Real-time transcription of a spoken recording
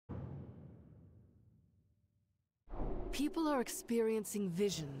People are experiencing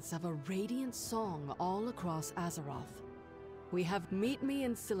visions of a radiant song all across Azeroth. We have Meet Me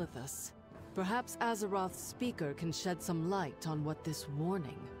in Silithus. Perhaps Azeroth's speaker can shed some light on what this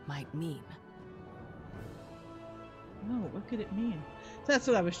warning might mean. Oh, what could it mean? So that's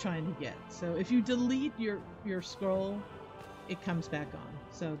what I was trying to get. So if you delete your scroll, it comes back on.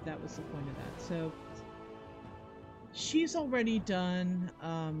 So that was the point of that. So she's already done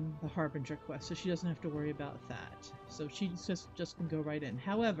the Harbinger quest, so she doesn't have to worry about that. So she just can go right in.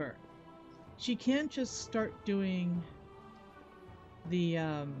 However, she can't just start doing the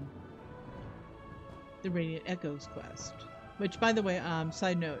Radiant Echoes quest. Which, by the way,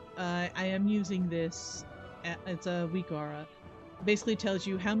 side note, I am using this. It's a weak aura. Basically tells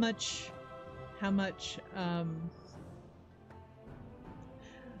you how much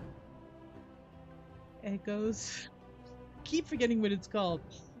echoes. Keep forgetting what it's called.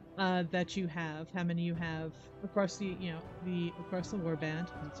 That you have, how many you have across the across the warband.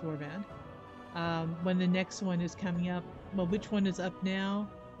 That's warband. When the next one is coming up, well, which one is up now,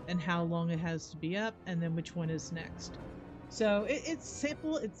 and how long it has to be up, and then which one is next. So it's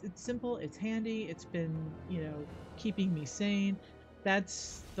simple. It's simple. It's handy. It's been keeping me sane.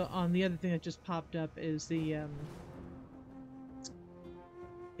 That's the other thing that just popped up is the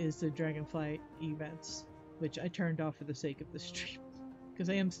Dragonflight events, which I turned off for the sake of the stream, because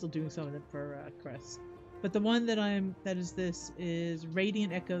I am still doing some of them for Crest. But the one that is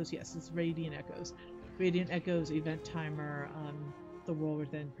Radiant Echoes. Yes, it's Radiant Echoes. Radiant Echoes event timer, the World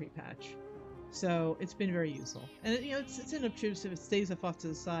Within pre-patch. So it's been very useful, and it's inobtrusive. It stays off to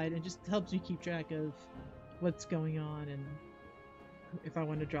the side and just helps me keep track of what's going on and if I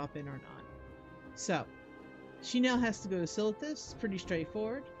want to drop in or not. So she now has to go to Silithus. Pretty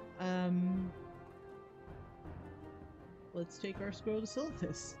straightforward. Let's take our scroll to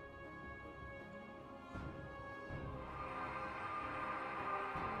Silithus.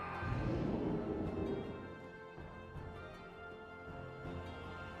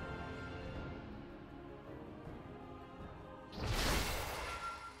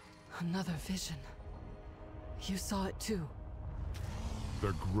 Another vision. You saw it too.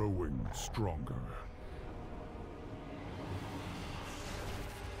 They're growing stronger.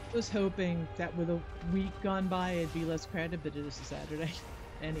 I was hoping that with a week gone by it'd be less crowded, but it is a Saturday.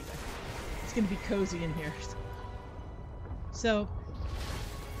 Anyway, it's gonna be cozy in here. So,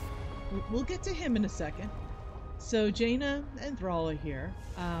 we'll get to him in a second. So Jaina and Thrall are here.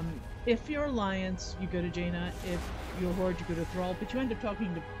 If you're Alliance, you go to Jaina. If you're Horde, you go to Thrall. But you end up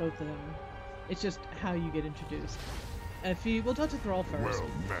talking to both of them. It's just how you get introduced. We'll talk to Thrall first. Well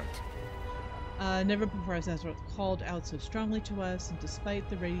met. Never before has Azeroth called out so strongly to us, and despite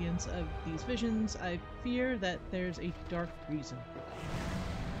the radiance of these visions, I fear that there's a dark reason for them.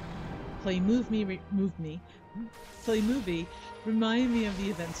 Play movie, remind me of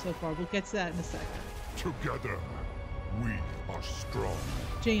the events so far. We'll get to that in a second. Together, we are strong.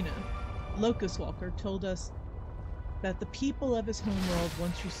 Jaina, Locust Walker, told us that the people of his homeworld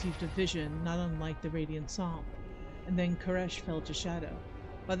once received a vision not unlike the Radiant Psalm, and then Koresh fell to shadow.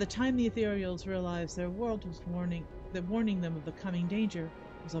 By the time the Ethereals realized their world was warning them of the coming danger,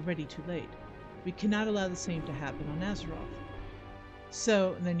 it was already too late. We cannot allow the same to happen on Azeroth.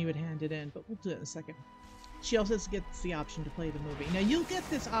 So, and then you would hand it in, but we'll do it in a second. She also gets the option to play the movie. Now, you'll get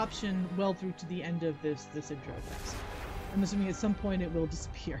this option well through to the end of this intro text. I'm assuming at some point it will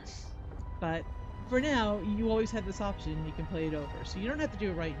disappear. But for now, you always have this option. You can play it over, so you don't have to do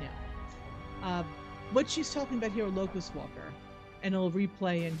it right now. What she's talking about here, Locust Walker, and it'll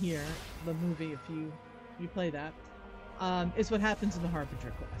replay in here, the movie, if you play that, is what happens in the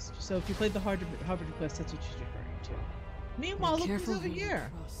Harbinger quest. So if you played the Harbinger quest, that's what she's referring to. Meanwhile, look who's over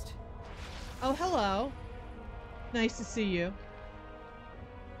here. Oh, hello. Nice to see you.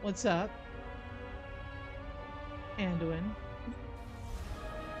 What's up? Anduin.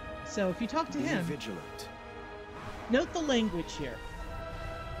 So if you talk to him, vigilant. Note the language here.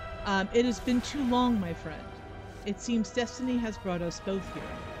 It has been too long, my friend. It seems destiny has brought us both here.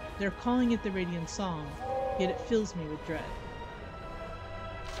 They're calling it the Radiant Song, yet it fills me with dread.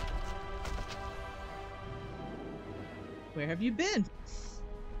 Where have you been?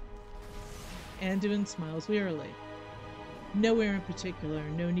 Anduin smiles wearily. Nowhere in particular,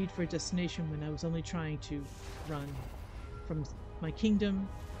 no need for a destination when I was only trying to run from my kingdom,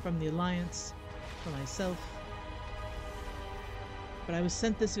 from the Alliance, from myself. But I was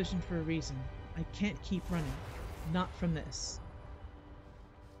sent this vision for a reason. I can't keep running. Not from this.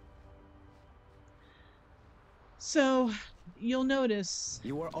 So, you'll notice...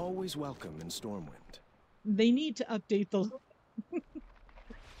 You are always welcome in Stormwind. They need to update the...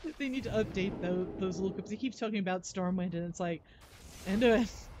 they need to update those little clips. He keeps talking about Stormwind, and it's like, and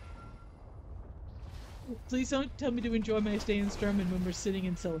please don't tell me to enjoy my stay in Stormwind when we're sitting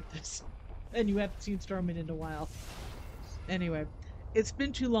in Silithus, and you haven't seen Stormwind in a while. Anyway, it's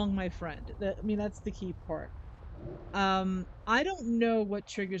been too long, my friend. I mean, that's the key part. I don't know what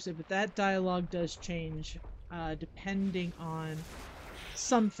triggers it, but that dialogue does change, depending on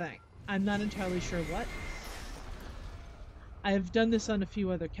something. I'm not entirely sure what. I have done this on a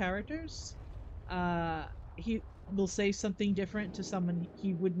few other characters. He will say something different to someone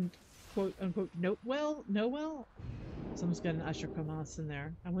he wouldn't, quote unquote, know well. Someone's got an Usher Kamas in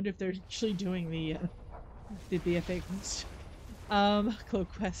there. I wonder if they're actually doing the BFA quest.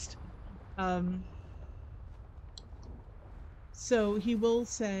 Cloak quest. So he will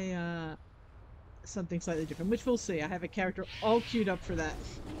say something slightly different, which we'll see. I have a character all queued up for that.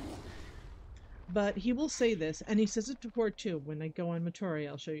 But he will say this, and he says it to Horde 2. When I go on Matore,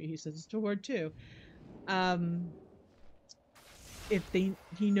 I'll show you. He says it to Horde 2. If he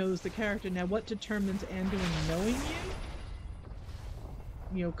knows the character. Now, what determines Anduin knowing you?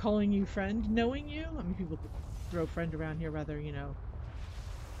 You know, calling you friend, knowing you? I mean, people throw friend around here rather, you know,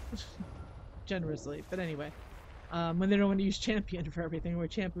 generously. But anyway, when they don't want to use champion for everything, where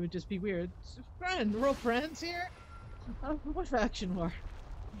champion would just be weird. Friend, we're all friends here? What faction war?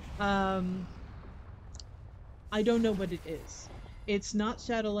 I don't know what it is. It's not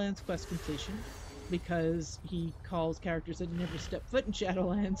Shadowlands quest completion, because he calls characters that never step foot in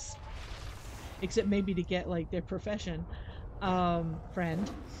Shadowlands, except maybe to get, like, their profession, friend.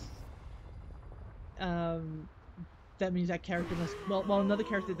 That means that character must, well, another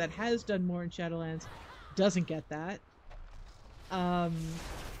character that has done more in Shadowlands doesn't get that.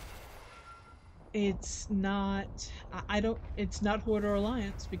 It's not, it's not Horde or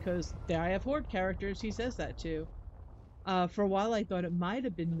Alliance, because there I have Horde characters he says that to. For a while I thought it might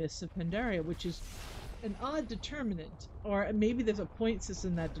have been Mists of Pandaria, which is an odd determinant, or maybe there's a point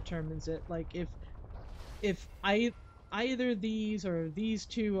system that determines it, like if either these or these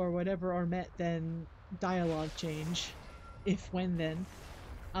two or whatever are met, then dialogue change. If, when, then.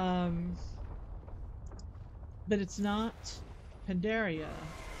 But it's not Pandaria,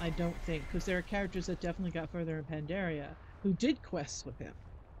 I don't think, because there are characters that definitely got further in Pandaria who did quests with him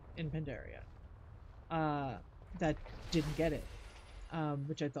in Pandaria that didn't get it,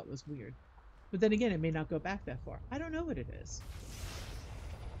 which I thought was weird. But then again, it may not go back that far. I don't know what it is.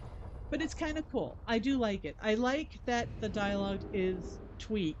 But it's kind of cool. I do like it. I like that the dialogue is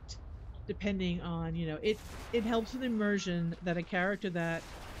tweaked depending on, you know, it helps with immersion that a character that,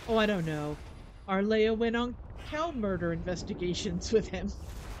 oh, I don't know, Arlaeya went on cow murder investigations with him.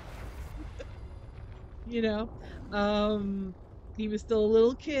 You know, he was still a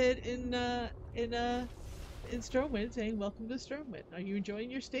little kid in Stormwind saying, "Welcome to Stormwind. Are you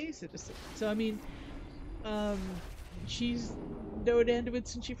enjoying your stay, citizen?" So I mean, she's known Anduin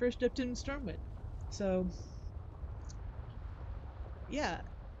since she first stepped in Stormwind. So yeah,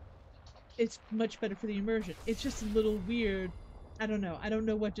 it's much better for the immersion. It's just a little weird. I don't know. I don't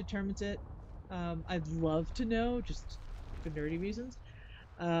know what determines it. I'd love to know, just for nerdy reasons,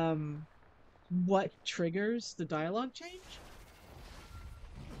 what triggers the dialogue change.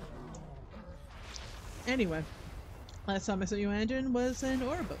 Anyway, last time I saw you, Anduin, was in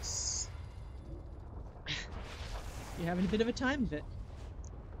Oribos. You're having a bit of a time of it.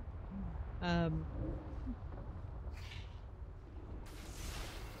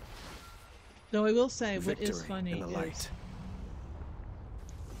 Though I will say, what is funny is...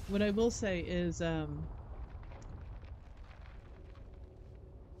 What I will say is, oh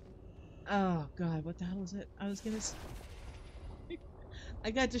god, what the hell is it? I was gonna say... I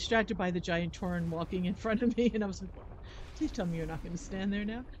got distracted by the giant Tauren walking in front of me, and I was like, please tell me you're not gonna stand there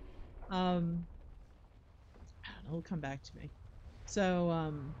now. I don't know, it'll come back to me.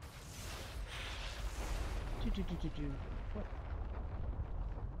 So, what?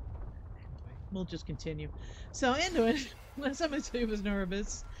 We'll just continue. So, Anduin, last time I saw you was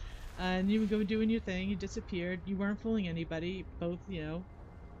nervous, and you were going doing your thing, you disappeared, you weren't fooling anybody, both, you know,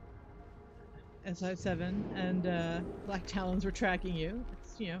 SI7 and Black Talons were tracking you.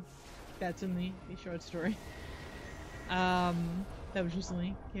 It's, you know, that's in the short story. That was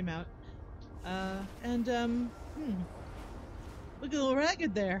recently came out. Look at the little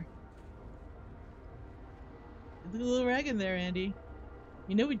ragged there. Look at the little ragged there, Andy.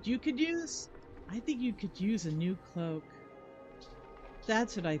 You know what you could use? I think you could use a new cloak.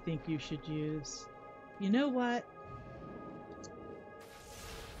 That's what I think you should use. You know what?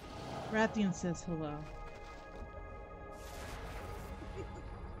 Rathian says hello.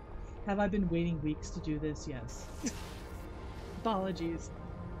 Have I been waiting weeks to do this? Yes. Apologies.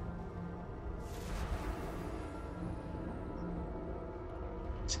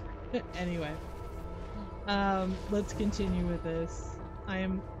 Anyway. Let's continue with this. I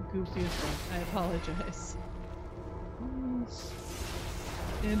am goofy as fuck. I apologize.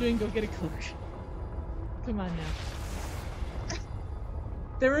 Anduin, go get a cloak. Come on now.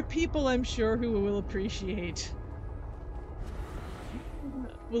 There are people I'm sure who will appreciate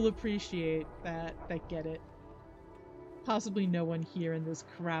that get it. Possibly no one here in this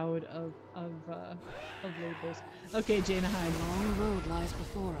crowd of labels. Okay, Jaina, hi. A long road lies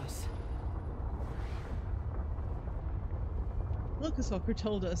before us. Locust Walker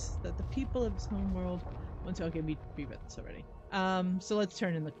told us that the people of his homeworld want to... Okay, we read this already. So let's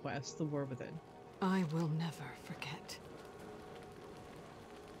turn in the quest, The War Within. I will never forget.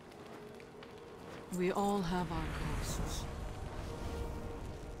 We all have our ghosts.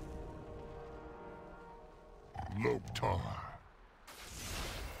 Loktar.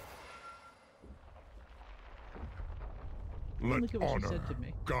 Let Look at what she honor said to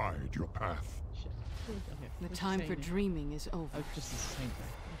me. guide your path. Shit. Okay, The what's time she for saying dreaming is over. now? Oh, just the same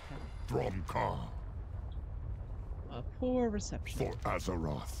thing. Thromkar Okay. A poor reception. for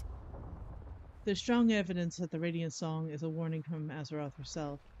Azeroth. There's strong evidence that the Radiant Song is a warning from Azeroth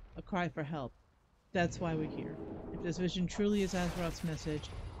herself, a cry for help. That's why we're here. If this vision truly is Azeroth's message,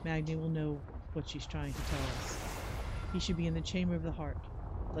 Magni will know what she's trying to tell us. He should be in the Chamber of the Heart.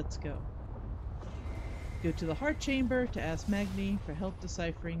 Let's go. Go to the Heart Chamber to ask Magni for help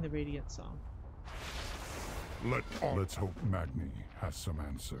deciphering the Radiant Song. Let's hope Magni has some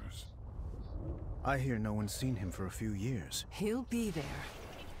answers. I hear no one's seen him for a few years. He'll be there.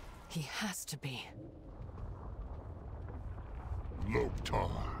 He has to be.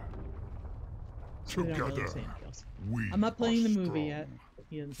 Loktar. We don't really Together, say anything else. we I'm not playing are the movie strong. yet.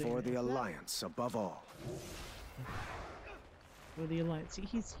 He doesn't say For anything the else. Alliance, above all. For the Alliance. See,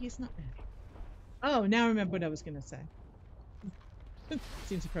 he's not mad. Oh, now I remember what I was gonna say.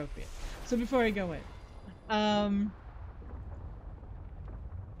 Seems appropriate. So before I go in,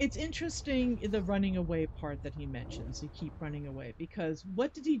 it's interesting the running away part that he mentions. You keep running away because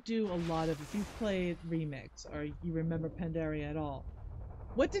what did he do a lot of? If you played Remix or you remember Pandaria at all,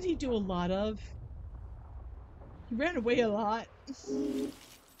 what did he do a lot of? He ran away a lot.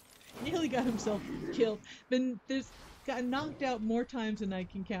 Nearly got himself killed. Got knocked out more times than I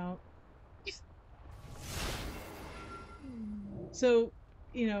can count. So,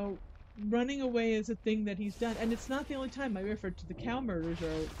 you know, running away is a thing that he's done, and it's not the only time. I referred to the Cow Murders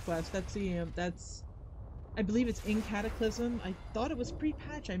quest. That's I believe it's in Cataclysm. I thought it was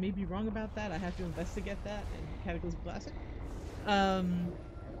pre-patch. I may be wrong about that. I have to investigate that in Cataclysm Classic.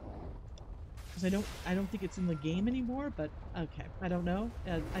 Because I don't think it's in the game anymore. But okay, I don't know.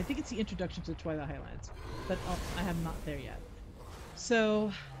 I think it's the introduction to the Twilight Highlands, but I am not there yet. So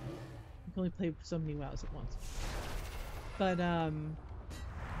I can only play so many WoWs at once. But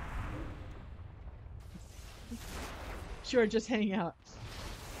sure, just hang out.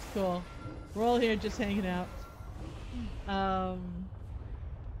 Cool. We're all here just hanging out.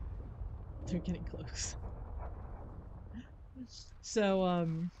 They're getting close. So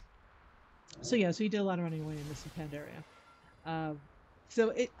yeah, so he did a lot of running away in this Pandaria.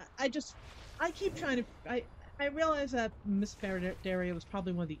 I keep trying to, I realize that Miss Pandaria was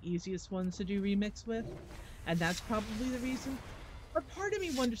probably one of the easiest ones to do remix with, and that's probably the reason. But part of me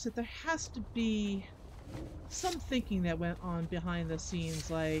wonders that there has to be some thinking that went on behind the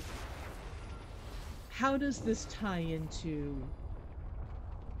scenes, like, how does this tie into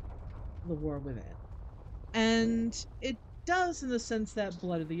the War Within? And it does in the sense that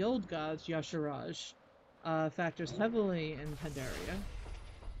Blood of the Old Gods, Yasharaj, factors heavily in Pandaria.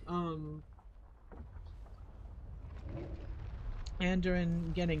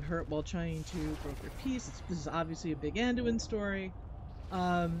 Anduin getting hurt while trying to broker peace. This is obviously a big Anduin story.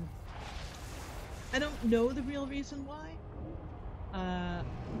 I don't know the real reason why.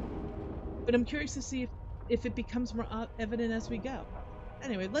 But I'm curious to see if it becomes more evident as we go.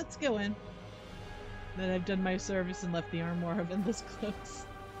 Anyway, let's go in. That I've done my service and left the Armoire of Endless Cloaks.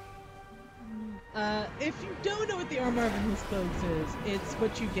 If you don't know what the Armoire of Endless Cloaks is, it's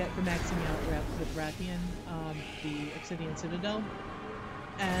what you get for maxing out with Rathian, the Obsidian Citadel.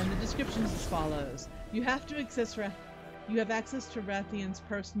 And the description is as follows: you have to access you have access to Rathian's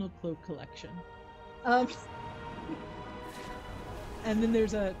personal cloak collection. And then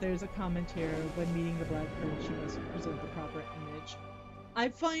there's a comment here: when meeting the Black Prince, she must present the proper image. I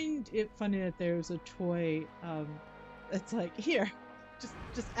find it funny that there's a toy that's like, here,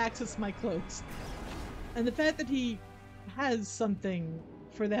 just access my cloaks. And the fact that he has something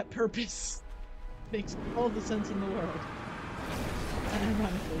for that purpose makes all the sense in the world.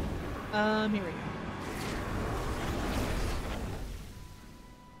 Unironically. Here we go.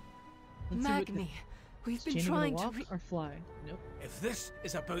 Let's see what Magni, we've been Jaina gonna trying to walk or fly? Nope. If this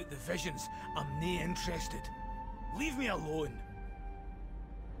is about the visions, I'm nae interested. Leave me alone.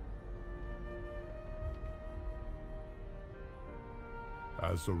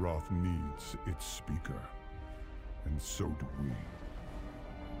 Azeroth needs its speaker, and so do we.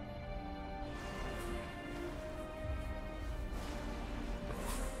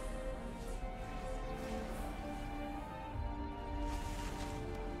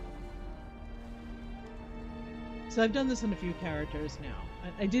 So I've done this on a few characters now.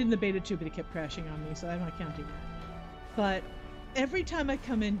 I did in the beta too, but it kept crashing on me, so I'm not counting that. But every time I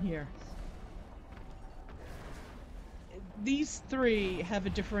come in here, these three have a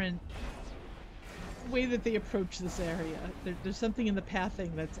different way that they approach this area. There's something in the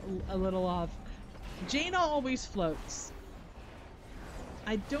pathing that's a little off. Jaina always floats.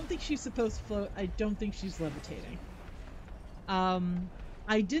 I don't think she's supposed to float. I don't think she's levitating.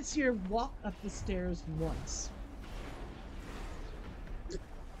 I did see her walk up the stairs once.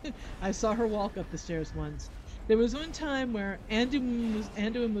 I saw her walk up the stairs once. There was one time where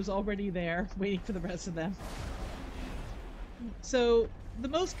Anduin was already there, waiting for the rest of them. So the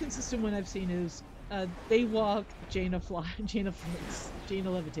most consistent one I've seen is they walk, Jaina floats, Jaina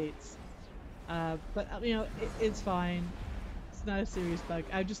levitates. But you know, it's fine. It's not a serious bug.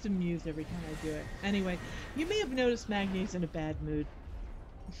 I'm just amused every time I do it. Anyway, you may have noticed Magni's in a bad mood.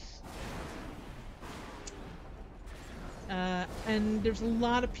 And there's a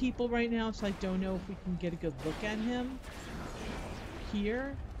lot of people right now, so I don't know if we can get a good look at him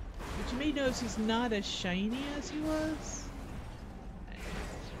here. But you may notice he's not as shiny as he was.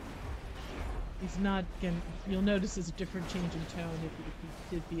 He's not gonna... You'll notice there's a different change in tone if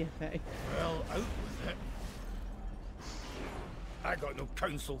he did BFA. Well, out with it. I got no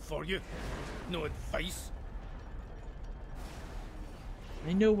counsel for you. No advice.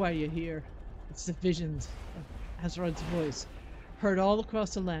 I know why you're here. It's the visions of Azeroth's voice, heard all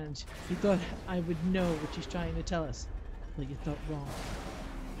across the land. You thought I would know what she's trying to tell us, but you thought wrong.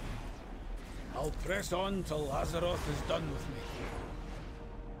 I'll press on till Azeroth is done with me.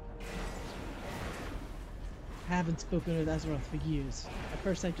 I haven't spoken with Azeroth for years. At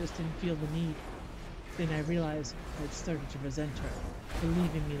first I just didn't feel the need. Then I realized I'd started to resent her for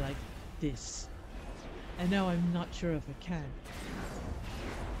leaving me like this. And now I'm not sure if I can.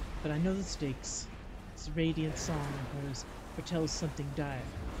 But I know the stakes. This radiant song of hers foretells something dire,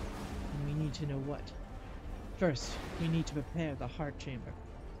 and we need to know what. First, we need to prepare the heart chamber.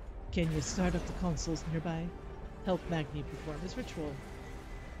 Can you start up the consoles nearby? Help Magni perform his ritual.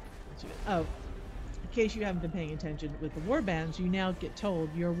 Oh, in case you haven't been paying attention, with the warbands, you now get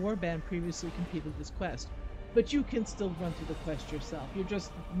told your warband previously completed this quest, but you can still run through the quest yourself. You're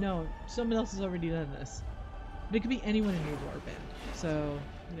just, no, someone else has already done this. But it could be anyone in your warband, so,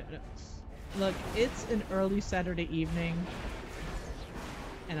 no. Look, it's an early Saturday evening,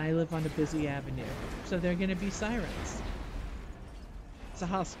 and I live on a busy avenue, so there are going to be sirens. It's a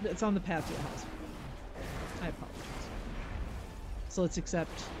hospital. It's on the path to a hospital. I apologize. So let's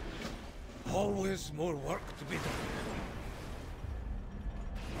accept. Always more work to be done.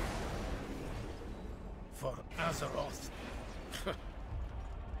 For Azeroth.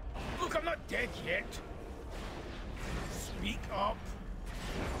 Look, I'm not dead yet. Speak up.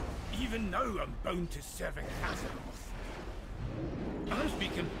 Even now I'm bound to serving Azeroth. I'm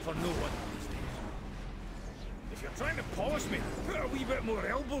speaking for no one these days. If you're trying to polish me, put a wee bit more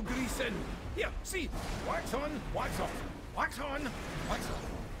elbow grease in. Here, see, wax on, wax off. Wax on, wax off.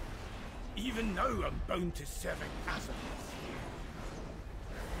 Even now I'm bound to serving Azeroth.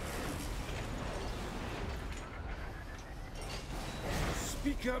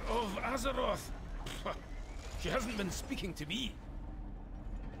 Speaker of Azeroth. She hasn't been speaking to me.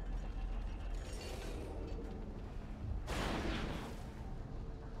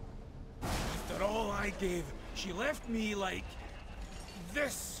 After all I gave, she left me like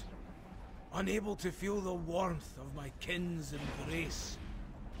this, unable to feel the warmth of my kin's embrace.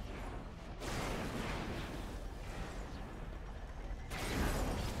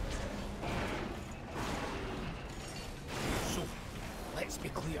 So, let's be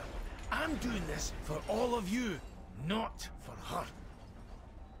clear. I'm doing this for all of you, not for her.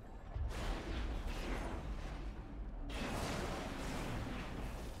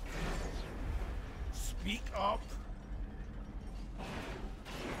 Speak up.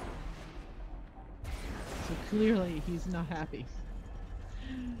 So clearly he's not happy.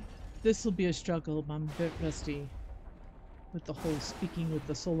 This will be a struggle. I'm a bit rusty with the whole speaking with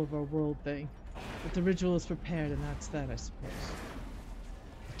the soul of our world thing. But the ritual is prepared, and that's that, I suppose.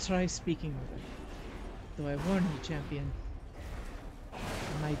 I'll try speaking with her. Though I warn you, champion.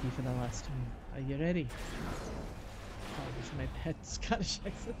 It might be for the last time. Are you ready? Oh, this is my pet Scottish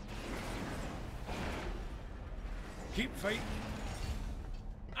accent. Keep fighting.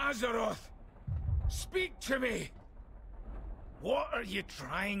 Azeroth! Speak to me! What are you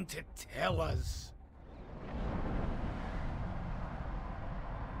trying to tell us?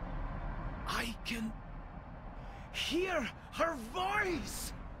 I can hear her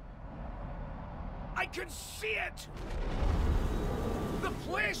voice! I can see it! The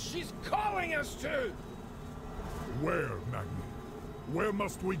place she's calling us to! Where, Magni? Where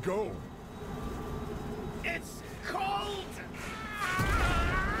must we go? It's called...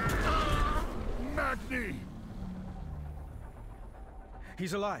 Magni!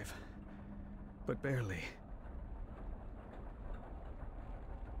 He's alive, but barely.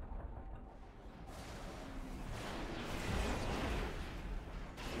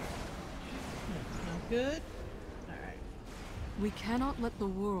 That's not good. Alright. We cannot let the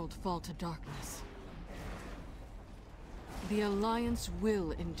world fall to darkness. The Alliance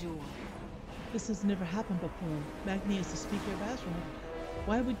will endure. This has never happened before. Magni is the speaker of Azeroth.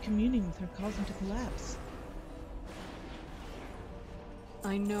 Why would communing with her cause him to collapse?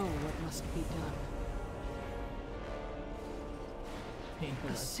 I know what must be done. Painful.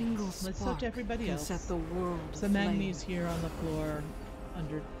 A single Let's spark talk to everybody can else. set the world So aflame. Magni's here on the floor,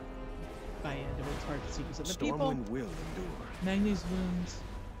 under by end of it's hard to see because of the people. Stormwind will endure. Magni's wounds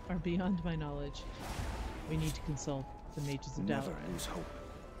are beyond my knowledge. We need to consult the mages of Never Dalaran. lose hope.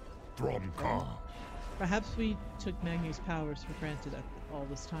 Thromkar. Perhaps we took Magni's powers for granted all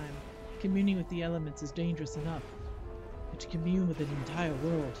this time. Communing with the elements is dangerous enough. But to commune with an entire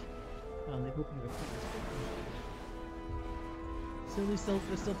world, well, they hope you recover.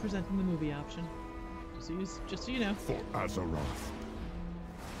 They're still presenting the movie option. Just so you know. For Azeroth.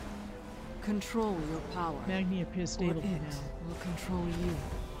 Control your power. Magni appears or stable for it now, will control you.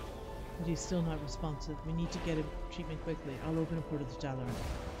 but he's still not responsive. We need to get him treatment quickly. I'll open a portal to Dalaran.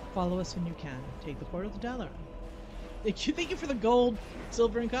 Follow us when you can. Take the portal to Dalaran. Thank you for the gold,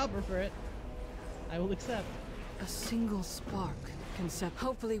 silver, and copper for it. I will accept. A single spark can set.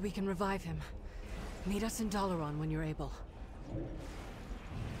 Hopefully we can revive him. Meet us in Dalaran when you're able.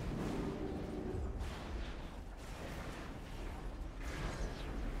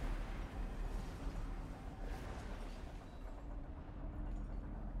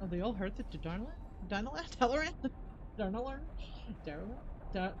 Oh, they all heard it to Dalaran? Dalaran?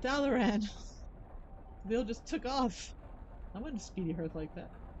 Dalaran. They all just took off. I wouldn't speedy Hearth like that.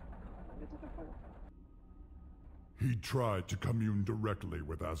 They took apart. He tried to commune directly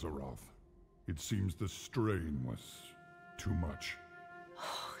with Azeroth. It seems the strain was too much.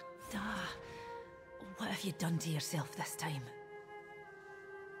 Da. What have you done to yourself this time?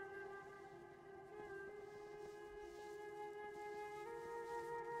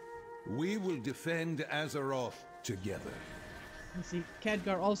 We will defend Azeroth together. You see,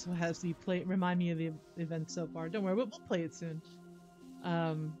 Khadgar also has the play. Remind me of the event so far. Don't worry, we'll play it soon.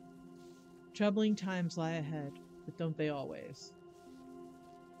 Troubling times lie ahead, but don't they always?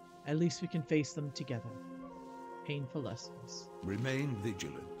 At least we can face them together. Painful lessons. Remain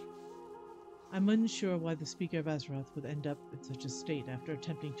vigilant. I'm unsure why the Speaker of Azeroth would end up in such a state after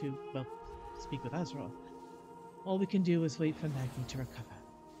attempting to, well, speak with Azeroth. All we can do is wait for Magni to recover.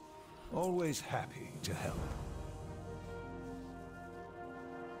 Always happy to help.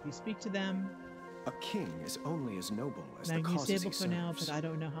 You speak to them. A king is only as noble as the Magni's causes he stable for now, serves. but I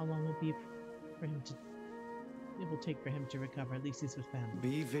don't know how long it will take for him to recover. At least he's with family.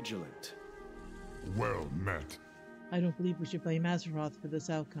 Be vigilant. Well met. I don't believe we should blame Azeroth for this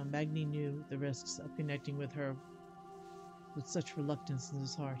outcome. Magni knew the risks of connecting with her with such reluctance in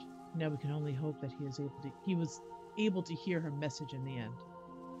his heart. Now we can only hope that he was able to hear her message in the end.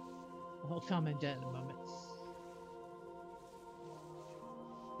 I'll comment that in a moment.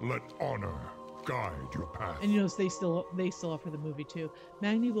 Let honor guide your path. And you know, they still offer the movie too.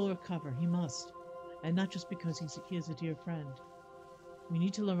 Magni will recover. He must, and not just because he is a dear friend. We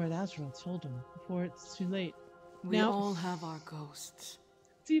need to learn what Azeroth told him before it's too late. We Now- all have our ghosts.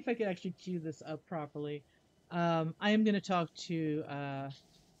 See if I can actually cue this up properly. I am going to talk to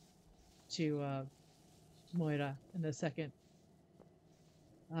Moira in a second,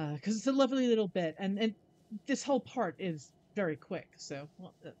 because it's a lovely little bit, and this whole part is very quick. So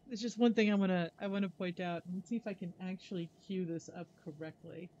it's just one thing I want to point out, and see if I can actually cue this up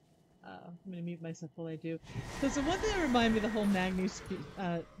correctly. I'm going to mute myself while I do. Because the one thing that reminded me of the whole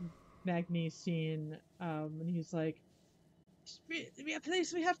Magni scene, when he's like, "The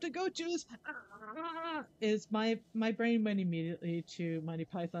place we have to go to is my brain went immediately to Monty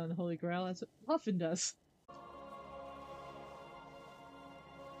Python and the Holy Grail, as it often does.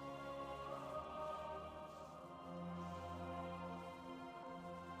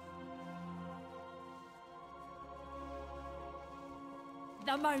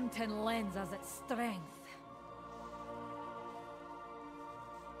 The mountain lends us its strength.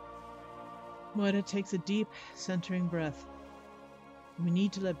 Moira takes a deep, centering breath. We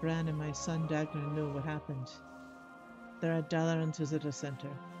need to let Bran and my son Dagnar know what happened. They're at Dalaran's visitor center.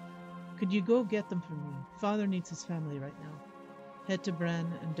 Could you go get them for me? Father needs his family right now. Head to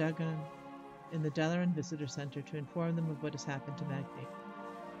Bran and Dagnar in the Dalaran visitor center to inform them of what has happened to Magni.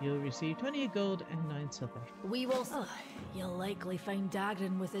 You'll receive 28 gold and 9 silver. We will... you'll likely find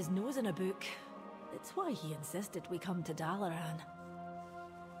Dagran with his nose in a book. It's why he insisted we come to Dalaran.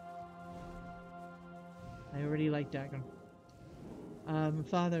 I already like Dagnar.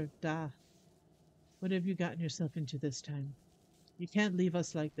 Father, what have you gotten yourself into this time? You can't leave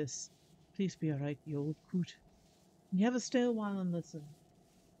us like this. Please be alright, you old coot. You have to stay a while and listen.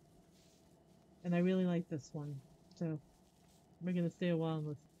 And I really like this one, so we're gonna stay a while and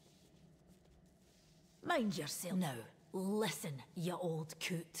listen. Mind yourself now. Listen, you old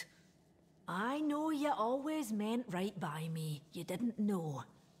coot. I know you always meant right by me. You didn't know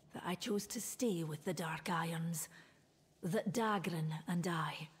that I chose to stay with the Dark Irons. That Dagran and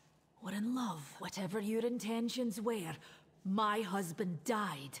I were in love. Whatever your intentions were, my husband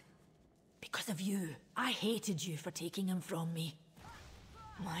died. Because of you. I hated you for taking him from me.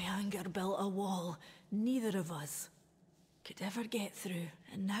 My anger built a wall neither of us could ever get through.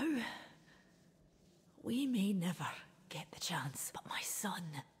 And now, we may never get the chance. But my son,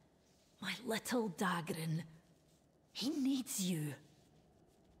 my little Dagran, he needs you.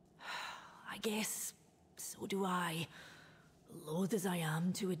 I guess so do I. Loath as I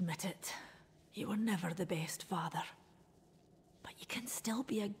am to admit it, you were never the best father. But you can still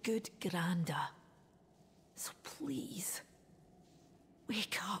be a good granda. So please,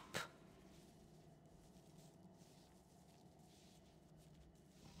 wake up.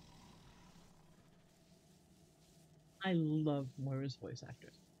 I love Moira's voice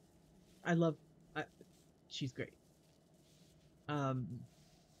actress. She's great.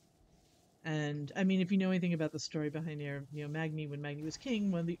 And I mean, if you know anything about the story behind there, Magni, when Magni was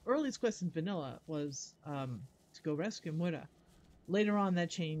king, one of the earliest quests in vanilla was to go rescue Moira. Later on, that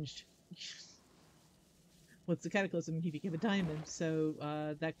changed. What's the cataclysm? He became a diamond, so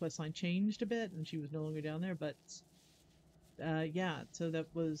that quest line changed a bit, and she was no longer down there. But yeah, so that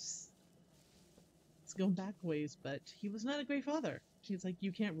was. It's going back ways, but he was not a great father. She's like,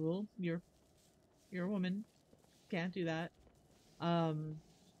 you can't rule. You're a woman. Can't do that.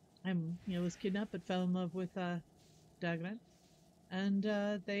 Was kidnapped but fell in love with Dagran, and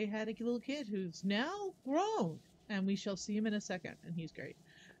they had a little kid who's now grown, and we shall see him in a second, and he's great.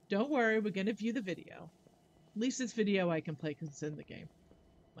 Don't worry, we're gonna view the video. At least this video I can play because it's in the game.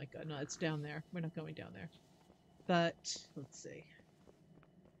 My God, no, it's down there. We're not going down there. But let's see.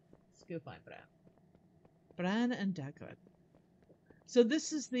 Let's go find Bran. Bran and Dagran. So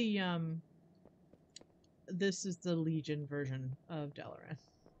this is the Legion version of Dalaran.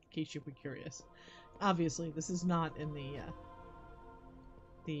 In case you were curious. Obviously, this is not in the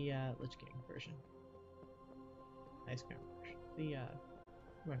Lich King version. Ice Crown version. The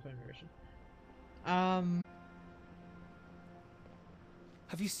Northwind version.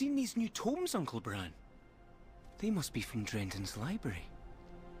 Have you seen these new tomes, Uncle Bran? They must be from Drenton's library.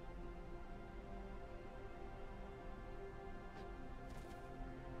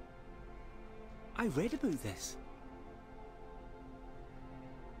 I read about this.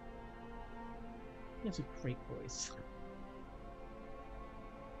 He has a great voice.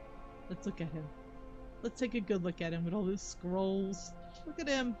 Let's look at him. Let's take a good look at him with all those scrolls. Look at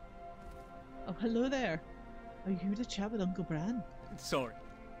him. Oh, hello there. Are you here to chat with Uncle Bran? Sorry.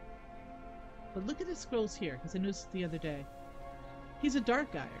 But look at his scrolls here, because I noticed the other day. He's a dark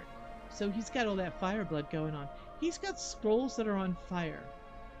iron, so he's got all that fire blood going on. He's got scrolls that are on fire.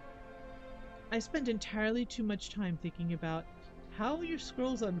 I spent entirely too much time thinking about how are your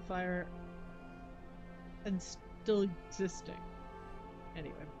scrolls on fire and still existing.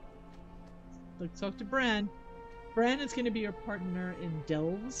 Anyway, let's talk to Bran. Bran is going to be your partner in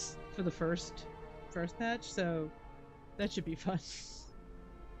Delves for the first patch, so that should be fun.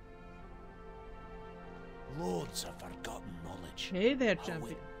 Loads of forgotten knowledge. Hey there,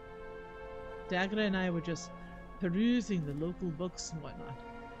 champion. Dagran and I were just perusing the local books and whatnot.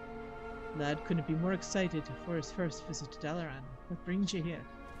 Lad couldn't be more excited for his first visit to Dalaran. What brings you here?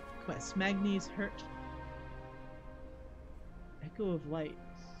 Quest Magni's hurt. Echo of Light.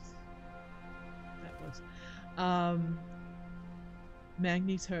 That was.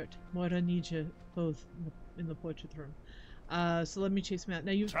 Magni's hurt. Moira needs you both in the portrait room. So let me chase him out.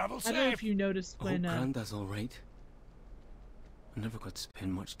 Now I don't know if you noticed when. I hope Granda's all right. I never got to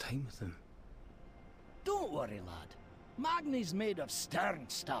spend much time with him. Don't worry, lad. Magni's made of stern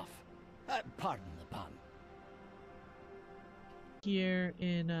stuff. Pardon the pun. Here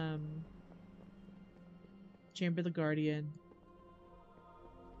in Chamber of the Guardian,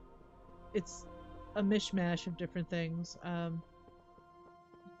 it's a mishmash of different things.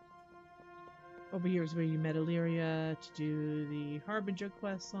 Over here is where you met Arlaeya to do the Harbinger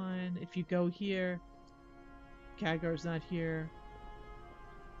quest line. If you go here, Khadgar's not here.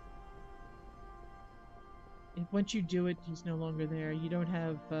 Once you do it, he's no longer there. You don't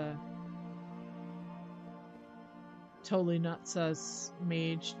have totally not sus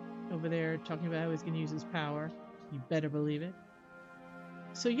mage over there talking about how he's going to use his power. You better believe it.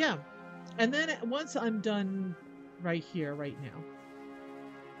 So yeah, and then once I'm done right here, right now,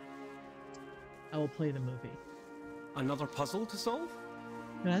 I will play the movie. Another puzzle to solve?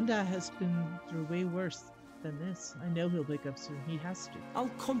 Granda has been through way worse than this. I know he'll wake up soon. He has to. I'll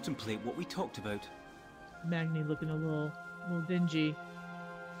contemplate what we talked about. Magni looking a little dingy.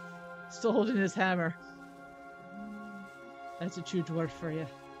 Still holding his hammer. That's a true dwarf for you.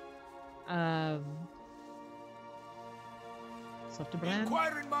 Soft to brand.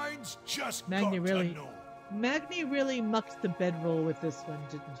 Inquiring minds just Magni got really, to know. Magni really mucked the bedroll with this one,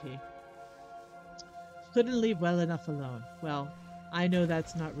 didn't he? Couldn't leave well enough alone. Well, I know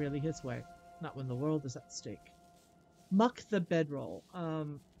that's not really his way. Not when the world is at stake. Muck the bedroll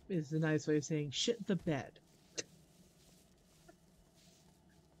is a nice way of saying shit the bed.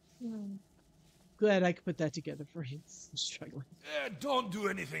 Glad I could put that together for you. I'm struggling. Don't do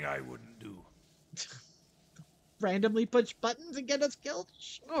anything I wouldn't do. Randomly push buttons and get us killed?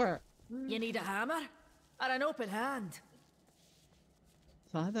 Sure. You need a hammer? Or an open hand?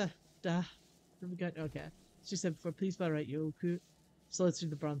 Father, we got okay. She said before, please by right, you old coot. So let's do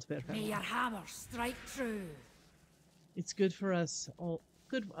the bronze bit. May your hammer strike true. It's good for us all.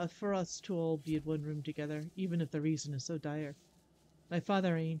 Good for us to all be in one room together, even if the reason is so dire. My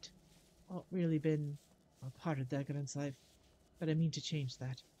father ain't really been a part of Daggeron's life, but I mean to change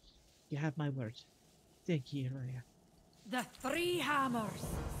that. You have my word. Thank you, Arlaeya. The three hammers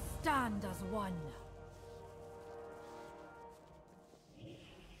stand as one.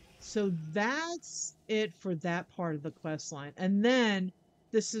 So that's it for that part of the quest line. And then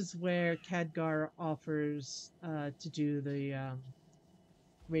this is where Khadgar offers to do the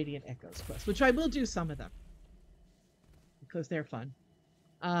Radiant Echoes quest, which I will do some of them because they're fun.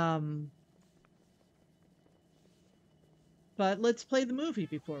 But let's play the movie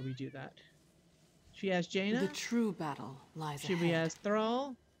before we do that. Should we ask Jaina? The true battle lies Should ahead. we ask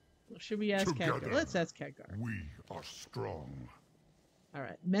Thrall? Or should we ask Together, Khadgar? Let's ask Khadgar. We are strong. All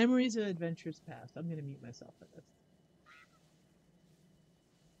right. Memories of adventures past. I'm going to mute myself for this.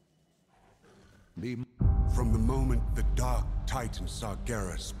 From the moment the Dark Titan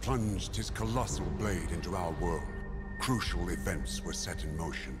Sargeras plunged his colossal blade into our world, crucial events were set in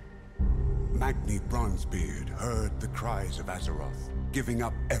motion. Magni Bronzebeard heard the cries of Azeroth, giving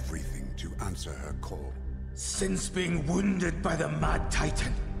up everything to answer her call. Since being wounded by the Mad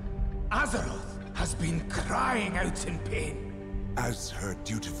Titan, Azeroth has been crying out in pain. As her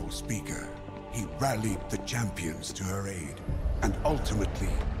dutiful speaker, he rallied the champions to her aid, and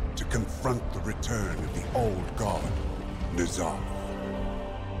ultimately to confront the return of the old god, N'Zoth.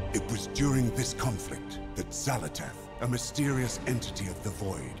 It was during this conflict that Xal'atath, a mysterious entity of the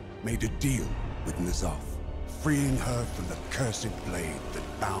Void, made a deal with N'Zoth, freeing her from the cursed blade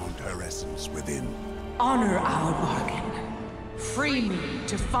that bound her essence within. Honor our bargain. Free me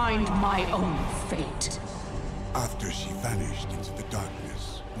to find my own fate. After she vanished into the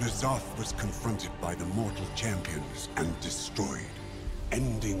darkness, N'Zoth was confronted by the mortal champions and destroyed,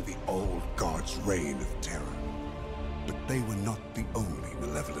 ending the old god's reign of terror. But they were not the only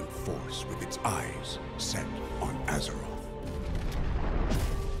malevolent force with its eyes set on Azeroth.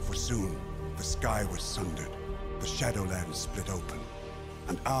 For soon, the sky was sundered, the Shadowlands split open,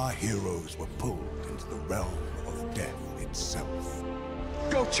 and our heroes were pulled into the realm of death itself.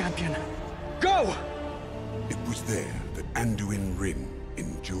 Go, champion! Go! It was there that Anduin Wrynn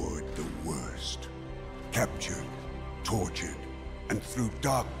endured the worst. Captured, tortured, and through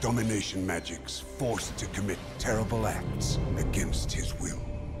dark domination magics, forced to commit terrible acts against his will.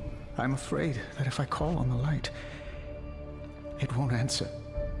 I'm afraid that if I call on the light, it won't answer.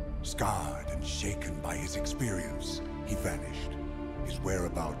 Scarred and shaken by his experience, he vanished, his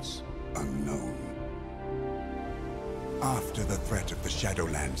whereabouts unknown. After the threat of the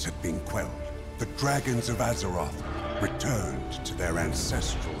Shadowlands had been quelled, the dragons of Azeroth returned to their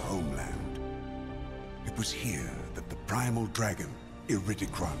ancestral homeland. It was here that the primal dragon,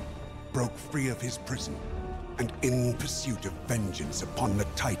 Iridikron, broke free of his prison, and in pursuit of vengeance upon the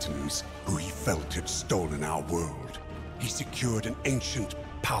Titans who he felt had stolen our world, he secured an ancient,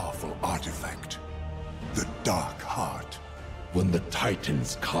 powerful artifact. The Dark Heart. When the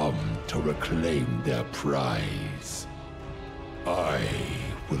Titans come to reclaim their prize, I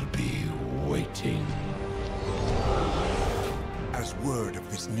will be waiting. As word of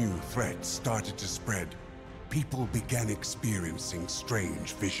this new threat started to spread, people began experiencing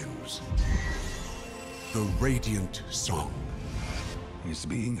strange visions. The Radiant Song. It's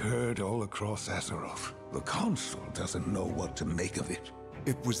being heard all across Azeroth. The Council doesn't know what to make of it.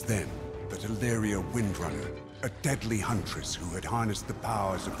 It was then that Arlaeya Windrunner, a deadly huntress who had harnessed the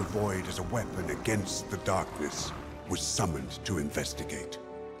powers of the Void as a weapon against the darkness, was summoned to investigate.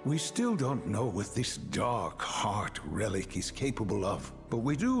 We still don't know what this Dark Heart relic is capable of, but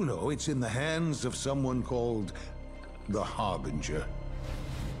we do know it's in the hands of someone called the Harbinger.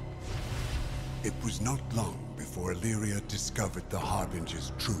 It was not long before Arlaeya discovered the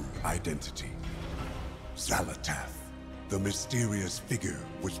Harbinger's true identity. Xal'atath, the mysterious figure,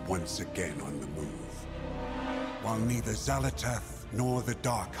 was once again on the move. While neither Xal'atath nor the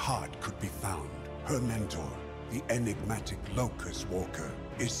Dark Heart could be found, her mentor, the enigmatic Locust Walker,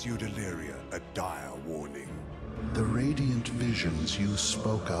 issued Arlaeya a dire warning. The radiant visions you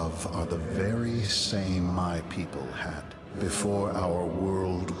spoke of are the very same my people had before our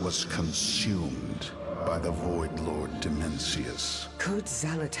world was consumed by the Void Lord Dimensius. Could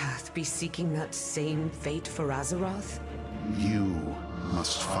Xal'atath be seeking that same fate for Azeroth? You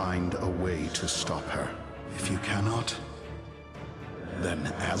must find a way to stop her. If you cannot, then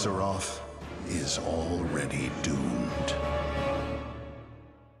Azeroth is already doomed.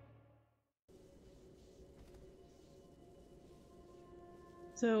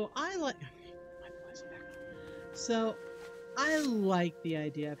 So I like the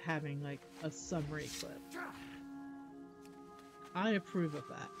idea of having like a summary clip. I approve of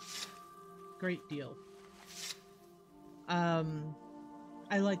that. Great deal. I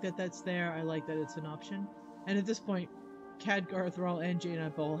like that that's there. I like that it's an option. And at this point, Khadgar, Thrall, and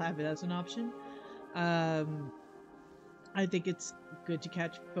Jaina all have it as an option. I think it's good to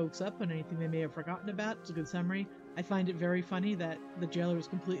catch folks up on anything they may have forgotten about. It's a good summary. I find it very funny that the jailer was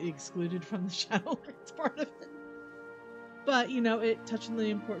completely excluded from the Shadowlands part of it. But, you know, it touched on the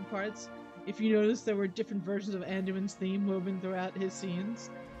important parts. If you notice, there were different versions of Anduin's theme woven throughout his scenes.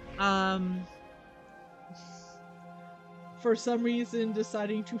 For some reason,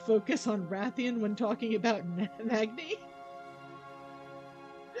 deciding to focus on Rathian when talking about Magni.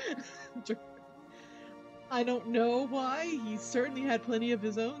 I don't know why. He certainly had plenty of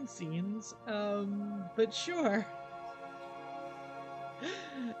his own scenes. But sure.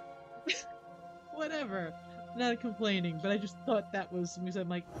 Whatever. Not complaining, but I just thought that was... I'm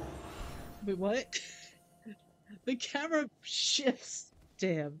like, wait, what? The camera shifts to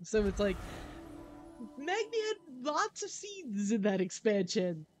him. So it's like, Magni had lots of scenes in that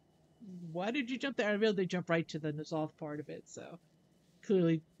expansion. Why did you jump there? I realized they jump right to the N'Zoth part of it, so...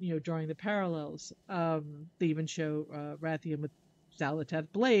 Clearly, you know, drawing the parallels. They even show Rathian with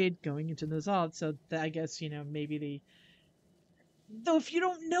Xal'atath Blade going into N'Zoth, so I guess, you know, maybe they... Though if you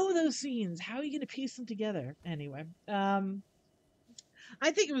don't know those scenes, how are you going to piece them together? Anyway, I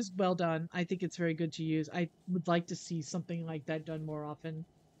think it was well done. I think it's very good to use. I would like to see something like that done more often,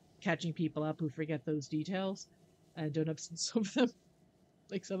 catching people up who forget those details and don't absorb them,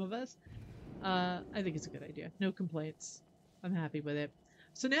 like some of us. I think it's a good idea. No complaints. I'm happy with it.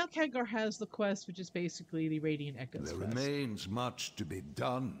 So now Khadgar has the quest, which is basically the Radiant Echoes There quest. remains much to be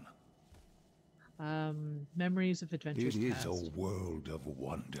done. Memories of adventures It is past. a world of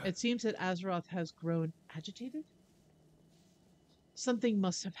wonder. It seems that Azeroth has grown agitated? Something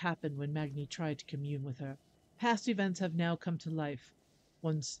must have happened when Magni tried to commune with her. Past events have now come to life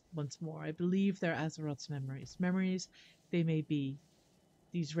once more. I believe they're Azeroth's memories. Memories they may be.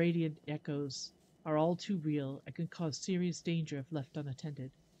 These radiant echoes are all too real and can cause serious danger if left unattended.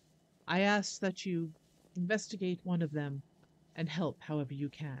 I ask that you investigate one of them and help however you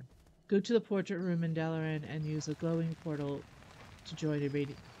can. Go to the portrait room in Dalaran and use a glowing portal to join a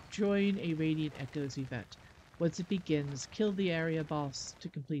Radiant Echoes event. Once it begins, kill the area boss to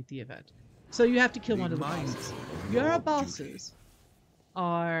complete the event. So you have to kill one of the bosses. Your bosses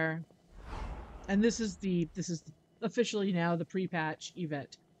are, and this is officially now the pre-patch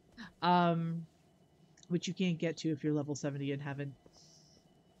event, which you can't get to if you're level 70 and haven't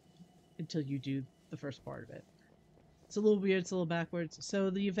until you do the first part of it. It's a little weird, it's a little backwards. So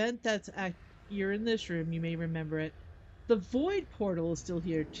the event you're in this room, you may remember it. The Void Portal is still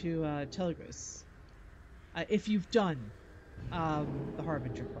here to Telgris. If you've done the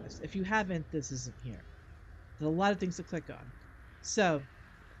Harbinger quest. If you haven't, this isn't here. There's a lot of things to click on. So,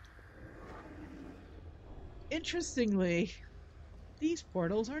 interestingly, these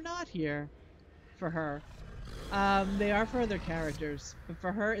portals are not here for her. They are for other characters, but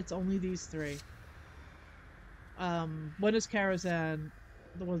for her, it's only these three. One is Karazhan,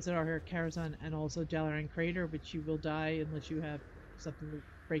 the ones that are here, Karazhan, and also Dalaran Crater, which you will die unless you have something to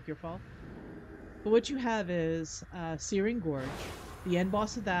break your fall. But what you have is Searing Gorge. The end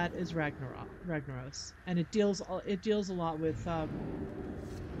boss of that is Ragnaros, and it deals a lot with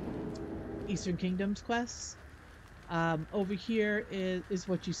Eastern Kingdoms quests. Over here is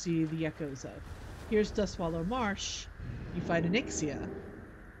what you see the echoes of. Here's Dustswallow Marsh. You fight Onyxia,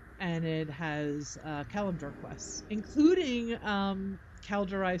 and it has Kalimdor quests, including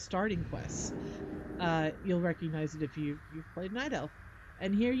Kaldorei starting quests. You'll recognize it if you've played Night Elf.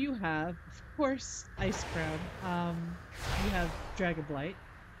 And here you have, of course, Ice Crown. You have Dragonblight.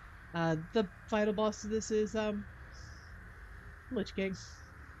 The final boss of this is Lich King.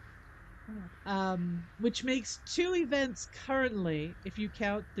 Which makes 2 events currently, if you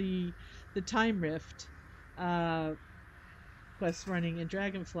count the Time Rift quest running in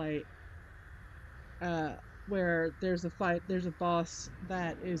Dragonflight, where there's a boss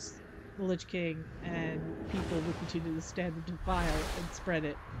that is the Lich King, and people will continue to stand and defile and spread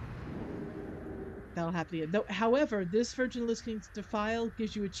it. That'll happen again. However, this version of Lich King's Defile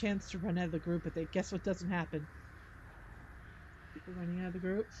gives you a chance to run out of the group, but guess what doesn't happen? People running out of the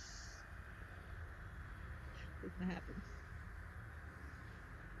group. Doesn't happen.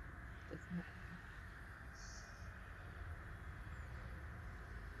 Doesn't happen.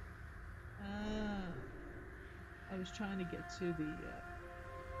 I was trying to get to the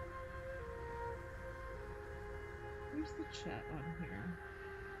where's the chat on here?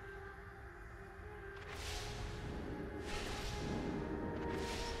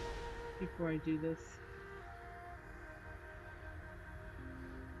 Before I do this.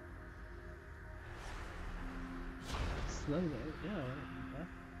 Slow load. No, I don't need that.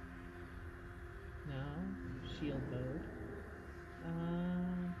 No. Shield mode.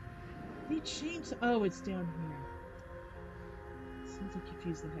 They changed. Oh, it's down here. Seems like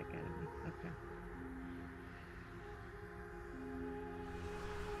confused the heck out of me. Okay.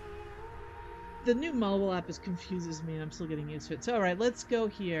 The new mobile app confuses me, and I'm still getting used to it. So, alright, let's go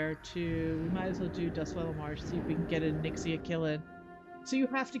here to... We might as well do Dustswallow Marsh, see if we can get an Onyxia kill in. So you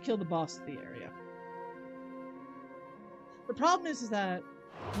have to kill the boss of the area. The problem is that...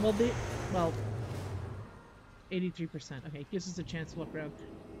 Well, 83%. Okay, gives us a chance to look around.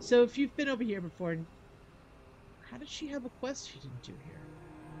 So if you've been over here before... How did she have a quest she didn't do here?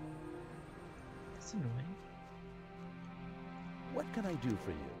 That's annoying. What can I do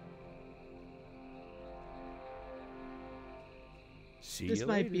for you? See this you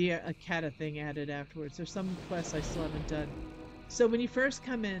might later. be a Kata thing added afterwards. There's some quests I still haven't done. So when you first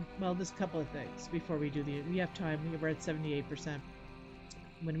come in, well, there's a couple of things before we do we have time. We're at 78%.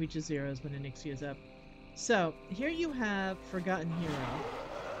 When it reaches 0 is when Onyxia is up. So here you have Forgotten Hero.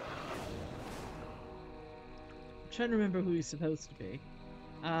 I'm trying to remember who he's supposed to be.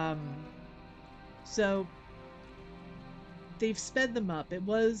 So they've sped them up. It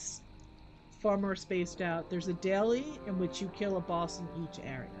was far more spaced out. There's a daily in which you kill a boss in each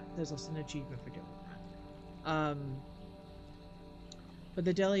area. There's also an achievement for doing that. But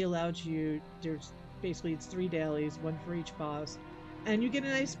the daily allows you, it's 3 dailies, 1 for each boss, and you get a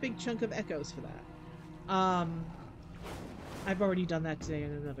nice big chunk of echoes for that. I've already done that today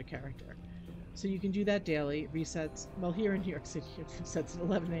in another character. So you can do that daily. It resets, well, here in New York City it resets at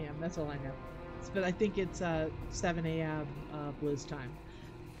 11 a.m. That's all I know. But I think it's 7 a.m. Blizz time.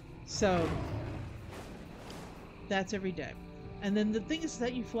 So that's every day. And then the thing is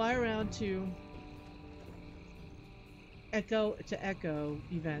that you fly around to Echo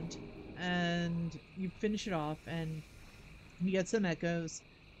event, and you finish it off, and you get some echoes,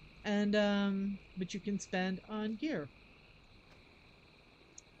 and but you can spend on gear.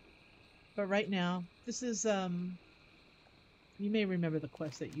 But right now, this is you may remember the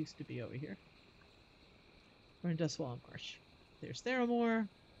quest that used to be over here. We're in Dustswallow Marsh. There's Theramore.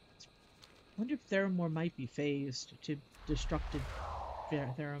 I wonder if Theramore might be phased to destructed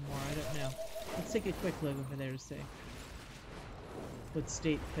Theramore. I don't know. Let's take a quick look over there to see what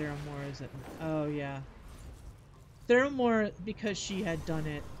state Theramore is in. Oh, yeah. Theramore, because she had done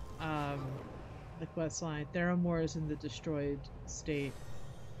it, the quest line, Theramore is in the destroyed state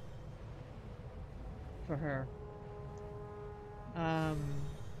for her.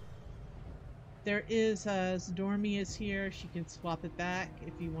 There is Zdormi is here. She can swap it back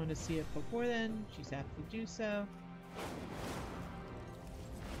if you want to see it before then. She's happy to do so.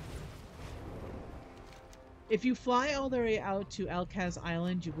 If you fly all the way out to Alcaz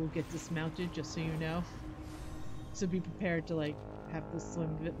Island, you will get dismounted, just so you know. So be prepared to like have the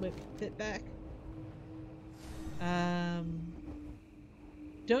swim fit back.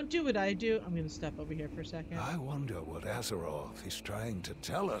 Don't do what I do. I'm gonna step over here for a second. I wonder what Azeroth is trying to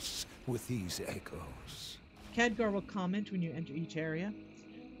tell us with these echoes. Khadgar will comment when you enter each area.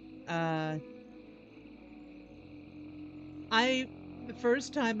 The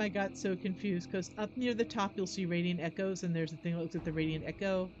first time I got so confused because up near the top you'll see radiant echoes, and there's a thing that looks at the radiant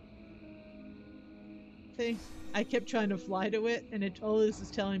echo thing. I kept trying to fly to it, and all this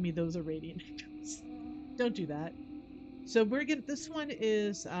is telling me those are radiant echoes. Don't do that. So we're gonna. This one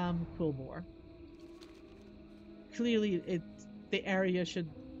is Quilboar. Clearly, the area should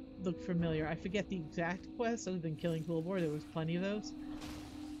look familiar. I forget the exact quest other than killing Quilboar. There was plenty of those.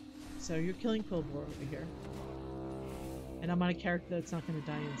 So you're killing Quilboar over here. And I'm on a character that's not going to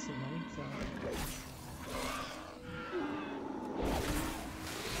die instantly, so...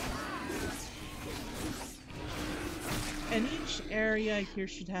 And each area here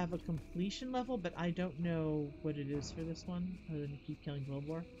should have a completion level, but I don't know what it is for this one, other than keep killing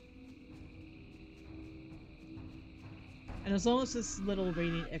Quilboar. And as long as this little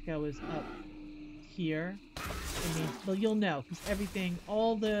radiant echo is up here, I mean, well, you'll know, because everything,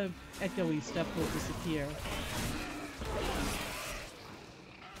 all the echoey stuff will disappear.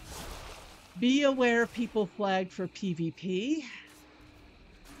 Be aware people flagged for PvP.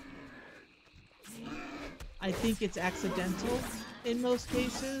 I think it's accidental in most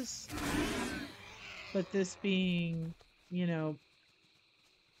cases. But this being, you know,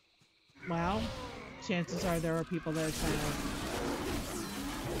 wow, chances are there are people that are trying to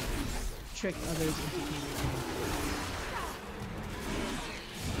trick others into PvP.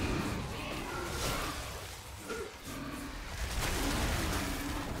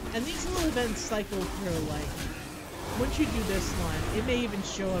 And these little events cycle through, like, once you do this one, it may even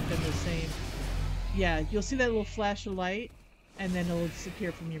show up in the same... Yeah, you'll see that little flash of light, and then it'll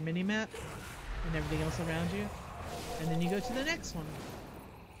disappear from your minimap, and everything else around you. And then you go to the next one.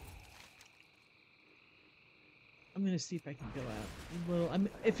 I'm gonna see if I can go out. Well,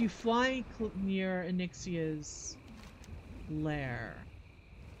 if you fly near Onyxia's lair,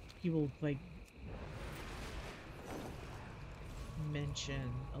 he will, like,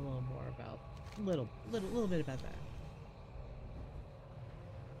 mention a little more about little bit about that.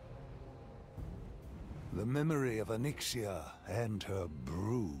 The memory of Onyxia and her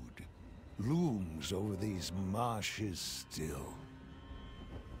brood looms over these marshes still.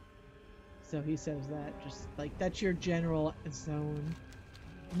 So he says that, just like, that's your general zone.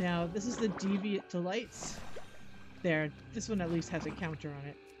 Now, this is the Deviant Delights. There, this one at least has a counter on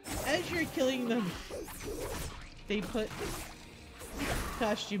it. As you're killing them, they put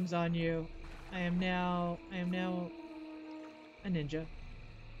costumes on you. I am now a ninja.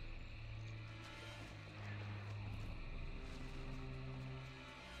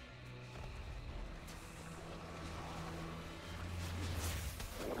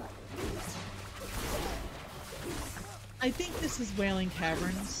 I think this is Wailing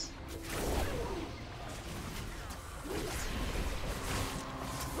Caverns.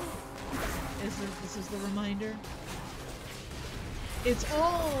 This is the reminder. It's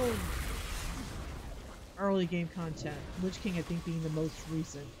all early game content. Lich King, I think, being the most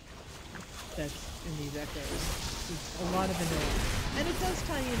recent that's in these echoes. It's a lot of vanilla. And it does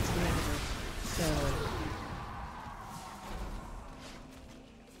tie into the universe. So...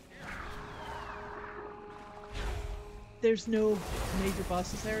 There's no major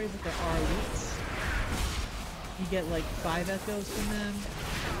boss this area, but there are elites. You get like 5 echoes from them.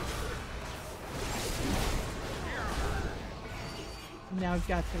 Now I've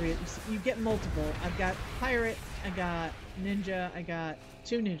got 3. You get multiple. I've got pirate, I got ninja, I got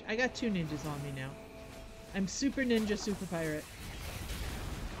 2 ninjas. I got 2 ninjas on me now. I'm super ninja, super pirate.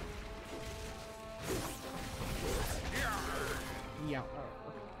 Yeah.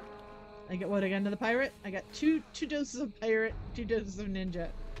 I got what? I got another pirate? I got two doses of pirate, 2 doses of ninja.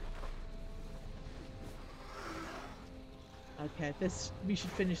 Okay, we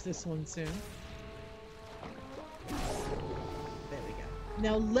should finish this one soon. There we go.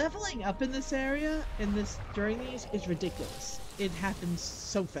 Now leveling up in this area, during these, is ridiculous. It happens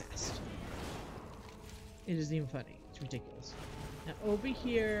so fast. It isn't even funny. It's ridiculous. Now over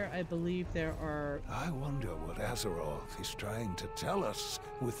here, I believe there are... I wonder what Azeroth is trying to tell us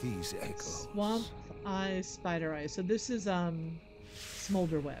with these echoes. Swamp Eyes, Spider Eyes. So this is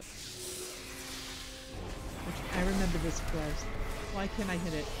Smolder Web. Which I remember this quest. Why can't I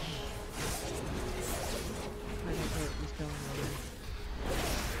hit it? I don't know what was going on there.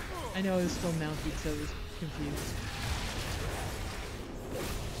 I know it was still mounted, so I was confused.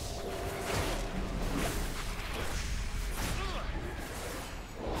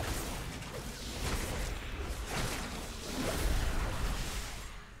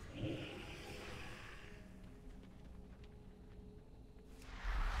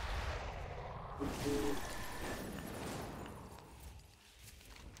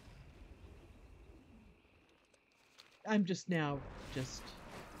 I'm just now just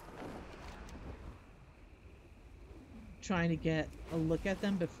trying to get a look at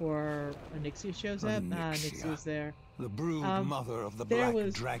them before Onyxia shows up. Onyxia's there. The brood mother of the black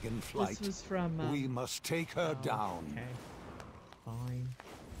dragon flight. This was from... we must take her down. Okay. Fine.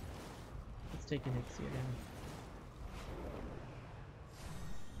 Let's take Onyxia down.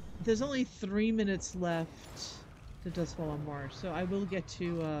 There's only 3 minutes left to Dustfall on Marsh, so I will get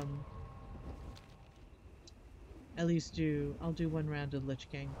to, at least I'll do one round of Lich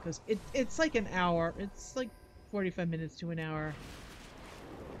King, because it's like an hour. It's like 45 minutes to an hour.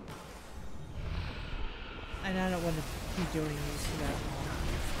 And I don't want to keep doing these for that long.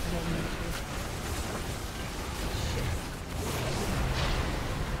 I don't need to. Shit.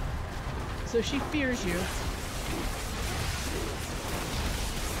 So she fears you.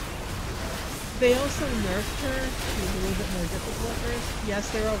 They also nerfed her. She was a little bit more difficult at first. Yes,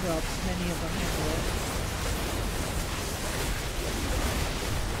 there are whelps. Many of them handle it.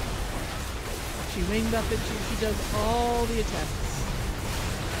 She wing buffets you. She does all the attacks.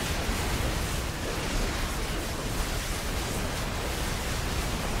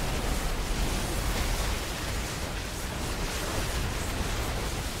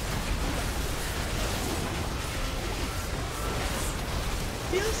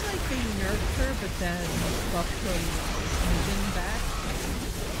 Feels like they nerfed her, but then buffed her engine back.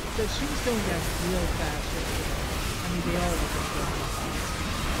 So she was going down real fast yesterday. I mean, they all were going down.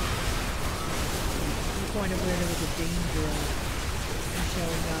 To the point of where there was a danger of him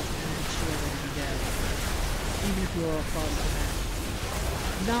showing up and she was going to be dead. Even if you were across the map.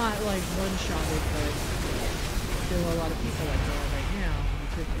 Not like one-shotted, but there were a lot of people like there are right now.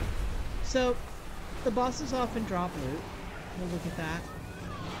 So, the bosses often drop loot. We'll look at that.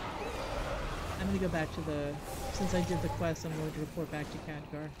 I'm going to go back to since I did the quest, I'm going to report back to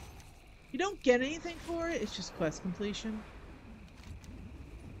Khadgar. You don't get anything for it, it's just quest completion.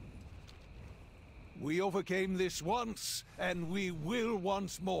 We overcame this once, and we will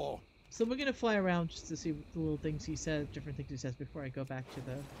once more. So we're going to fly around just to see the little things he says, different things he says before I go back to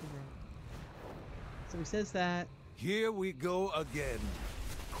the room. So he says that. Here we go again.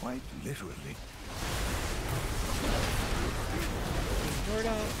 Quite literally. Word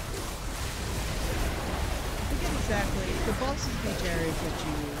up. I forget exactly. The bosses beach areas get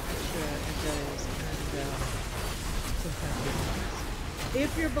you extra abilities and sometimes differences. If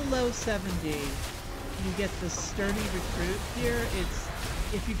you're below 70, you get the sturdy recruit here. It's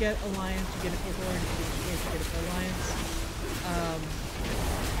if you get alliance, you get it for horde. If you get it for alliance.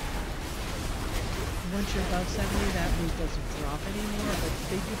 Once you're above 70, that move doesn't drop anymore, but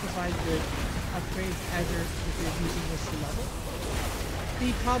they do provide good upgrades as if you're using this level.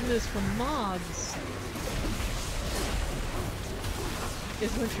 The problem is for mods, is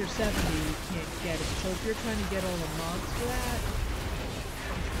once you're 70, you can't get it. So if you're trying to get all the mods for that,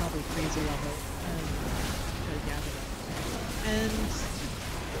 you should probably freeze a level and try to gather it. And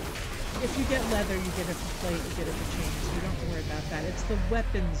if you get leather, you get it for plate, you get it for chains, so you don't have to worry about that. It's the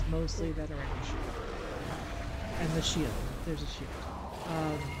weapons mostly that are an issue. And the shield. There's a shield.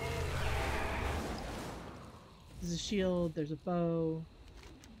 There's a shield, there's a bow,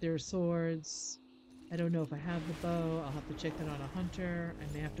 there are swords. I don't know if I have the bow. I'll have to check that on a hunter. I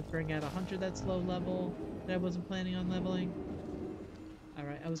may have to bring out a hunter that's low level that I wasn't planning on leveling.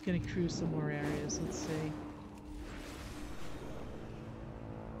 Alright, I was going to cruise some more areas. Let's see.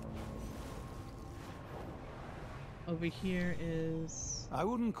 Over here is... I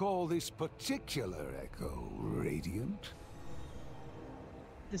wouldn't call this particular echo radiant.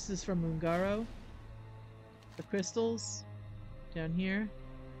 This is from Ungaro. The crystals down here.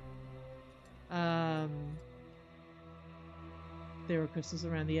 There were crystals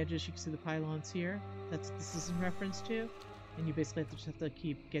around the edges. You can see the pylons here. This is in reference to. And you basically just have to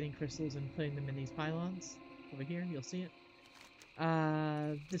keep getting crystals and putting them in these pylons. Over here, you'll see it.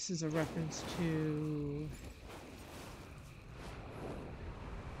 This is a reference to...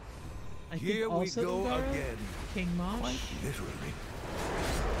 I think Here also we go Ungaro? again. King Mosh. Quite literally.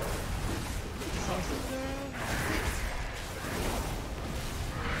 It's also Ungaro.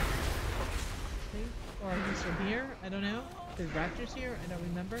 Or he's from here? I don't know. There's raptors here? I don't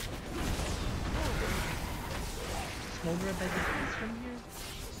remember. Smolder of Beathas from here?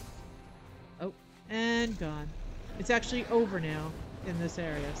 Oh, and gone. It's actually over now in this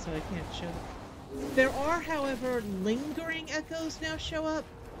area, so I can't show them. There are, however, lingering echoes now show up.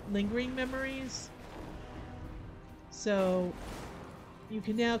 Lingering memories. So you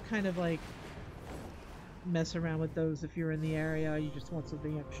can now kind of like mess around with those if you're in the area, you just want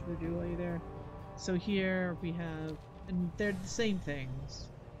something extra to do while you're there. So here we have, and they're the same things.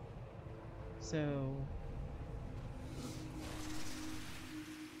 So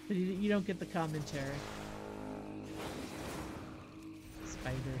but you don't get the commentary.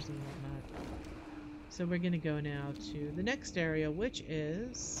 Spiders and whatnot. So we're gonna go now to the next area, which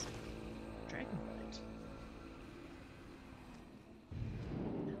is Dragonflight.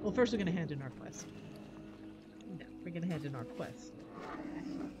 Well, first we're gonna hand in our quest. No, we're gonna hand in our quest.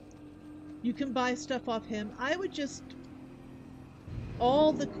 You can buy stuff off him. I would just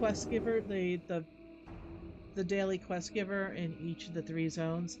all the quest giver, the daily quest giver in each of the 3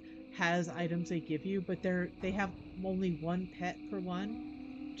 zones has items they give you, but they have only 1 pet per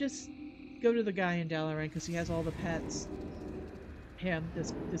one. Just go to the guy in Dalaran because he has all the pets. Him,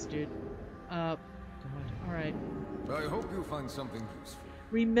 this dude. God, all right. I hope you find something useful.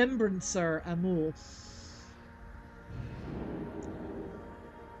 Remembrancer Amul.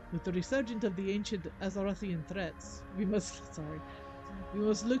 With the resurgence of the ancient Azarothian threats, we must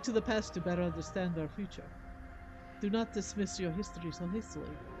look to the past to better understand our future. Do not dismiss your history so hastily.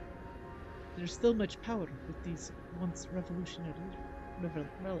 There's still much power with these once revolutionary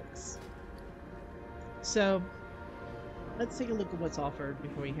relics. So, let's take a look at what's offered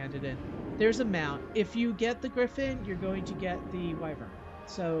before we hand it in. There's a mount. If you get the Griffin, you're going to get the Wyvern.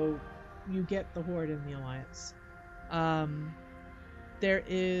 So, you get the Horde in the Alliance. There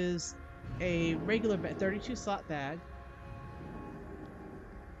is a regular 32 slot bag.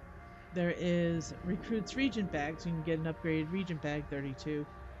 There is Recruit's Regent bag, so you can get an upgraded Regent bag, 32.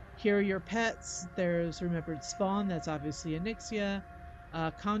 Here are your pets. There's Remembered Spawn, that's obviously Onyxia.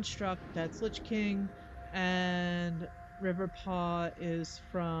 Construct, that's Lich King. And Riverpaw is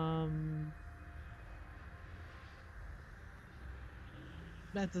from...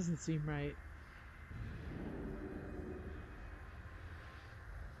 That doesn't seem right.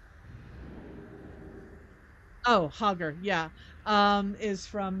 Oh, Hogger, yeah. Is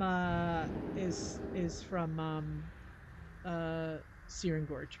from Searing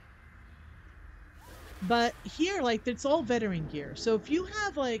Gorge. But here, like, it's all veteran gear. So if you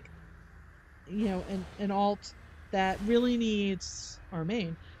have, like, you know, an alt that really needs, or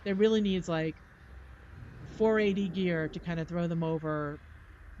main, that really needs, like, 480 gear to kind of throw them over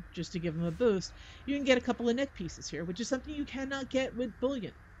just to give them a boost, you can get a couple of neck pieces here, which is something you cannot get with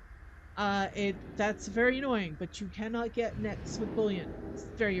bullion. That's very annoying, but you cannot get necks with bullion. It's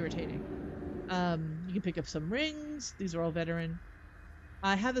very irritating. You can pick up some rings. These are all veteran.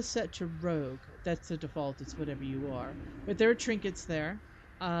 I have a set to rogue. That's the default. It's whatever you are. But there are trinkets there.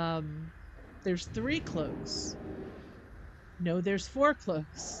 There's 3 cloaks. No, there's 4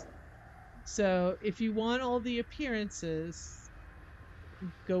 cloaks. So if you want all the appearances,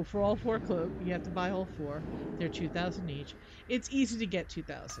 go for all 4 cloaks. You have to buy all 4. They're 2,000 each. It's easy to get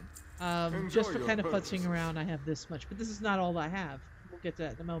 2,000. Just for kind of futzing around, I have this much. But this is not all I have. We'll get to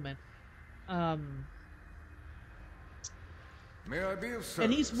that in a moment. May I be of service?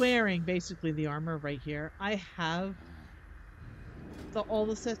 And he's wearing basically the armor right here. I have all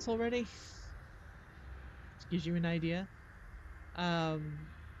the sets already. Gives you an idea.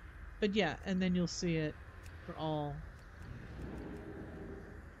 But yeah, and then you'll see it for all.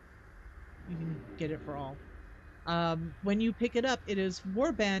 You can get it for all. When you pick it up, it is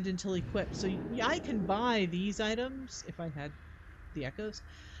warband until equipped. So I can buy these items if I had the echoes,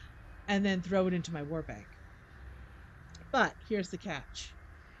 and then throw it into my warbank. But here's the catch: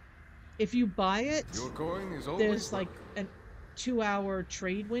 if you buy it, your coin is there's like a 2-hour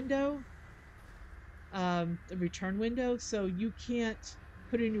trade window, a return window, so you can't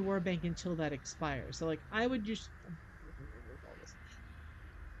put it in your warbank until that expires. So like I would just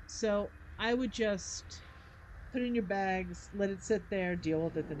put it in your bags, let it sit there, deal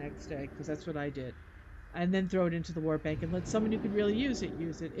with it the next day, because that's what I did. And then throw it into the warbank and let someone who could really use it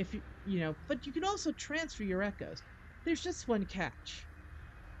if you know. But you can also transfer your echoes. There's just one catch,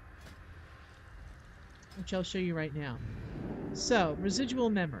 which I'll show you right now. So,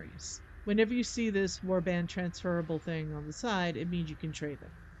 residual memories. Whenever you see this warband transferable thing on the side, it means you can trade them.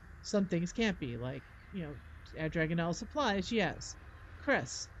 Some things can't be, like, you know, Air Dragonelle supplies, yes.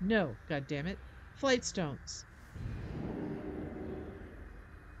 Cress, no, goddammit. Flight stones.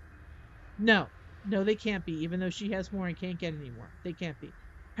 No, they can't be, even though she has more and can't get any more. They can't be.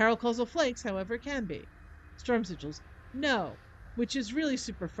 Paracausal flakes, however, can be. Storm sigils, no, which is really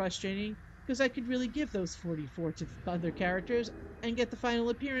super frustrating, because I could really give those 44 to other characters and get the final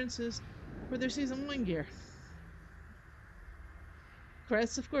appearances for their Season 1 gear.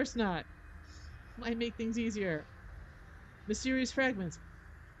 Crest, of course not. Might make things easier. Mysterious fragments,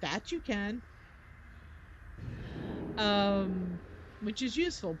 that you can. Which is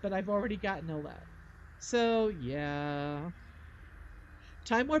useful, but I've already gotten all that. So, yeah.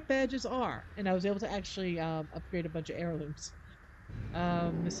 Time Warp badges are, and I was able to actually upgrade a bunch of heirlooms.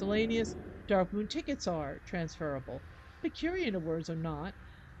 Miscellaneous. Dark Moon tickets are transferable. Picurian awards are not.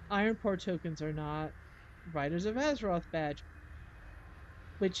 Ironport tokens are not. Riders of Azeroth badge,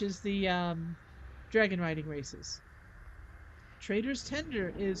 which is the dragon riding races. Trader's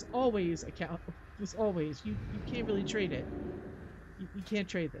Tender is always was always. You can't really trade it. You can't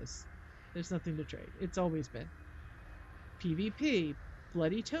trade this. There's nothing to trade. It's always been. PvP.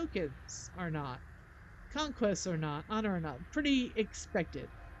 Bloody tokens are not. Conquests are not. Honor are not. Pretty expected.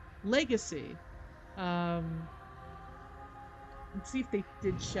 Legacy. Let's see if they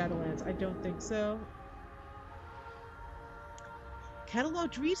did Shadowlands. I don't think so.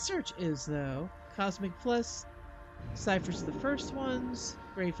 Cataloged research is, though. Cosmic Plus. Ciphers are the first ones.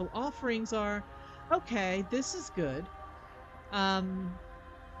 Grateful Offerings are. Okay, this is good.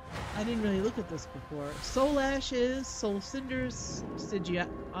 I didn't really look at this before. Soul Ashes, Soul Cinders, Stygia.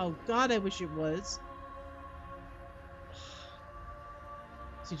 Oh god, I wish it was.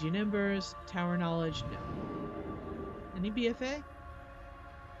 Stygian Embers, Tower Knowledge, no. Any BFA?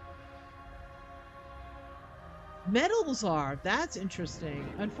 Metals are. That's interesting.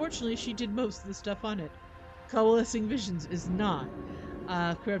 Unfortunately, she did most of the stuff on it. Coalescing Visions is not.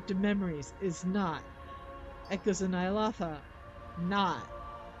 Corrupted Memories is not. Echoes of Ny'alotha, not.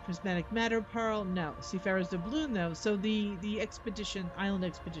 Prismatic Matter Pearl, no. Seafarer's Doubloon, though. So the expedition, island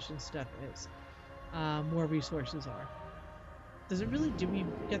expedition stuff is. More resources are. Does it really? Do we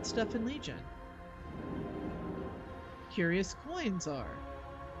get stuff in Legion? Curious Coins are.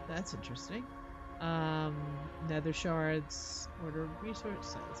 That's interesting. Nether Shards, Order of Resource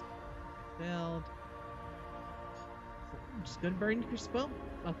Size. Failed. Just go to Burning Crystal.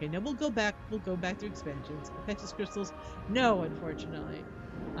 Okay, now we'll go back to expansions. Apexis Crystals, no, unfortunately.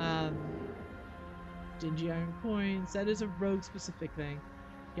 Dingy Iron Coins, that is a rogue specific thing.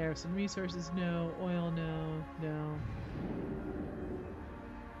 Garrison Resources, no. Oil, no.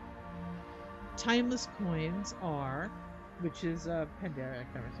 Timeless Coins are, which is Pandera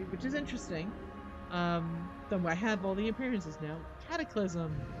currency, which is interesting. Though I have all the appearances now.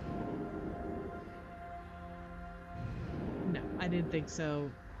 Cataclysm. No, I didn't think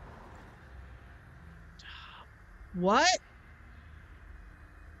so. What?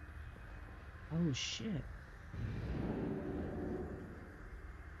 Oh shit.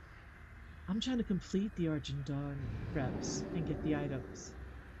 I'm trying to complete the Argent Dawn reps and get the items.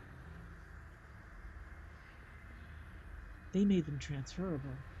 They made them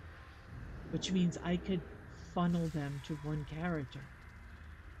transferable, which means I could funnel them to one character.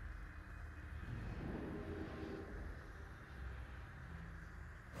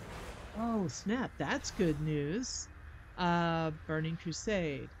 Oh snap, that's good news. Burning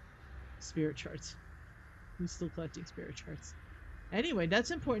Crusade. Spirit charts. Who's still collecting spirit charts? Anyway,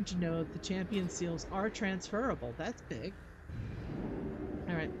 that's important to know. The champion seals are transferable. That's big.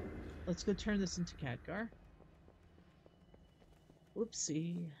 Alright, let's go turn this into Khadgar.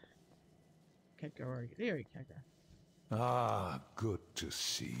 Whoopsie. Khadgar, there you go, Khadgar. Ah, good to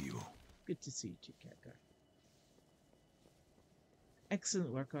see you. Good to see you too, Khadgar. Excellent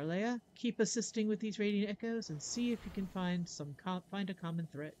work, Arlaeya. Keep assisting with these radiant echoes and see if you can find a common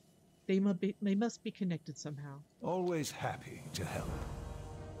thread. They must be connected somehow. Always happy to help.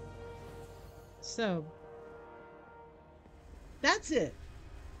 So, that's it.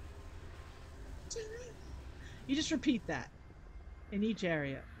 You just repeat that in each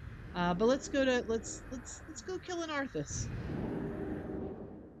area. But let's go kill an Arthas.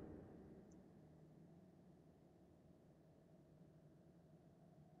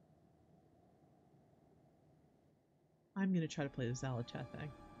 I'm gonna try to play the Xal'atath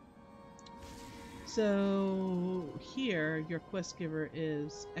thing. So here, your quest giver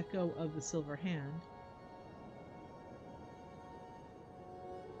is Echo of the Silver Hand.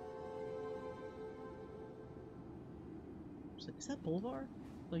 Is that Bolvar?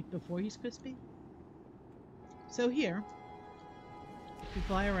 Like before he's crispy? So here, we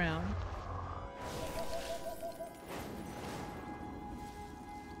fly around.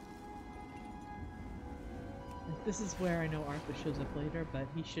 This is where I know Arthur shows up later, but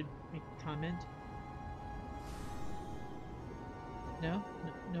he should make a comment. No?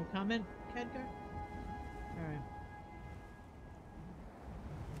 No comment, Khadgar? Alright.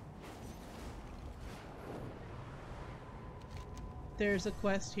 There's a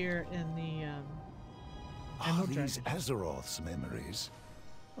quest here in the Are these Azeroth's memories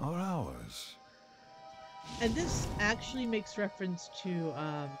are ours? And this actually makes reference to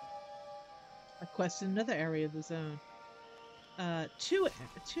a quest in another area of the zone. Two.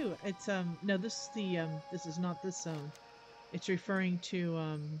 It's no, this is not this zone. It's referring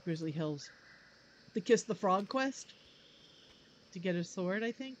to Grizzly Hills. The Kiss the Frog quest. to get a sword,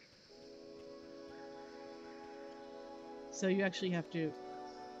 I think. So you actually have to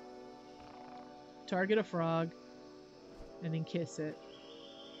target a frog and then kiss it.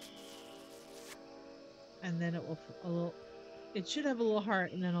 And then it will it should have a little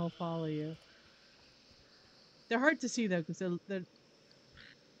heart, and then it'll follow you. They're hard to see though, because they're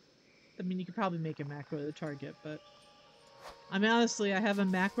I mean, you could probably make a macro to target, but I mean, honestly, I have a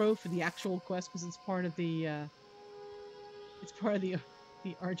macro for the actual quest because it's part of the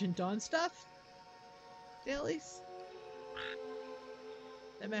Argent Dawn stuff dailies.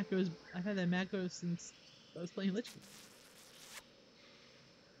 That macro I've had that macro since I was playing Lich King.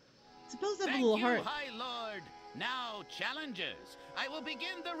 Suppose I have a little heart. High Lord. Now, challengers, I will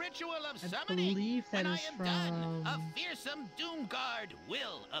begin the ritual of I summoning. believe that when is I am done, from... a fearsome doom guard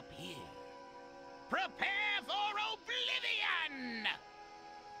will appear. Prepare for oblivion!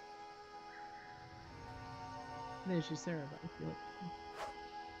 There's your Sarah, I feel like.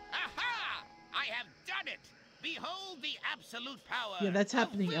 Aha! I have done it! Behold the absolute power. Yeah, that's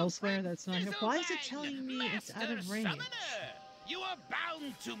happening elsewhere. That's not here. Why is it telling me it's out of range? Summoner, you are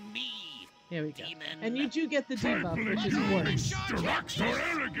bound to me. There we go. Demon. And you do get the debuff, which is worse.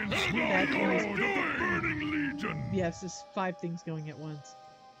 Yes, there's 5 things going at once.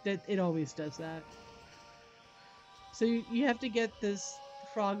 That it always does that. So you have to get this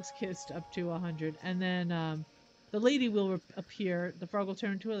frog's kissed up to 100, and then the lady will appear. The frog will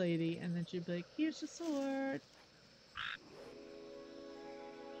turn into a lady, and then she'll be like, "Here's the sword."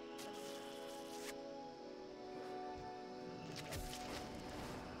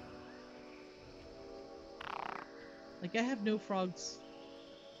 Like, I have no frogs.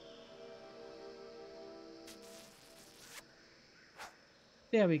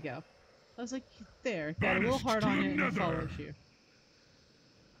 There we go. I was like, there. Got a little heart on it and it follows you.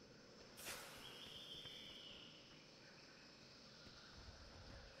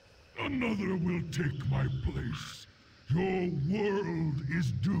 Another will take my place. Your world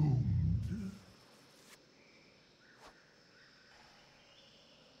is doomed.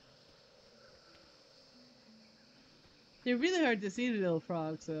 They're really hard to see, the little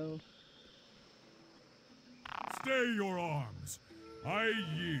frogs, so... Stay your arms. I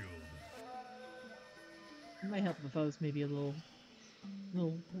yield. It might help if I was maybe a little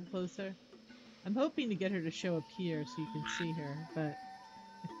closer. I'm hoping to get her to show up here so you can see her, but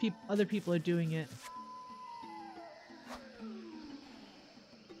if other people are doing it...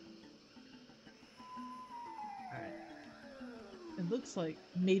 Alright. It looks like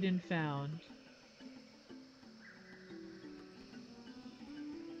Maiden found.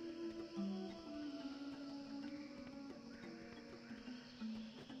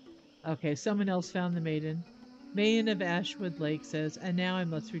 Okay, someone else found the maiden. Maiden of Ashwood Lake says, and now I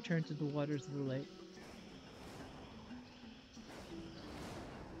must return to the waters of the lake.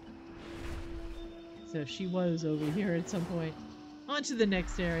 So she was over here at some point. On to the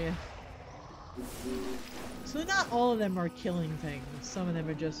next area. So not all of them are killing things. Some of them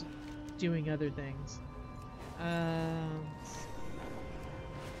are just doing other things.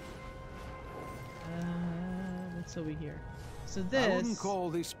 What's over here? So this... I wouldn't call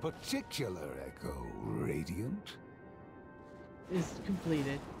this particular echo radiant. Is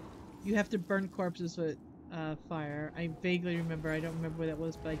completed. You have to burn corpses with fire. I vaguely remember. I don't remember what that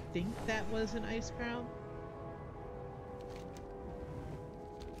was, but I think that was an ice crown.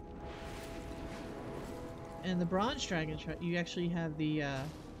 And the bronze dragon, you actually have the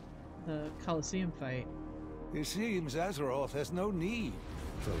Colosseum fight. It seems Azeroth has no need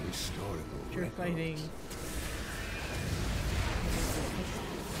for historical You're records. fighting.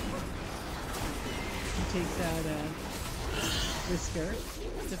 He takes out Whisker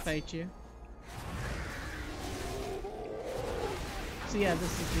to fight you. So yeah,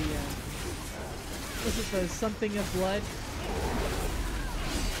 this is the something of blood.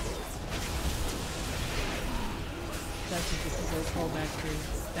 That's what this is a callback to.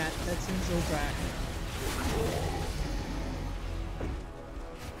 That's in Zobrak.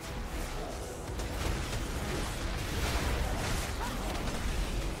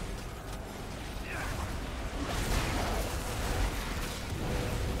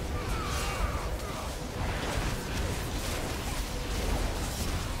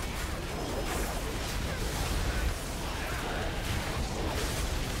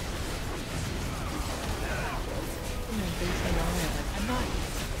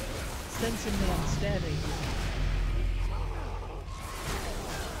 Sensing that I'm stabbing.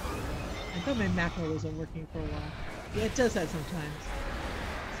 I thought my macro wasn't working for a while. Yeah, it does that sometimes.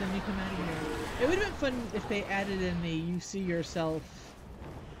 So let me come out of here. It would have been fun if they added in the you see yourself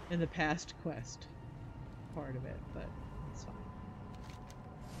in the past quest part of it, but it's fine.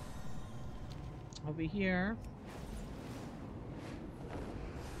 Over here.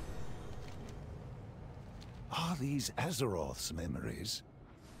 Are these Azeroth's memories?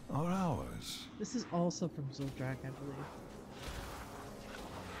 Or ours? This is also from Zuldrak, I believe.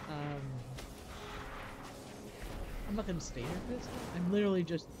 I'm not gonna stay here for this one. I'm literally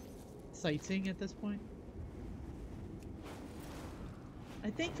just sightseeing at this point. I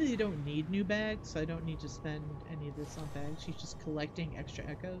thankfully you don't need new bags, so I don't need to spend any of this on bags. She's just collecting extra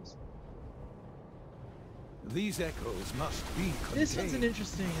echoes. These echoes must be contained. This one's an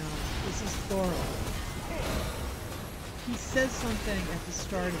interesting, this is Thoron. He says something at the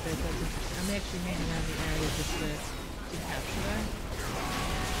start of it that's interesting. I'm actually hanging around the area just to capture that.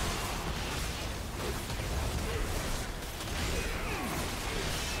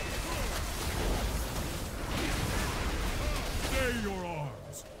 Stay your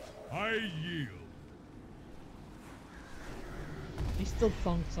arms. I yield. He still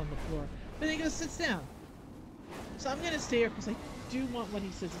thunks on the floor. But then he goes, sits down. So I'm gonna stay here because I do want what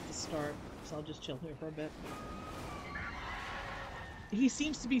he says at the start. So I'll just chill here for a bit. He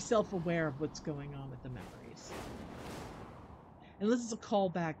seems to be self-aware of what's going on with the memories. And this is a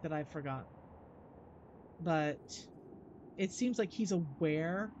callback that I forgot. But it seems like he's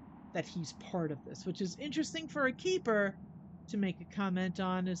aware that he's part of this, which is interesting for a keeper to make a comment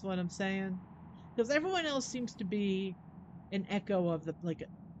on, is what I'm saying. Because everyone else seems to be an echo of the, like,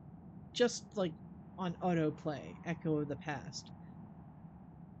 just like on autoplay, echo of the past.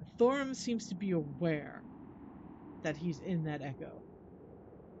 Thorum seems to be aware that he's in that echo.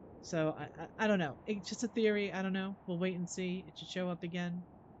 So, I don't know. It's just a theory. I don't know. We'll wait and see. It should show up again.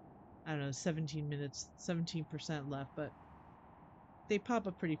 I don't know, 17 minutes, 17% left, but they pop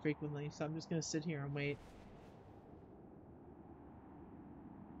up pretty frequently, so I'm just going to sit here and wait.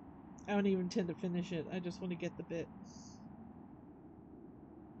 I don't even intend to finish it. I just want to get the bit.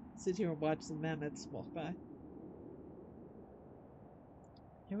 Sit here and watch the mammoths walk by.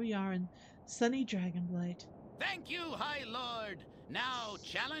 Here we are in sunny Dragonblight. Thank you, High Lord. Now,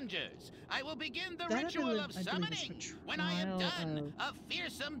 challengers, I will begin the That ritual of I believe summoning. is for When I am trial done, a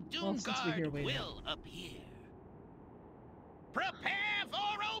fearsome doom guard will appear. Prepare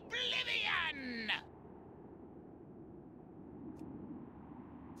for oblivion!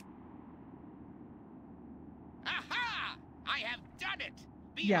 Aha! I have done it!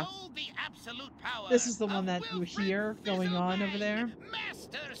 Behold the absolute power. This is the one that you hear going on over there.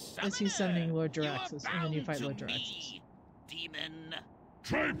 As he's summoning Lord Jaraxxus, and then you fight Lord Jaraxxus. Demon.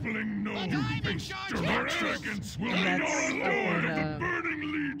 Trifling no face arrogance will And ignore the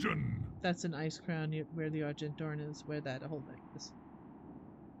burning legion. That's an ice crown where the Argent Dorn is, where that whole thing is.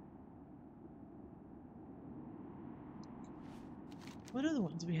 What other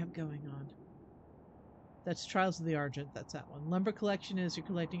ones we have going on? That's Trials of the Argent, that's that one. Lumber Collection is you're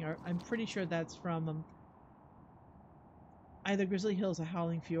collecting art. I'm pretty sure that's from either Grizzly Hills or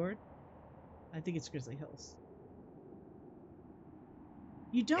Howling Fjord. I think it's Grizzly Hills.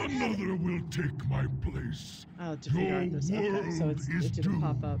 You don't Another will take my place. Oh, defeat Arthas. Okay, so it didn't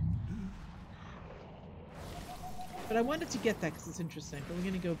pop up. But I wanted to get that because it's interesting. But we're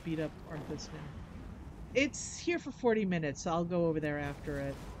gonna go beat up Arthas now. It's here for 40 minutes, so I'll go over there after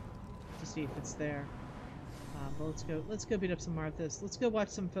it to see if it's there. But let's go beat up some Arthas. Let's go watch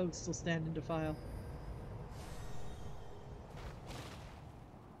some folks still stand and defile.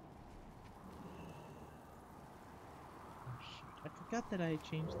 I forgot that I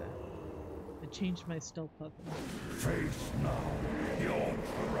changed that. I changed my stealth button. Face now, your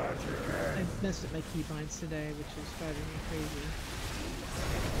tragic end. I messed up my keybinds today, which is driving me crazy.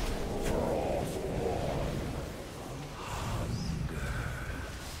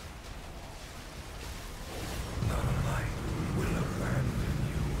 None light will abandon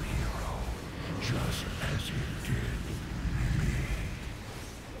you, hero, just as it did me.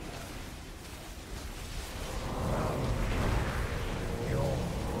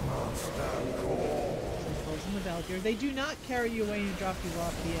 In the Valkyr. They do not carry you away and drop you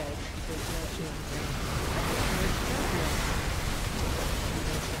off the edge because you're actually on the ground.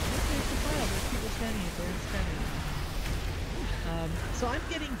 There's the file. There's people standing it there and standing. So I'm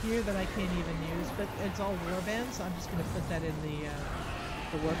getting gear that I can't even use, but it's all warband, so I'm just going to put that in the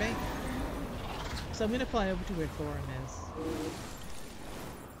warbank. So I'm going to fly over to where Thorin is.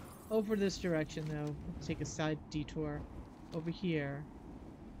 Over this direction, though. Take a side detour. Over here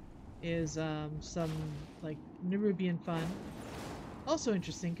is some like Nerubian fun. Also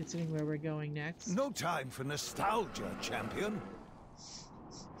interesting considering where we're going next. No time for nostalgia, champion.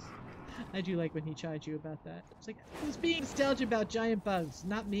 I do like when he chides you about that. It's like, who's being nostalgic about giant bugs?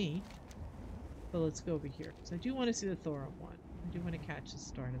 Not me. But let's go over here because I do want to see the Thorin one. I do want to catch the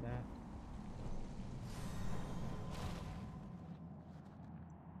start of that.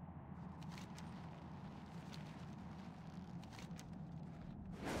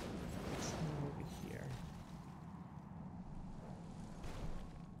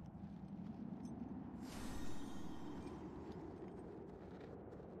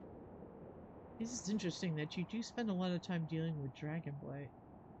 This is interesting that you do spend a lot of time dealing with Dragonblight.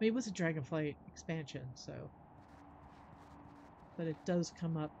 I mean, it was a Dragonflight expansion, so... But it does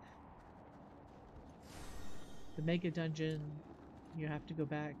come up. The Mega Dungeon, you have to go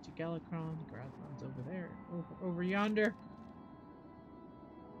back to Galakrond. Galakrond's over there. Over yonder.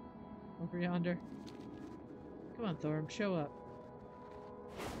 Over yonder. Come on, Thorm, show up.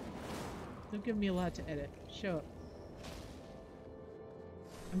 Don't give me a lot to edit. Show up.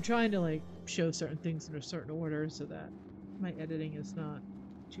 I'm trying to, like, show certain things in a certain order so that my editing is not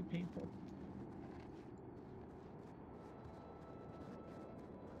too painful.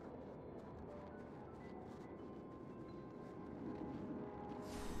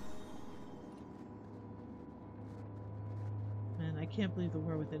 Man, I can't believe the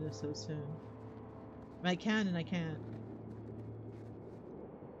War Within is so soon. I can and I can't.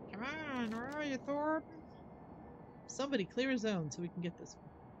 Come on, where are you, Thorpe? Somebody clear a zone so we can get this one.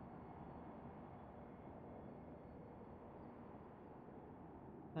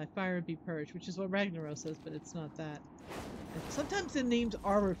 By fire be purged, which is what Ragnaros says, but it's not that. And sometimes the names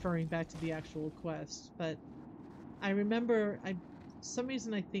are referring back to the actual quest, but I remember, some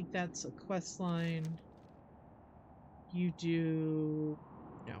reason I think that's a quest line you do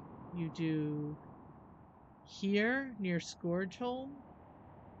here near Scourgeholm.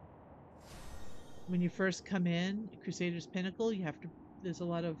 When you first come in, Crusader's Pinnacle, you have to, there's a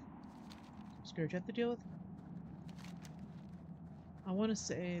lot of Scourge you have to deal with. I want to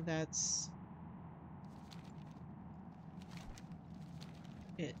say that's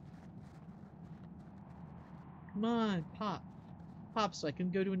it. Come on, pop. Pop so I can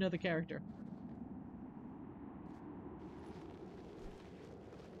go to another character.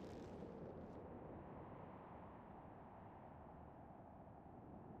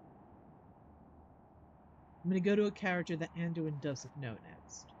 I'm going to go to a character that Anduin doesn't know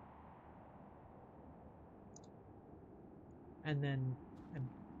next. And then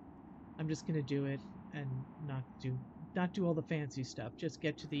I'm just going to do it and not do all the fancy stuff. Just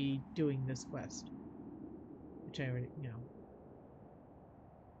get to the doing this quest. Which I already,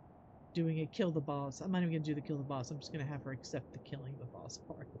 doing a kill the boss. I'm not even going to do the kill the boss. I'm just going to have her accept the killing the boss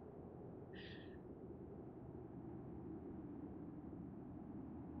part.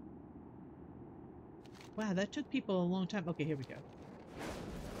 Wow, that took people a long time. Okay, here we go.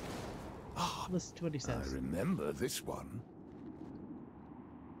 Listen to what he says. I remember this one.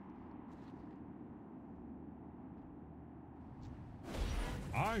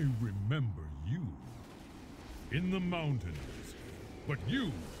 I remember you. In the mountains. But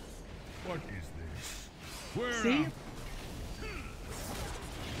you, what is this? Where See?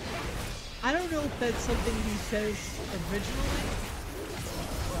 I don't know if that's something he says originally.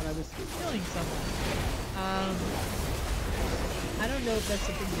 But I was killing someone. I don't know if that's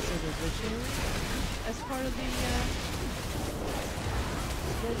something he said originally as part of the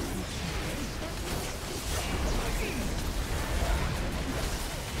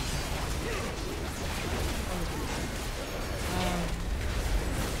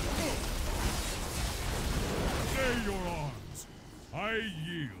Lay your arms. I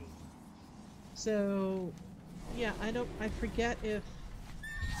yield. So, yeah, I forget if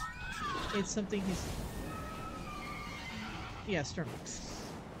it's something he's... Yeah, Sturmix.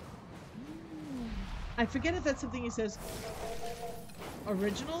 I forget if that's something he says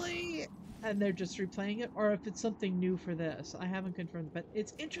originally, and they're just replaying it, or if it's something new for this. I haven't confirmed, but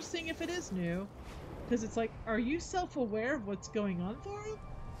it's interesting if it is new, because it's like, are you self-aware of what's going on, Thorin?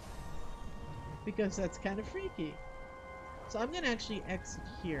 Because that's kind of freaky. So I'm going to actually exit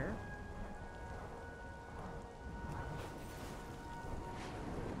here.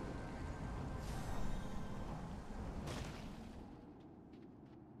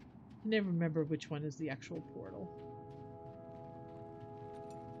 I never remember which one is the actual portal.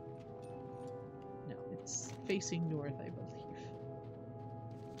 No, it's facing north, I believe.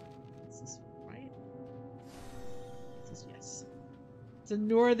 This is right? This is yes. It's a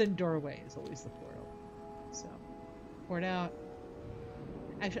northern doorway is always the portal. So, port out.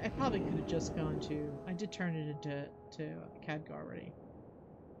 Actually, I probably could have just gone to... I did turn it into Khadgar already.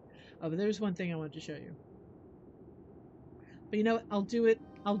 Oh, but there's one thing I wanted to show you. But you know what? I'll do it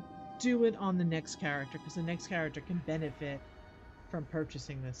on the next character, because the next character can benefit from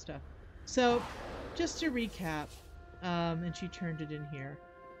purchasing this stuff. So, just to recap, and she turned it in here.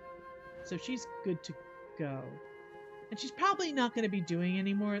 So she's good to go. And she's probably not going to be doing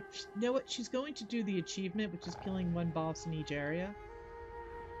any more. You know what? She's going to do the achievement, which is killing one boss in each area.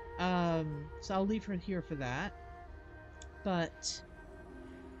 So I'll leave her here for that. But,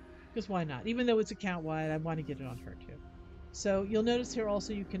 because why not? Even though it's account-wide, I want to get it on her too. So you'll notice here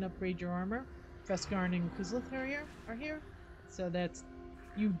also you can upgrade your armor. Fesgarn and Kuzlith are here. So that's...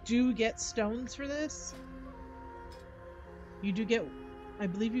 You do get stones for this. You do get... I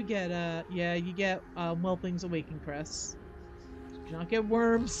believe you get, yeah, you get Whelpling's Awakening Crest. You do not get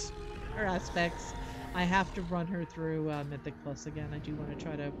worms or aspects. I have to run her through Mythic Plus again. I do want to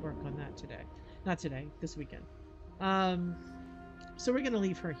try to work on that today. Not today, this weekend. So we're going to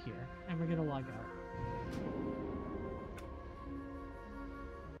leave her here, and we're going to log out.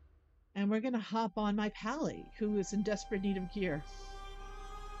 And we're going to hop on my Pally, who is in desperate need of gear.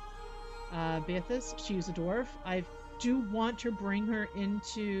 Beathas, she's a dwarf. I do want to bring her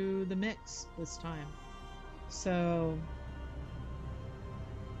into the mix this time. So...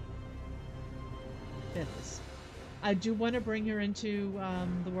 Beathas. I do want to bring her into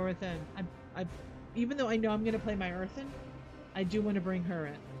the War Within. Even though I know I'm going to play my Earthen, I do want to bring her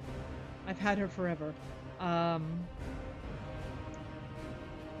in. I've had her forever.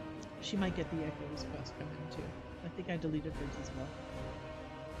 She might get the Echoes quest coming too. I think I deleted hers as well.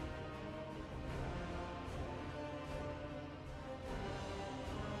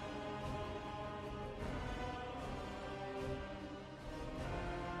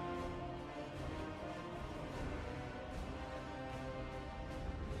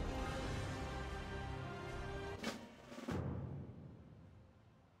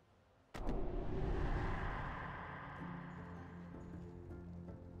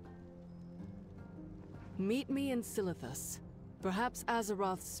 Meet me in Silithus. Perhaps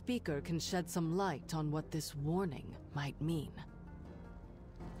Azeroth's speaker can shed some light on what this warning might mean.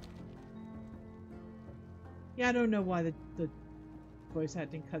 Yeah, I don't know why the voice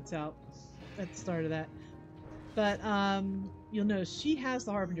acting cuts out at the start of that. But you'll notice she has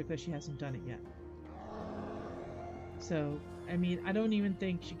the Harbinger because she hasn't done it yet. So, I mean, I don't even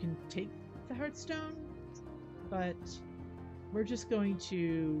think she can take the Heartstone, but we're just going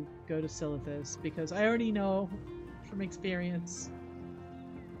to go to Silithus because I already know from experience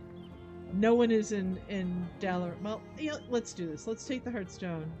no one is in Dalaran. Well, yeah, let's do this. Let's take the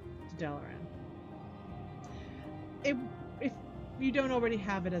Heartstone to Dalaran. If you don't already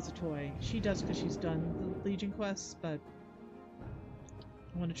have it as a toy, she does because she's done the Legion quests, but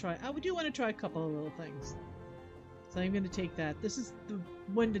I want to try. I do want to try a couple of little things. So I'm going to take that. This is the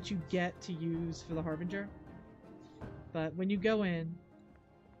one that you get to use for the Harbinger. But when you go in,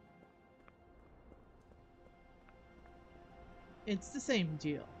 it's the same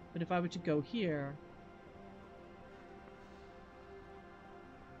deal. But if I were to go here,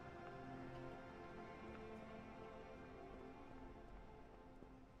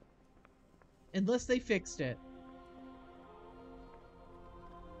 unless they fixed it,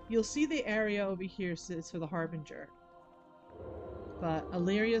 you'll see the area over here says for the Harbinger. But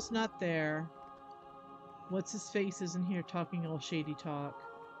Illyria's not there. What's his face isn't here talking all shady talk.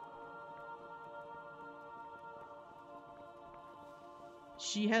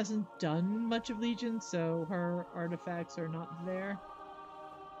 She hasn't done much of Legion, so her artifacts are not there.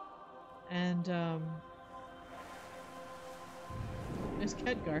 And there's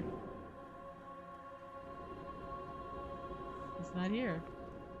Khadgar. He's not here.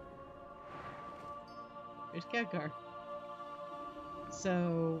 There's Khadgar.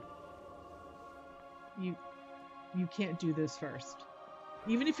 So you can't do this first.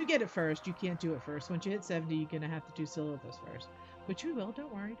 Even if you get it first, you can't do it first. Once you hit 70, you're gonna have to do Silithus first. Which we will,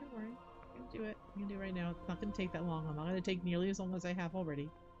 don't worry, don't worry. You can do it. You can do it right now. It's not gonna take that long. I'm not gonna take nearly as long as I have already.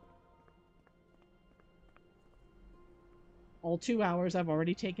 All 2 hours I've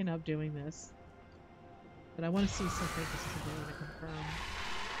already taken up doing this. But I want to see something. This is something I want to confirm.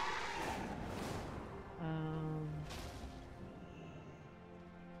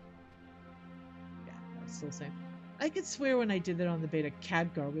 Yeah, that's still the same. I could swear when I did that on the beta,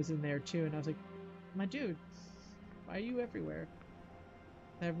 Khadgar was in there too, and I was like, my dude, why are you everywhere?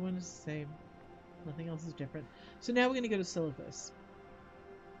 Everyone is the same. Nothing else is different. So now we're going to go to Silithus.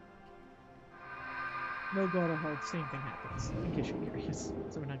 Rogue Autohold, same thing happens, in case you're curious.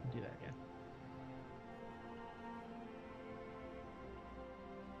 So we're not going to do that again.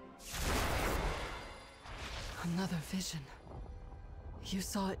 Another vision. You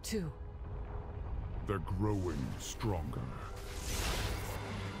saw it too. They're growing stronger.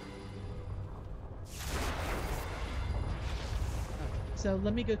 So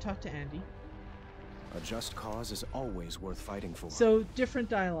let me go talk to Andy. A just cause is always worth fighting for. So different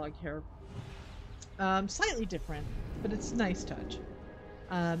dialogue here. Slightly different, but it's a nice touch.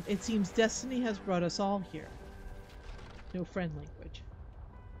 It seems destiny has brought us all here. No friend language.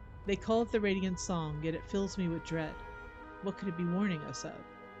 They call it the Radiant Song, yet it fills me with dread. What could it be warning us of?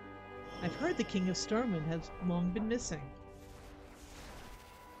 I've heard the King of Stormwind has long been missing.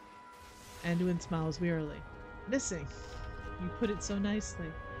 Anduin smiles wearily. Missing. You put it so nicely.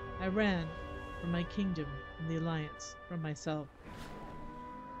 I ran from my kingdom and the Alliance, from myself.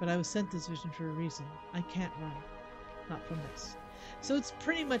 But I was sent this vision for a reason. I can't run. Not from this. So it's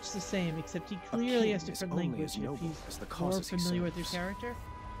pretty much the same, except he clearly has different language if he's more familiar with your character.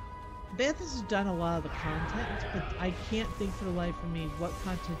 Beathas has done a lot of the content, but I can't think for the life of me what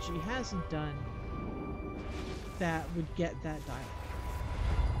content she hasn't done that would get that dialogue.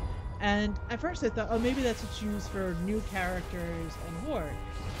 And at first I thought, oh, maybe that's what you use for new characters and Horde.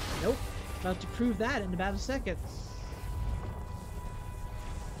 Nope. About to prove that in about a second.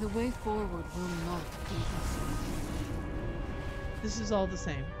 The way forward will not be easy. This is all the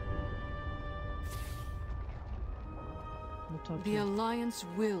same. The Alliance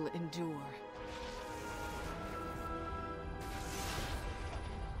will endure.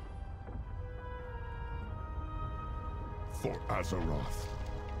 For Azeroth.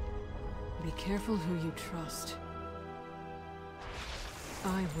 Be careful who you trust.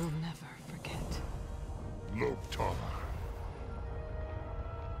 I will never forget. Loktar.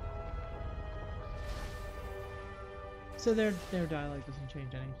 So their dialogue doesn't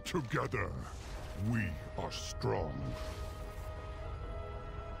change any. Together, we are strong.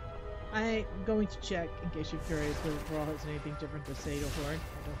 I'm going to check in case you're curious whether Thrall has anything different to say to Horde.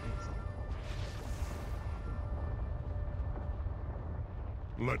 I don't think so.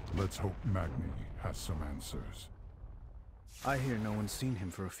 Let's hope Magni has some answers. I hear no one's seen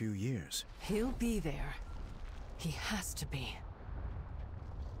him for a few years. He'll be there. He has to be.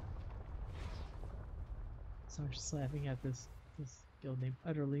 So I'm just laughing at this guild name,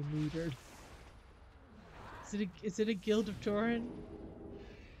 utterly neutered. Is it a guild of Tauren?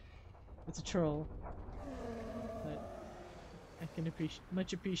 It's a troll, but I can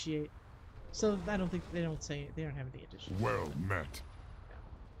appreciate. So I don't think they don't say they don't have any addition. Well met.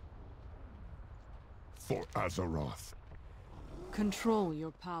 For Azeroth. Control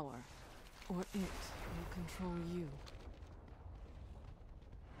your power, or it will control you.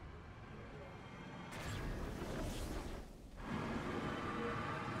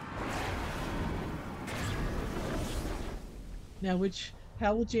 Now,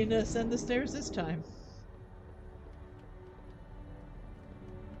 how will Jaina ascend the stairs this time?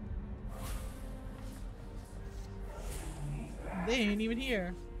 They ain't even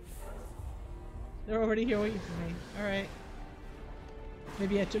here. They're already here waiting for me. Alright.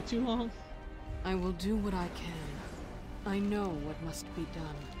 Maybe I took too long? I will do what I can. I know what must be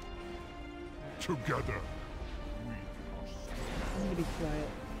done. Together. I'm gonna be quiet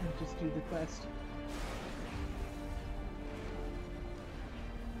and just do the quest.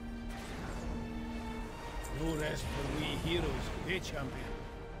 No rest for we heroes, eh, champion?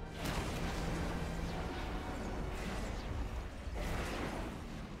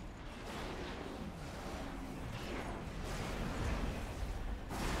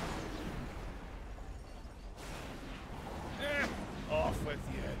 Off with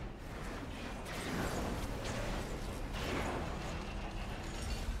you.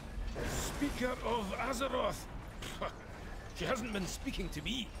 Speaker of Azeroth. She hasn't been speaking to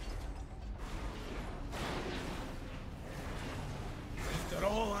me. After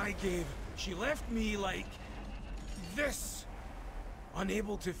all I gave, she left me like this,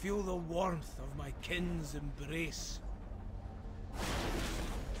 unable to feel the warmth of my kin's embrace.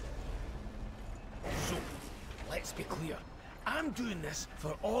 So, let's be clear. I'm doing this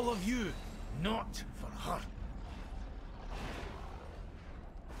for all of you, not for her.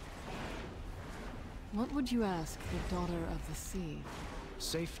 What would you ask the Daughter of the Sea?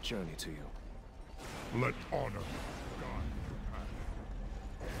 Safe journey to you. Let honor guide your path.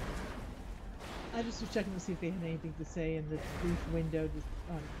 I just was checking to see if they had anything to say in the brief window just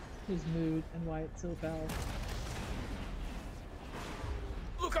on his mood and why it so fell.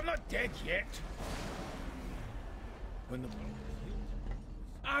 Look, I'm not dead yet. When the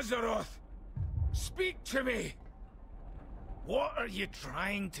Azeroth, speak to me. What are you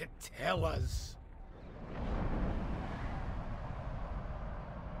trying to tell us?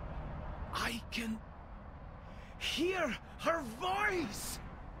 I can hear her voice.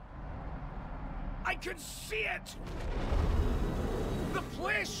 I can see it. The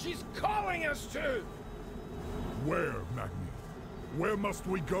place she's calling us to. Where, Magni? Where must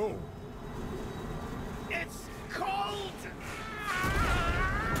we go? It's called...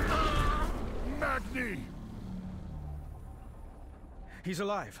 Magni! He's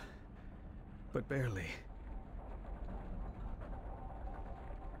alive, but barely.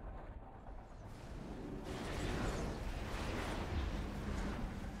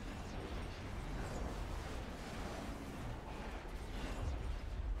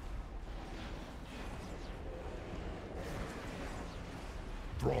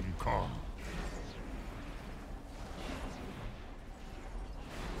 Thromkar.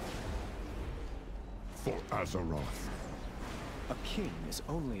 For Azeroth. A king is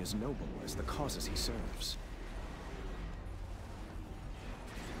only as noble as the causes he serves.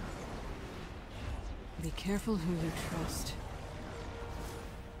 Be careful who you trust.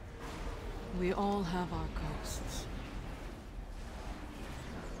 We all have our ghosts.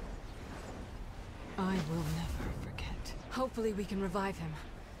 I will never forget. Hopefully we can revive him.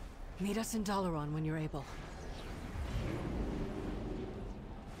 Meet us in Dalaran when you're able.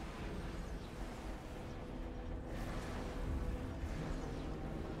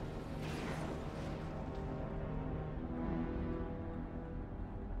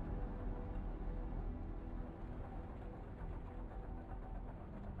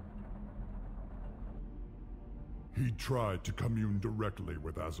 He tried to commune directly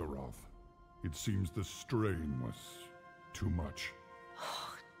with Azeroth. It seems the strain was too much.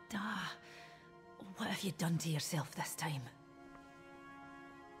 Oh, Da. What have you done to yourself this time?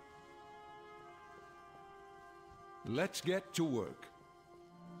 Let's get to work.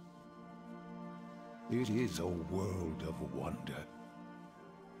 It is a world of wonder.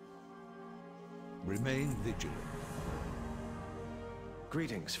 Remain vigilant.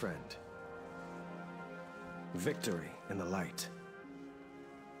 Greetings, friend. Victory in the light.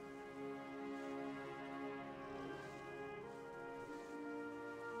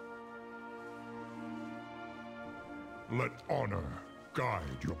 Let honor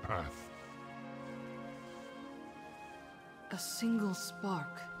guide your path. A single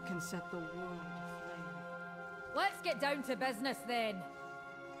spark can set the world aflame. Let's get down to business then.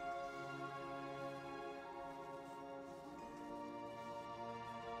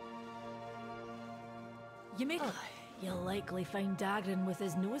 You may... You'll likely find Dagran with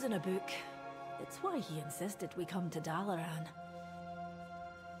his nose in a book. It's why he insisted we come to Dalaran.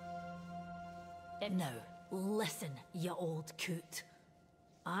 Now, listen, you old coot.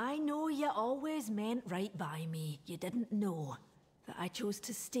 I know you always meant right by me. You didn't know that I chose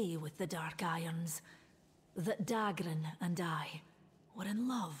to stay with the Dark Irons. That Dagran and I were in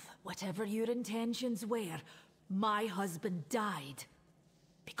love. Whatever your intentions were, my husband died.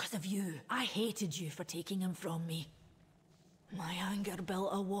 Because of you. I hated you for taking him from me. My anger built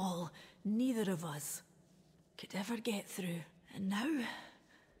a wall neither of us could ever get through. And now,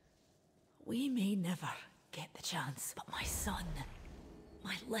 we may never get the chance. But my son,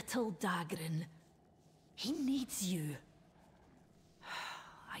 my little Dagran, he needs you.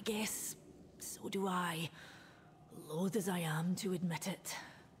 I guess so do I. Loath as I am to admit it,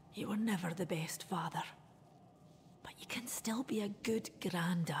 you were never the best father. But you can still be a good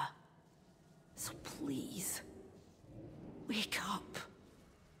granda. So please, wake up.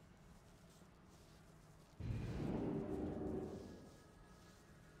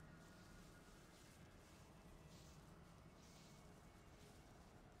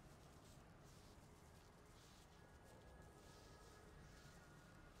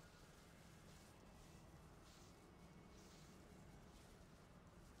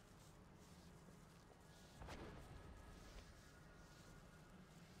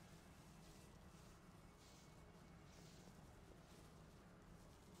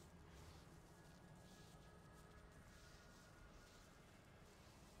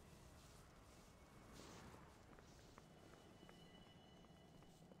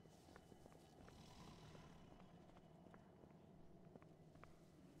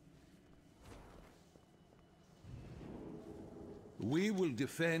 We will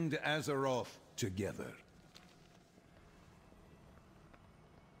defend Azeroth together.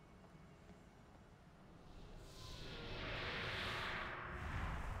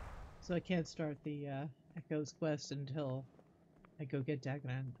 So I can't start the Echoes quest until I go get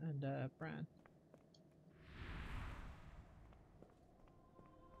Dagran and Bran.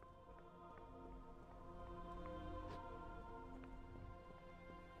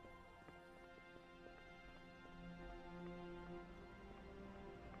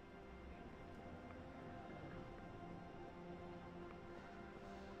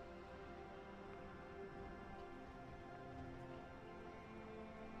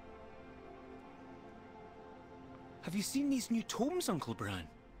 Have you seen these new tomes, Uncle Bran?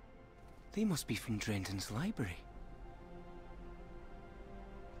 They must be from Drenton's library.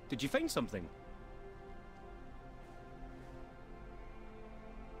 Did you find something?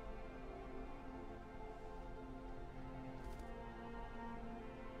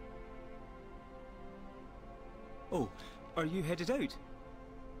 Oh, are you headed out?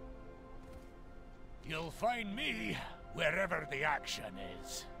 You'll find me wherever the action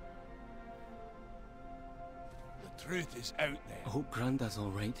is. The truth is out there. I hope Grandad's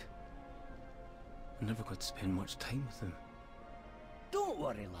alright. I never got to spend much time with him. Don't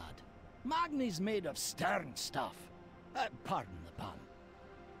worry, lad. Magni's made of stern stuff. Pardon the pun.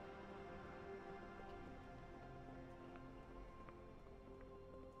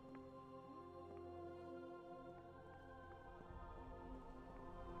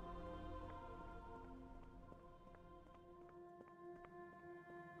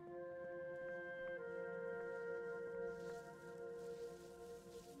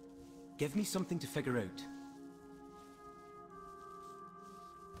 Give me something to figure out.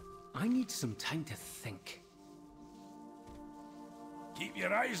 I need some time to think. Keep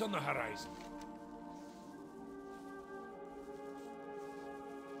your eyes on the horizon.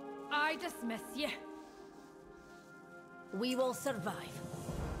 I dismiss you. We will survive.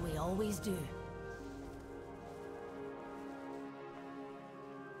 We always do.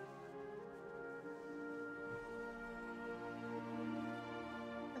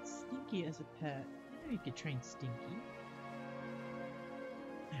 That's Stinky as a pet. I know you could train Stinky.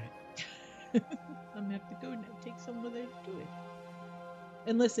 Alright. I'm gonna have to go now. Take someone there to do it.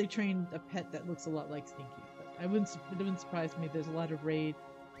 Unless they train a pet that looks a lot like Stinky. But it wouldn't surprise me. There's a lot of raid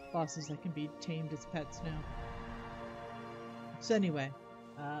bosses that can be tamed as pets now. So anyway,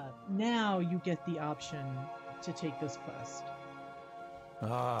 now you get the option to take this quest.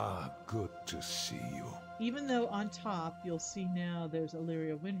 Ah, good to see you. Even though on top you'll see now there's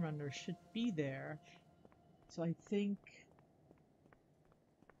Arlaeya Windrunner should be there. So I think...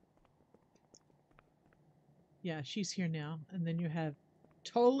 yeah, she's here now. And then you have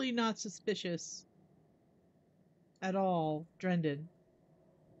totally not suspicious at all Drendon.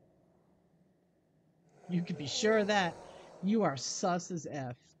 You can be sure of that. You are sus as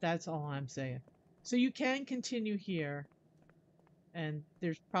F. That's all I'm saying. So you can continue here. And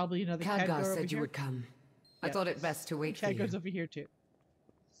there's probably another Khadgar over here. said you would come. I thought it best to wait for you. Khadgar's over here too.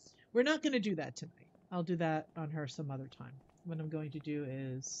 We're not going to do that tonight. I'll do that on her some other time. What I'm going to do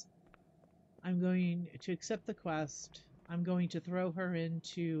is I'm going to accept the quest. I'm going to throw her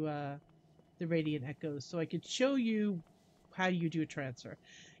into the Radiant Echoes so I could show you how you do a transfer.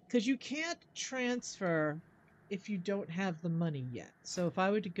 Because you can't transfer if you don't have the money yet. So if I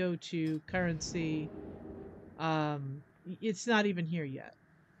were to go to currency, it's not even here yet.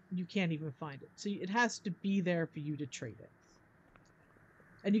 You can't even find it. So it has to be there for you to trade it.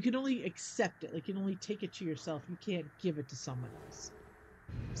 And you can only accept it. Like, you can only take it to yourself. You can't give it to someone else.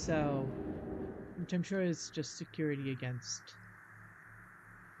 So, which I'm sure is just security against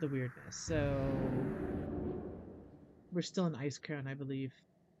the weirdness. So, we're still in Ice Crown, I believe.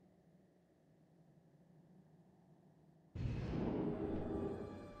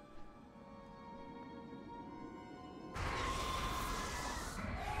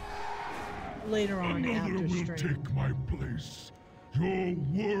 Later on, Another after will stream, take my place. Your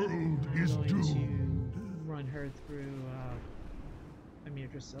world is I'm going doomed. to run her through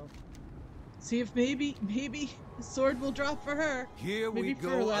Amidrasil. See if maybe the sword will drop for her. Here maybe we go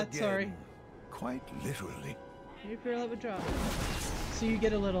Furlat, again. sorry. Quite literally. Maybe Furlat would drop. So you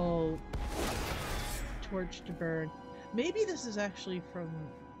get a little torch to burn. Maybe this is actually from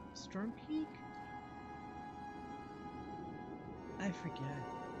Storm Peak? I forget.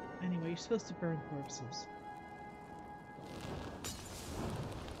 Anyway, you're supposed to burn corpses.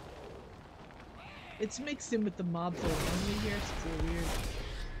 It's mixed in with the mobs that are normally here, so it's a little weird.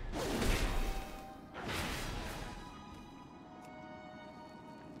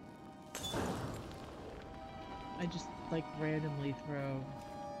 I just, like, randomly throw.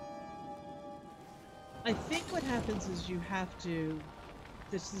 I think what happens is you have to...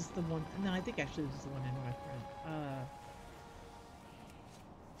 This is the one... No, I think actually this is the one in Northrend.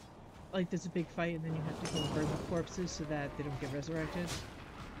 Like, there's a big fight, and then you have to go and burn the corpses so that they don't get resurrected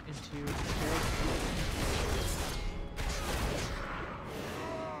into the spirit.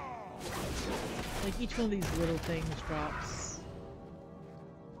 Like, each one of these little things drops.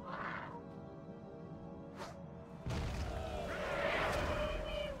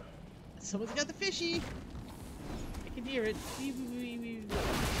 Someone's got the fishy! I can hear it.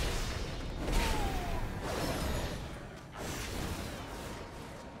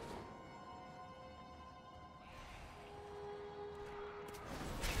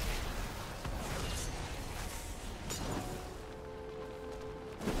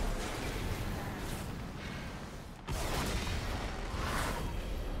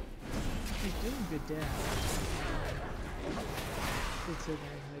 Good dad.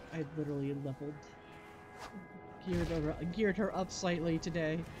 Considering, like, I literally leveled, geared her up slightly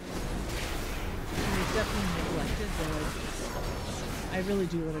today. She was definitely neglected, but I really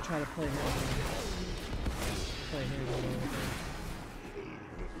do want to try to play her. play Harry the Lord.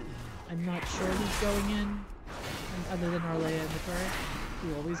 I'm not sure who's going in, other than Arlaeya and Matore,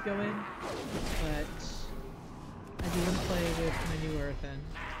 who always go in, but I do want to play with my new Earthen.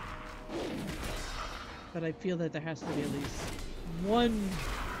 But I feel that there has to be at least one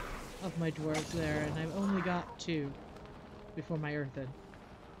of my dwarves there, and I've only got 2 before my Earthen.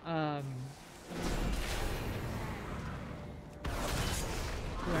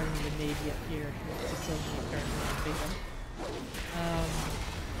 Who haven't even made yet here. It's so many currently on beta.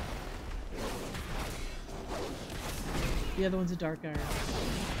 The other one's a Dark Iron.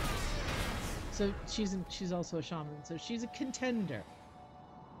 So she's also a shaman, so she's a contender.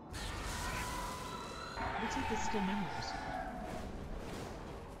 Looks like there's still members.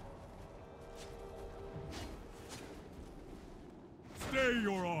 Stay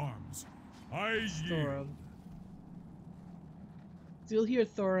your arms. I yield. So you'll hear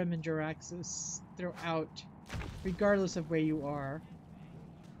Thorim and Jaraxxus throughout, regardless of where you are.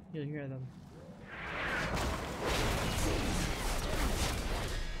 You'll hear them.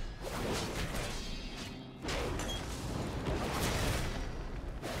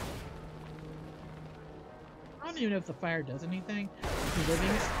 I don't even know if the fire does anything. The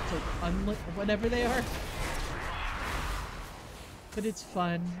livings to whatever they are. But it's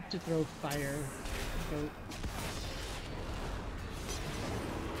fun to throw fire.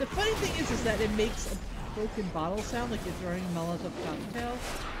 The funny thing is that it makes a broken bottle sound like you're throwing a Molotov cocktail,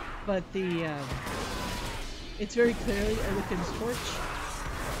 but it's very clearly Erlikin's torch.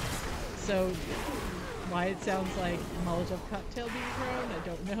 So why it sounds like a Molotov cocktail being thrown, I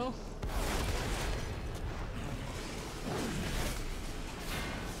don't know.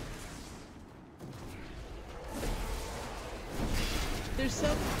 There's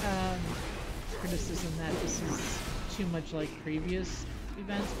some criticism that this is too much like previous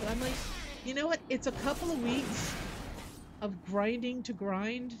events, but I'm like, you know what? It's a couple of weeks of grinding to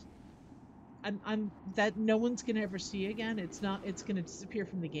grind. That no one's gonna ever see again. It's gonna disappear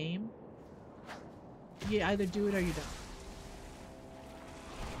from the game. You either do it or you don't.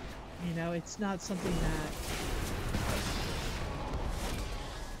 You know, it's not something that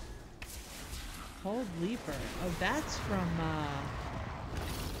Cold Leaper. Oh, that's from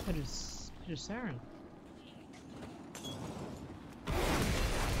Saren.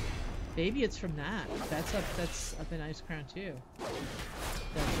 Maybe it's from that. That's up in Icecrown too.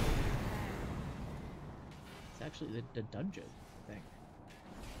 It's actually the dungeon, I think.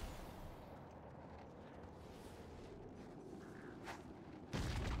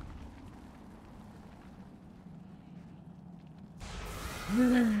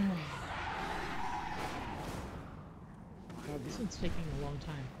 Oh, this one's taking a long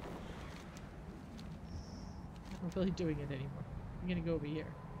time. I'm not really doing it anymore. I'm gonna go over here.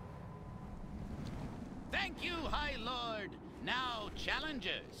 Thank you, High Lord. Now,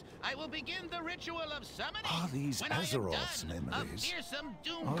 challengers, I will begin the ritual of summoning. Are these when Azeroth's I am done, memories? a fearsome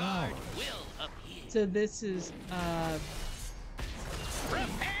doom guard will appear. So this is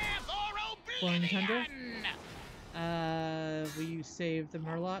Prepare for Blowing Tundra. oblivion! Will you save the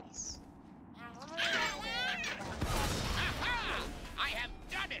Murlocs? Aha! I have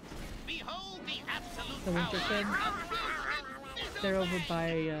done it! Behold the absolute The Winterfin? They're over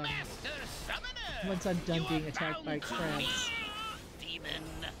by once I'm done being attacked by crabs.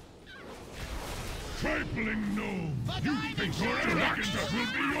 Trifling gnome! You think your arrogance will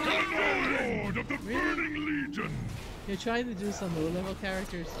be your lord of the Burning Legion! You're trying to do this on low-level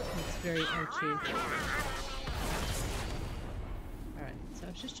characters. It's very archy. Alright, so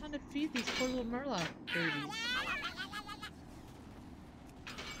I was just trying to feed these poor little Murloc babies.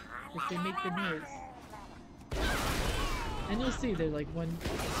 If they make the noise. And you'll see they're like 1+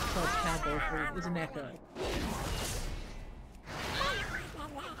 cabo is an echo.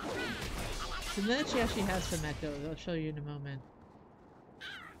 So then she actually has some echoes. I'll show you in a moment.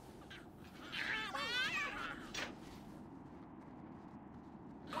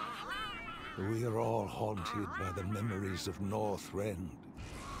 We are all haunted by the memories of Northrend,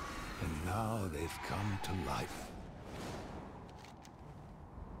 and now they've come to life.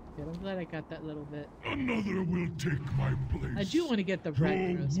 Good, I'm glad I got that little bit. Another will take my place. I do want to get the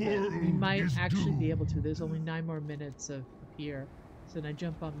Retros, but we might actually be able to. There's only 9 more minutes of here. So then I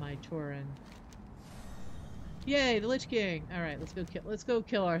jump on my Tauren. Yay, the Lich King! Alright, let's go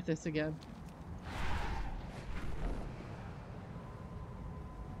kill Arthas again.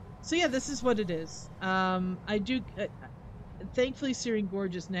 So yeah, this is what it is. I do thankfully Searing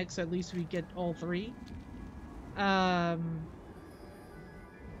Gorge is next, so at least we get all 3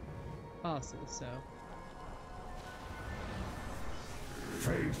 bosses, so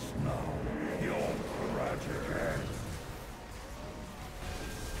face now your wrath.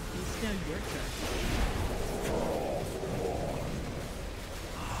 It's now your turn.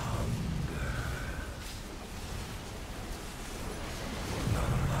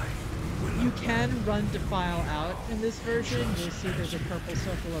 You can run Defile out in this version. You'll see there's a purple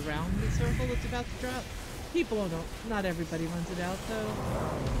circle around the circle that's about to drop. People don't, not everybody runs it out though.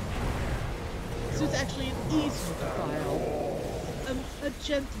 So it's actually an easier Defile. A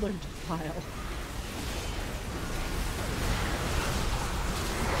gentler Defile.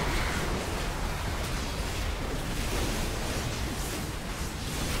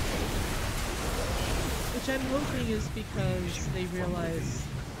 Which I'm hoping is because they realize,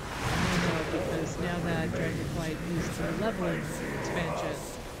 because now that Dragonflight used the leveling expansion,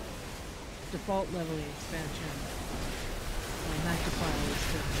 default leveling expansion, that Defile is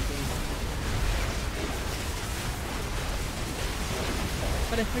certainly dated.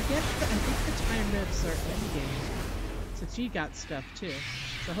 But I forget, I think the time rifts are in-game, so she got stuff too.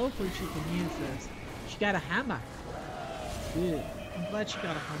 So hopefully she can use this. She got a hammer. Good. I'm glad she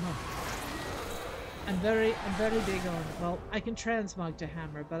got a hammer. I'm very big on, well, I can transmog to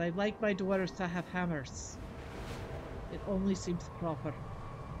hammer, but I like my dwarves to have hammers. It only seems proper.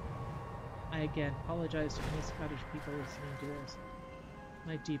 I again apologize to any Scottish people listening to this.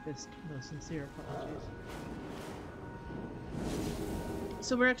 My deepest, most sincere apologies.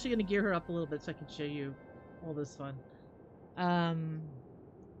 So we're actually going to gear her up a little bit so I can show you all this fun.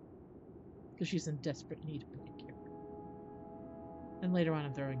 Because she's in desperate need of body gear. And later on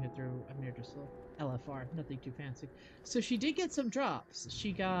I'm throwing her through a mere just LFR, nothing too fancy. So she did get some drops.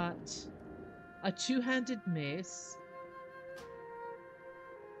 She got a two-handed mace,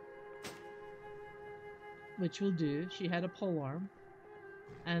 which will do. She had a polearm.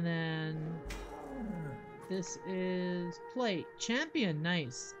 And then this is plate. Champion,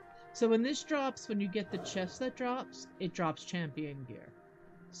 nice. So when this drops, when you get the chest that drops, it drops champion gear.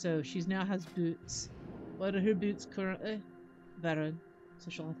 So she now has boots. What are her boots currently? Veteran.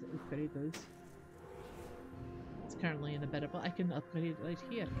 So she'll have to upgrade those. It's currently unbettable. I can upgrade it right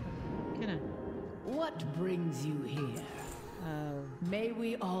here. Can I? What brings you here? May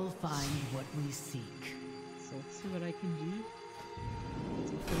we all find what we seek. So let's see what I can do.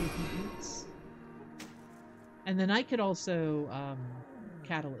 Let's upgrade the boots. And then I could also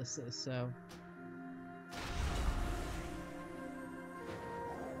catalyst this, so.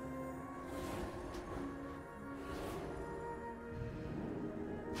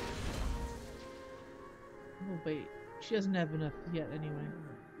 Oh wait, she doesn't have enough yet anyway.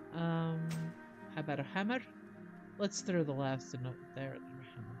 How about a hammer? Let's throw the last note there.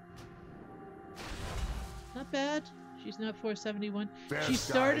 Not bad. She's now 471. She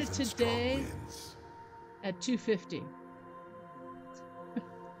started today at 250.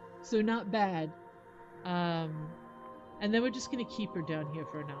 So not bad. And then we're just gonna keep her down here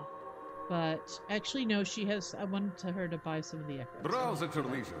for now. But actually no, she has, I wanted her to buy some of the echoes. Browse at your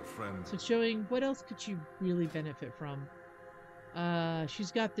leisure, friend. So showing what else could she really benefit from.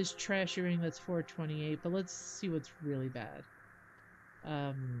 She's got this trash earring that's 428, but let's see what's really bad.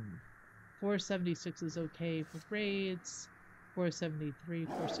 476 is okay for raids. 473,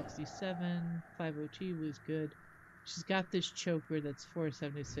 467, 502 was good. She's got this choker that's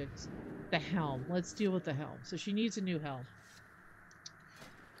 476. The helm. Let's deal with the helm. So she needs a new helm.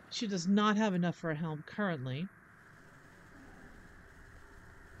 She does not have enough for a helm currently.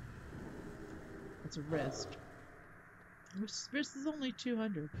 That's a wrist. Wrist is only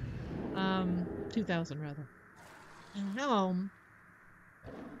 200. 2,000 rather. Helm.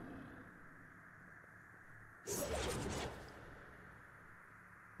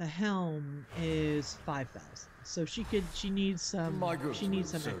 The helm is 5,000. So she needs some echoes.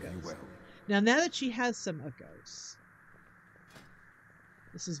 Well. Now that she has some echoes,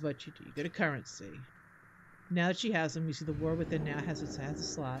 this is what you do. You go to currency. Now that she has them, you see the War Within now has a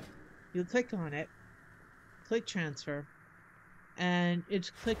slot. You click on it, click transfer, and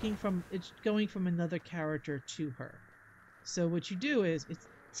it's going from another character to her. So what you do is,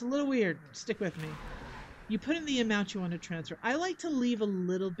 it's a little weird. Stick with me. You put in the amount you want to transfer. I like to leave a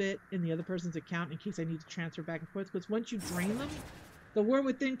little bit in the other person's account in case I need to transfer back and forth, because once you drain them, the War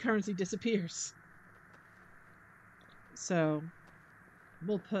Within currency disappears. So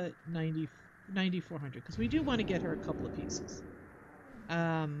we'll put 9,400 because we do want to get her a couple of pieces.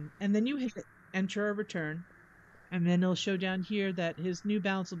 And then you hit enter a return, and then it'll show down here that his new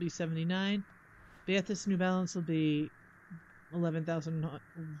balance will be 79. Beathas' new balance will be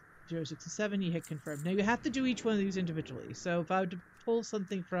 11,067. You hit confirm. Now you have to do each one of these individually. So if I were to pull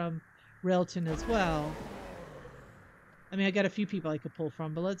something from Railton as well, I mean I got a few people I could pull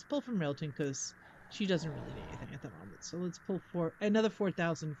from, but let's pull from Railton because She doesn't really need anything at the moment. So let's pull another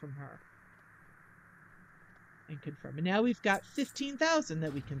 4,000 from her. And confirm. And now we've got 15,000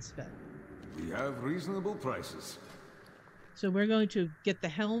 that we can spend. We have reasonable prices. So we're going to get the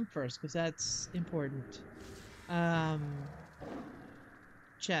helm first, because that's important.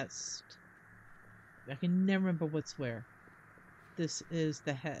 Chest. I can never remember what's where. This is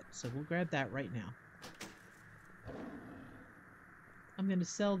the head, so we'll grab that right now. I'm going to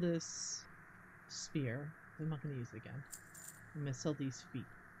sell this spear. I'm not going to use it again. I'm going to sell these feet.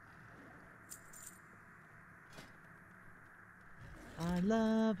 I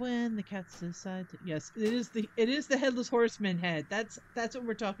love when the cats decide to... Yes, it is the headless horseman head. That's what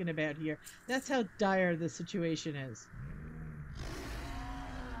we're talking about here. That's how dire the situation is.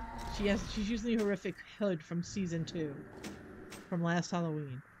 She's using the horrific hood from season 2. From last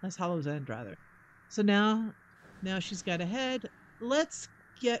Halloween. Last Hallow's End, rather. So now she's got a head. Let's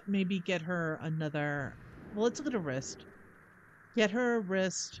maybe get her another... Well, let's look at a wrist. Get her a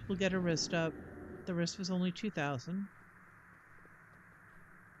wrist. We'll get her wrist up. The wrist was only 2,000.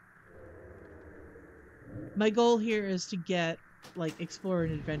 My goal here is to get, like, Explorer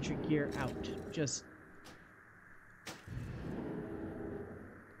and Adventure gear out. Just...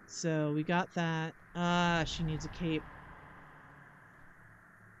 So, we got that. She needs a cape.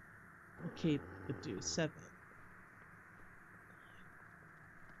 A cape would do 7.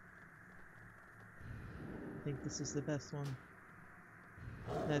 I think this is the best one.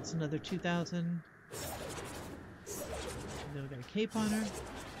 That's another 2,000. Then we got a cape on her.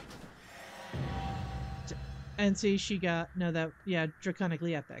 And see, she got,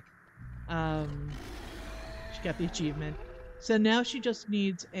 draconically epic. She got the achievement. So now she just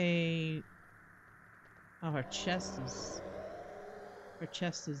needs a... Oh, her chest is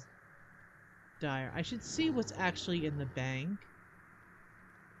dire. I should see what's actually in the bank.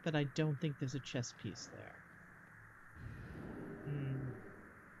 But I don't think there's a chest piece there.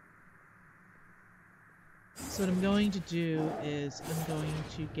 So what I'm going to do is I'm going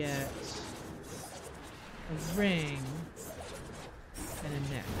to get a ring and a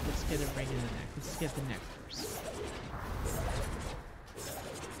neck. Let's get a ring and a neck. Let's get the neck first.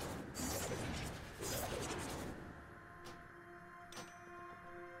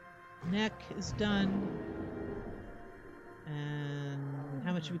 Neck is done. And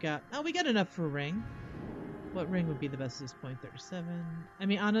how much have we got? Oh, we got enough for a ring. What ring would be the best at this point? 37. I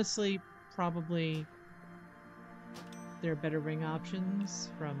mean, honestly, probably there are better ring options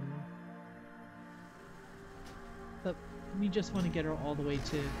from... But we just want to get her all the way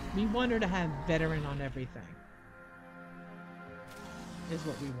to... We want her to have veteran on everything. Is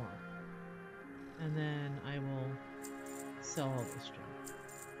what we want. And then I will sell all this junk.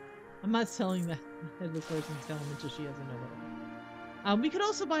 I'm not selling the headless horseman's helm until she has another one. We could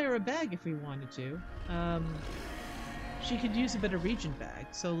also buy her a bag if we wanted to. She could use a better region bag,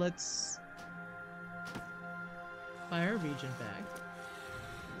 so let's buy her a region bag.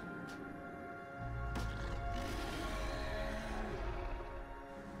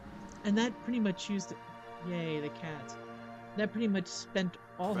 And that pretty much used it. Yay, the cat. That pretty much spent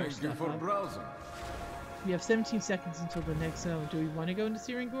all her stuff. Thank you for browsing. We have 17 seconds until the next zone. Do we want to go into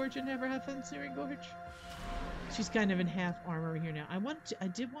Searing Gorge and ever have fun in Searing Gorge? She's kind of in half armor here now. I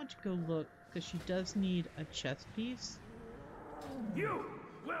did want to go look, because she does need a chest piece. You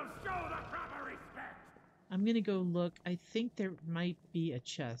will show the proper respect! I'm gonna go look. I think there might be a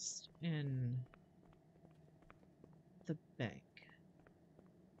chest in the bank.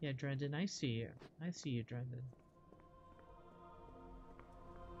 Yeah, Drendan, I see you. I see you, Drendan.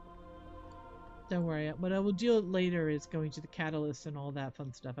 Don't worry. What I will do later is going to the catalyst and all that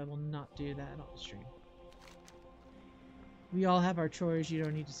fun stuff. I will not do that on stream. We all have our chores. You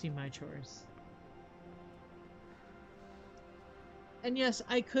don't need to see my chores. And yes,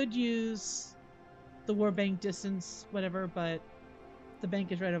 I could use the war bank distance, whatever, but the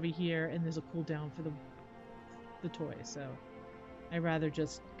bank is right over here, and there's a cooldown for the toy, so I'd rather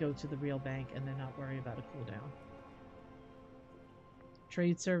just go to the real bank and then not worry about a cooldown.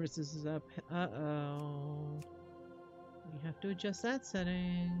 Trade services is up. Uh-oh. We have to adjust that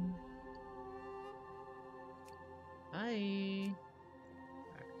setting. Bye.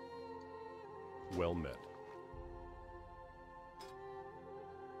 Well met.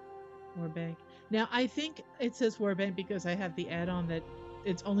 Warbank. Now, I think it says Warbank because I have the add-on that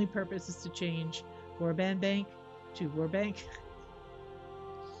its only purpose is to change Warband Bank to Warbank.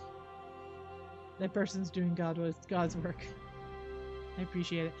 That person's doing God's work. I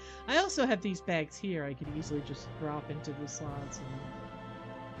appreciate it. I also have these bags here I could easily just drop into the slots. And...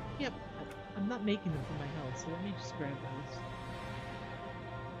 Yep, I'm not making them for my health, so let me just grab those.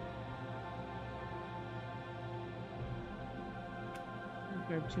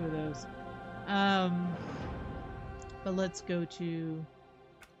 grab 2 of those. But let's go to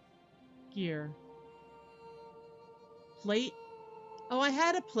gear. Plate. Oh, I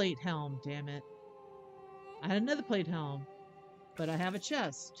had a plate helm, damn it. I had another plate helm, but I have a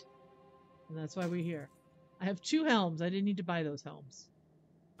chest. And that's why we're here. I have 2 helms. I didn't need to buy those helms.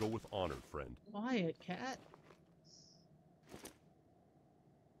 Go with honor, friend. Quiet, cat.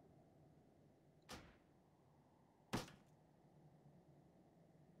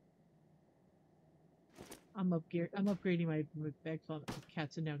 I'm upgrading my bag phone.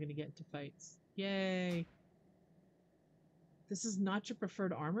 Cats are now going to get into fights. Yay! This is not your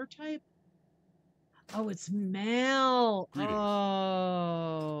preferred armor type? Oh, it's male! Greetings.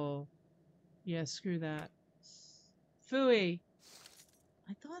 Oh. Yeah, screw that. Phooey.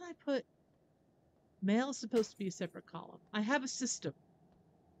 I thought I put... Male is supposed to be a separate column. I have a system.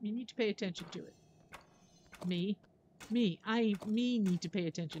 You need to pay attention to it. Me need to pay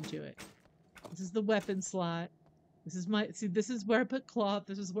attention to it. This is the weapon slot. This is my... See, this is where I put cloth.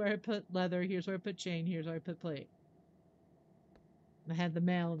 This is where I put leather. Here's where I put chain. Here's where I put plate. I had the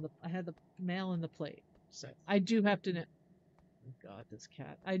mail and the plate. So I do have to know. Oh God, this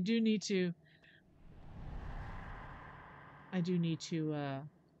cat. I do need to For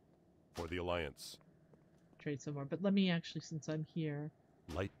the Alliance. trade some more. But let me actually, since I'm here,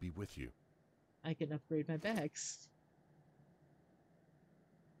 Light be with you. I can upgrade my bags.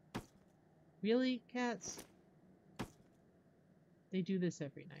 Really, cats? They do this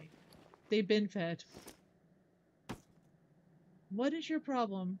every night. They've been fed. What is your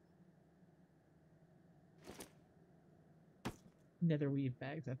problem? Netherweave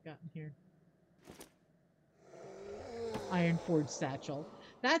bags I've gotten here. Iron Forge satchel.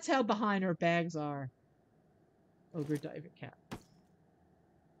 That's how behind our bags are. Ogre diver cat.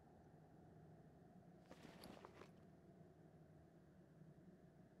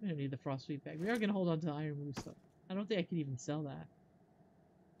 We don't need the Frostweave bag. We are going to hold on to the Iron Blue stuff. I don't think I can even sell that.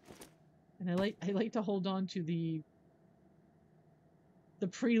 And I like to hold on to the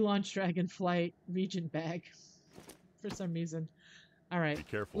pre-launch Dragonflight Regent bag for some reason. All right, be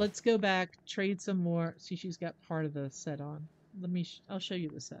careful. Let's go back, trade some more. See, she's got part of the set on. I'll show you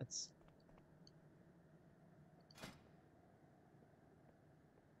the sets.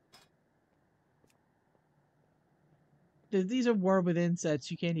 These are War Within sets.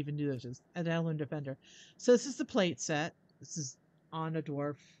 You can't even do those as an Elven Defender. So this is the plate set. This is on a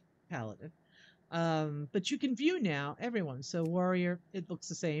Dwarf Paladin. But you can view now everyone. So Warrior, it looks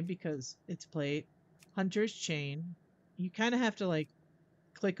the same because it's plate. Hunter's chain. You kind of have to like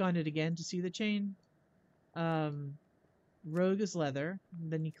click on it again to see the chain. Rogue is leather.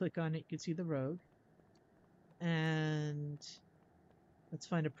 Then you click on it, you can see the rogue. And let's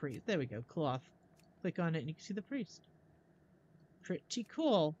find a priest. There we go. Cloth. Click on it and you can see the priest. Pretty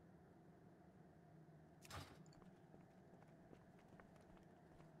cool.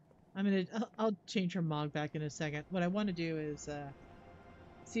 I'll change her mog back in a second. What I want to do is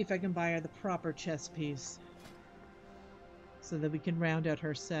see if I can buy her the proper chest piece so that we can round out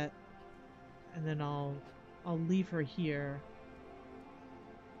her set, and then I'll leave her here.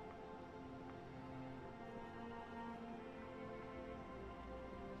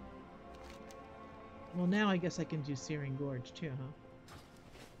 Well, now I guess I can do Searing Gorge too,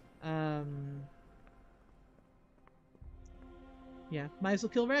 huh? Yeah, might as well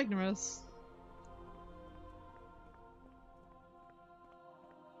kill Ragnaros.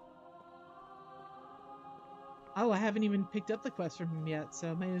 Oh, I haven't even picked up the quest from him yet,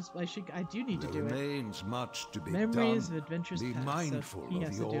 so I do need to do it. There remains much to be Memories done. of Adventures Be Past, mindful so he of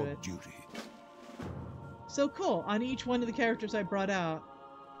has to do your it. duty. So cool. On each one of the characters I brought out,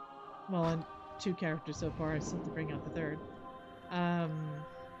 well, on 2 characters so far, I still have to bring out the 3rd. I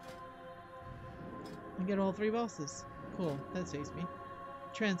get all 3 bosses. Cool. That saves me.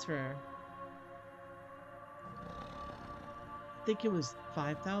 Transfer. I think it was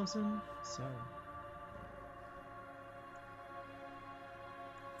 5,000, so...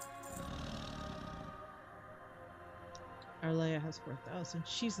 Arlaeya has 4,000.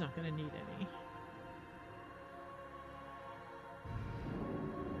 She's not going to need any.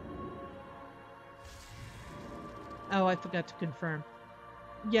 Oh, I forgot to confirm.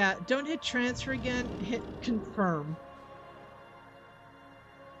 Yeah, don't hit transfer again. Hit confirm.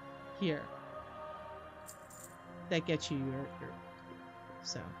 Here. That gets you your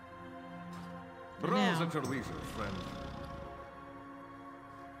so. Browse Now, at your leisure, friend.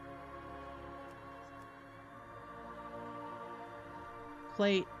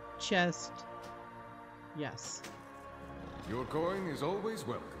 plate, chest. Yes. Your coin is always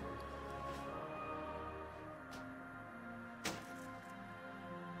welcome.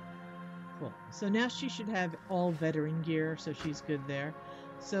 Cool. So now she should have all veteran gear, so she's good there.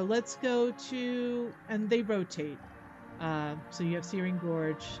 So let's go to... And they rotate. So you have Searing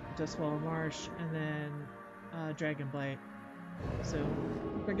Gorge, Dustwall Marsh, and then Dragonblight. So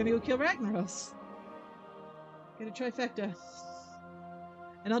we're gonna go kill Ragnaros. Get a trifecta.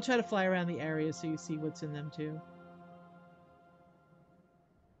 And I'll try to fly around the area so you see what's in them too.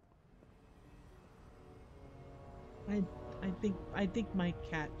 I think my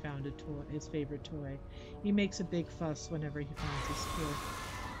cat found a toy, his favorite toy. He makes a big fuss whenever he finds his toy.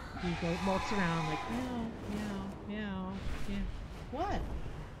 He walks around like meow, meow, meow, meow. What?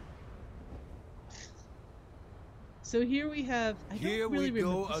 So here we have. Here we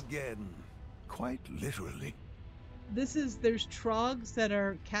go again, quite literally. There's trogs that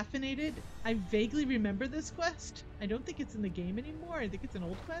are caffeinated. I vaguely remember this quest. I don't think it's in the game anymore. I think it's an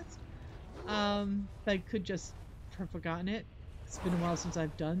old quest. But I could just have forgotten it. It's been a while since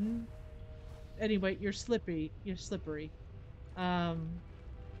I've done. Anyway, you're slippery. You're slippery.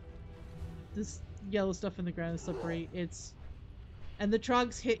 This yellow stuff in the ground is slippery. And the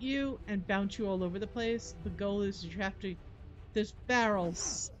trogs hit you and bounce you all over the place. The goal is you have to. There's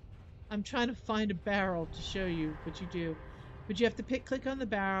barrels. I'm trying to find a barrel to show you what you do. But you have to click on the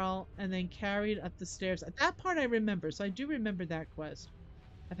barrel and then carry it up the stairs. That part I remember, so I do remember that quest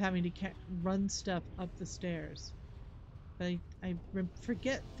of having to run stuff up the stairs. But I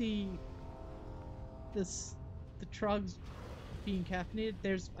forget the trogs being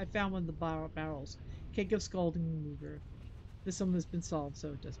caffeinated. I found one of the barrels. Cake of Scalding Remover. This one has been solved, so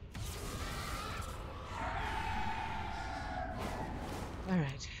it doesn't.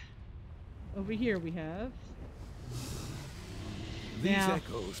 Alright. Over here we have... These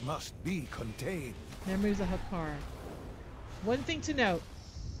echoes must be contained. Memories of Hakar. One thing to note.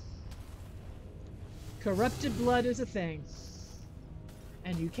 Corrupted blood is a thing.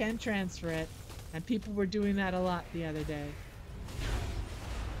 And you can transfer it. And people were doing that a lot the other day.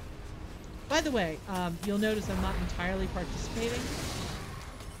 By the way, you'll notice I'm not entirely participating.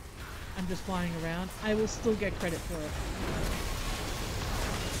 I'm just flying around. I will still get credit for it.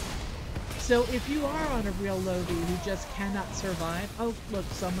 So if you are on a real Lobi who just cannot survive... Oh, look,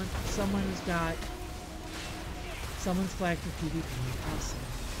 someone's flagged for PvP. Awesome.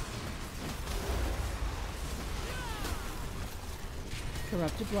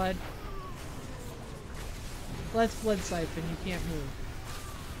 Corrupted blood. That's blood siphon. You can't move.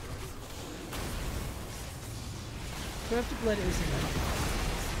 Corrupted blood isn't enough.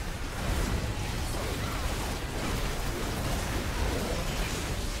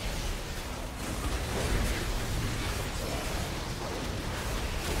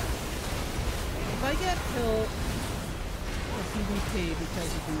 If I get killed for PvP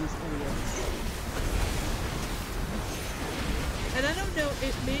because of these idiots. And I don't know,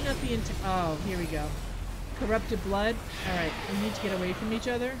 it may not be into... Oh, here we go. Corrupted blood. Alright, we need to get away from each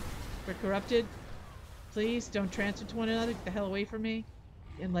other. We're corrupted. Please, don't transfer to one another. Get the hell away from me.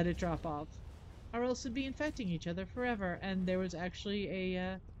 And let it drop off. Or else we'll be infecting each other forever. And there was actually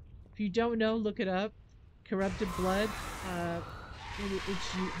a... if you don't know, look it up. Corrupted blood. It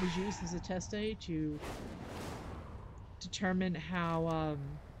was used as a test study to determine how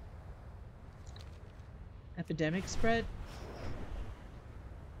epidemics spread.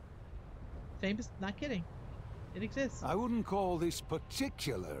 Famous, not kidding. It exists. I wouldn't call this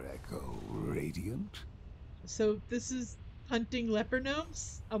particular echo radiant. So this is hunting leper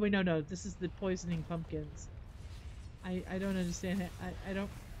gnomes? Oh wait, no, this is the poisoning pumpkins. I don't understand it.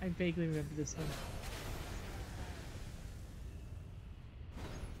 I vaguely remember this one.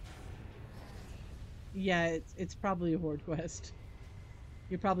 Yeah, it's probably a horde quest.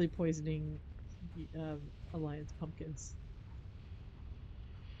 You're probably poisoning Alliance pumpkins.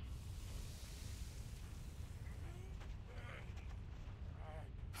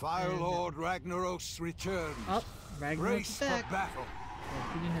 Fire Lord Ragnaros returns. Oh, Ragnaros is back. For battle. Well,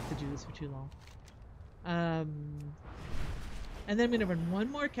 we didn't have to do this for too long. And then I'm gonna run one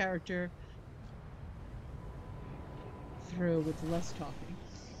more character through with less talking.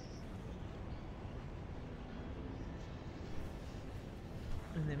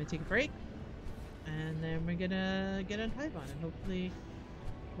 And then we take a break. And then we're gonna get on Typhon, and hopefully it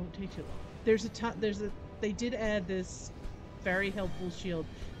won't take too long. They did add this very helpful shield.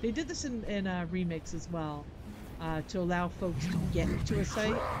 They did this in remix as well, to allow folks to get to a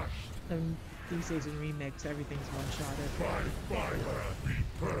site. So these days in remix, everything's one-shot.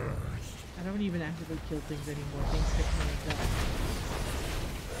 I don't even actively kill things anymore. Things get kind of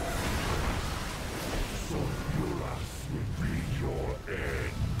So Eurus will be your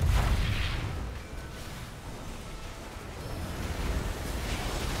end.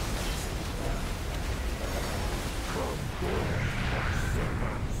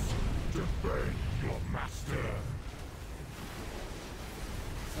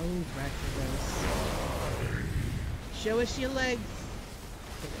 Show us your legs.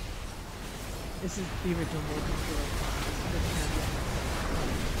 This is the original Morgan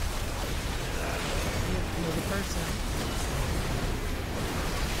Another person.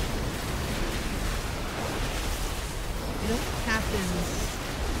 You know what happens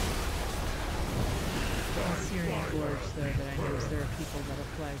in Syrian Gorge, though, that I notice there are people that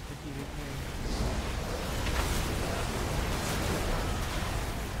apply for PvP.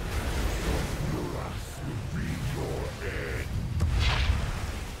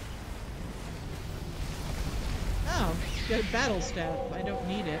 Oh, got a battle staff. I don't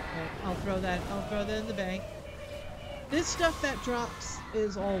need it, but I'll throw that in the bank. This stuff that drops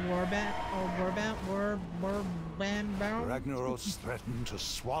is all warband. Ragnaros threatened to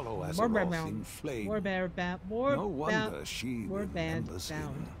swallow Azeroth in flame. No wonder she remembers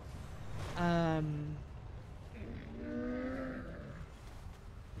him.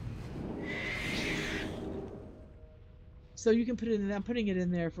 So you can put it in. I'm putting it in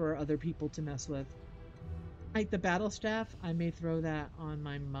there for other people to mess with. Like the battle staff, I may throw that on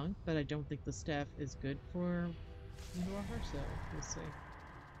my monk, but I don't think the staff is good for her, so we'll see.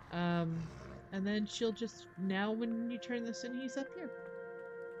 And then she'll just, now when you turn this in, he's up here.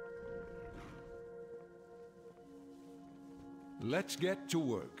 Let's get to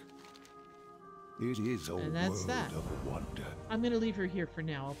work. It is a world of wonder. I'm gonna leave her here for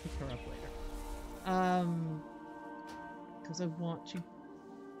now. I'll pick her up later. Because I want to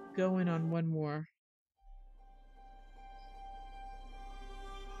go in on one more.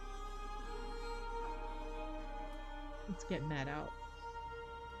 Let's get Matt out.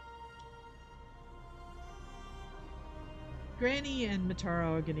 Granny and Matore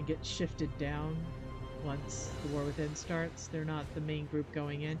are going to get shifted down once the War Within starts. They're not the main group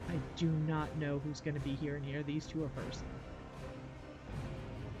going in. I do not know who's going to be here and here. These two are first.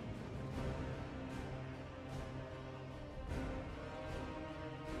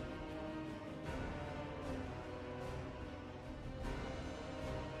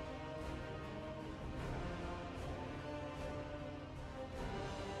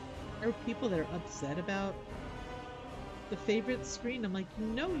 There are people that are upset about the favorite screen. I'm like,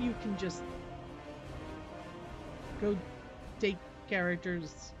 no, you can just go take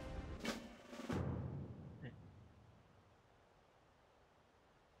characters.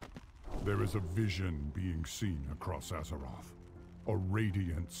 There is a vision being seen across Azeroth. A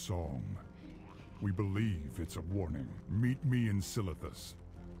radiant song. We believe it's a warning. Meet me in Silithus.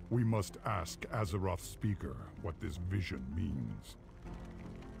 We must ask Azeroth's speaker what this vision means.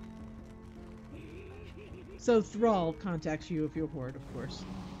 So Thrall contacts you if you're Horde, of course.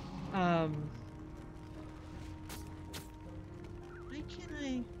 Why can't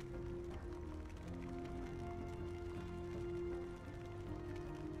I...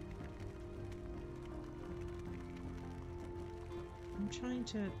 I'm trying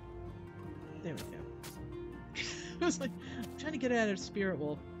to... There we go. I was like, I'm trying to get out of Spirit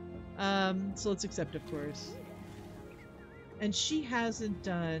Wolf. So let's accept, of course. And she hasn't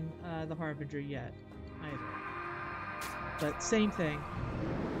done the Harbinger yet, either. But same thing.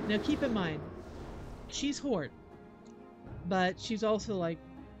 Now keep in mind, she's Horde. But she's also like...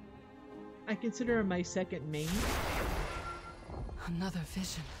 I consider her my second main. Another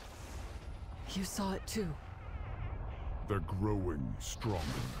vision. You saw it too. They're growing stronger.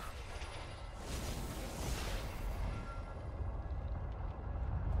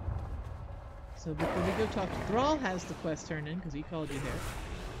 So before we go talk to Thrall, has the quest turned in because he called you there.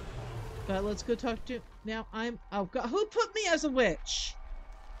 But let's go talk to... Now I'm... Oh God, who put me as a witch?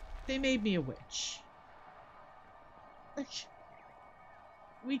 They made me a witch.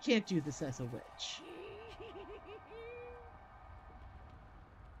 We can't do this as a witch.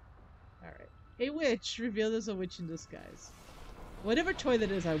 Alright. A witch revealed as a witch in disguise. Whatever toy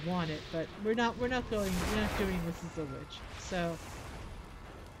that is, I want it, but we're not doing this as a witch. So...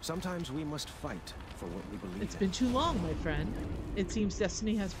 Sometimes we must fight for what we believe It's been too long, my friend. It seems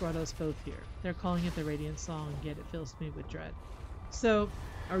destiny has brought us both here. They're calling it the Radiant Song, yet it fills me with dread. So,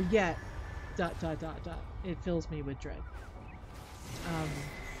 or yet, ... It fills me with dread.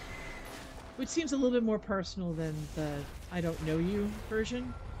 Which seems a little bit more personal than the I don't know you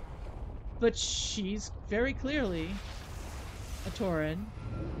version. But she's very clearly a Tauren.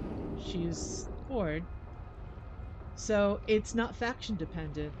 She's Horde. So it's not faction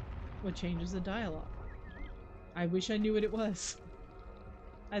dependent what changes the dialogue. I wish I knew what it was.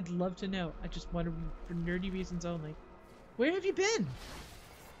 I'd love to know. I just wonder for nerdy reasons only. Where have you been?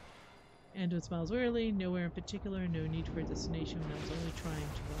 Anduin smiles wearily. Nowhere in particular. No need for a destination when I was only trying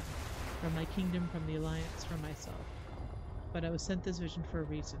to run from my kingdom, from the Alliance, from myself. But I was sent this vision for a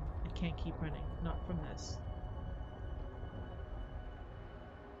reason. I can't keep running. Not from this.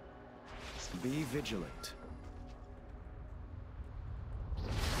 Be vigilant.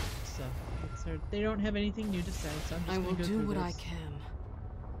 So, they don't have anything new to say, so I'm just going to go through this. I will do what I can.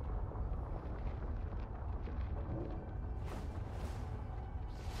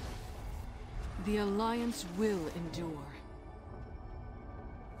 The Alliance will endure.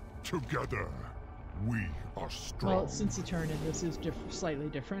 Together, we are strong. Well, since Eternia, this is slightly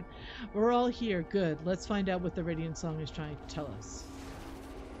different. We're all here. Good. Let's find out what the Radiant Song is trying to tell us.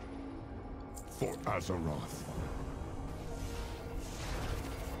 For Azeroth.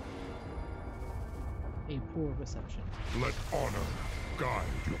 A poor reception. Let honor guide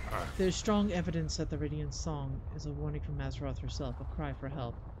your path. There's strong evidence that the Radiant Song is a warning from Azeroth herself, a cry for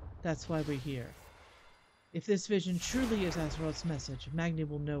help. That's why we're here. If this vision truly is Azeroth's message, Magni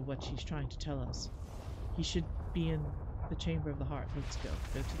will know what she's trying to tell us. He should be in the Chamber of the Heart. Let's go.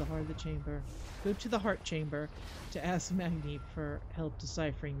 Go to the heart of the chamber. Go to the Heart Chamber to ask Magni for help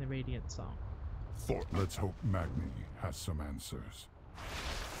deciphering the Radiant Song. Let's hope Magni has some answers.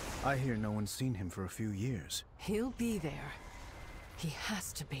 I hear no one's seen him for a few years. He'll be there. He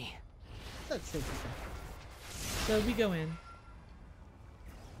has to be. Let's take it. So we go in.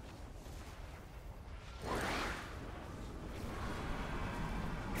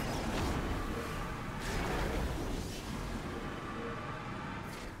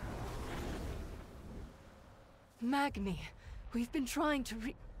 Magni, we've been trying to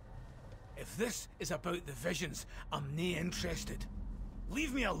If this is about the visions, I'm nae interested.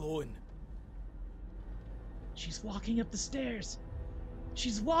 Leave me alone. She's walking up the stairs.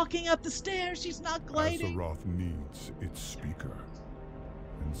 She's walking up the stairs. She's not gliding. Azeroth needs its speaker.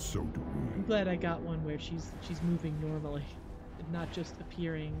 And so do we. I'm glad I got one where she's moving normally. And not just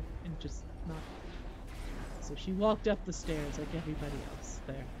appearing and just not. So she walked up the stairs like everybody else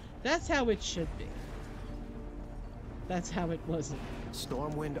there. That's how it should be. That's how it wasn't.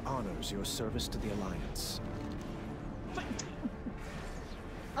 Stormwind honors your service to the Alliance.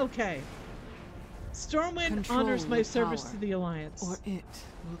 Okay. Stormwind honors my service to the Alliance. Or it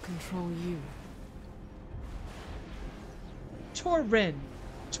will control you. Torren!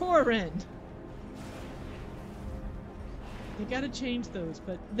 Torren! They gotta change those,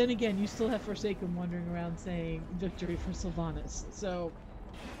 but then again, you still have Forsaken wandering around saying victory for Sylvanas, so...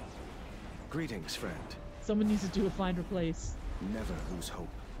 Greetings, friend. Someone needs to do a find replace. Never lose hope.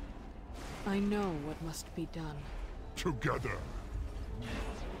 I know what must be done. Together.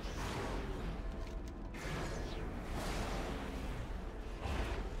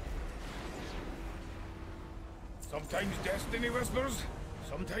 Sometimes destiny whispers,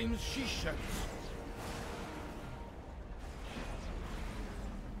 sometimes she shouts.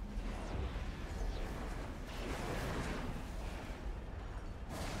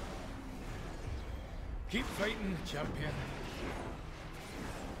 Keep fighting, champion.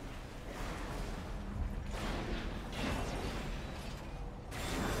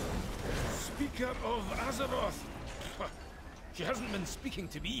 Speaker of Azeroth. She hasn't been speaking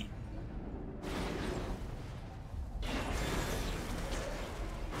to me.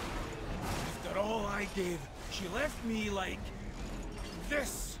 After all I gave, she left me like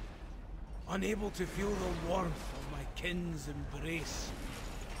this. Unable to feel the warmth of my kin's embrace.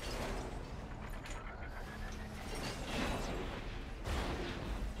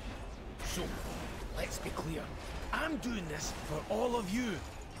 So, let's be clear. I'm doing this for all of you,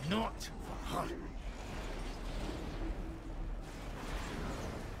 not for her.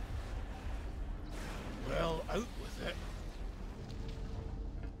 Well, out with it.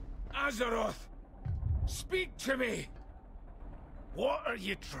 Azeroth! Speak to me! What are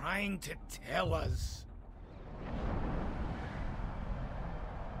you trying to tell us?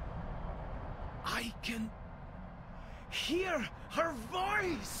 I can hear her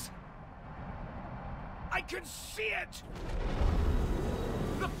voice! I can see it!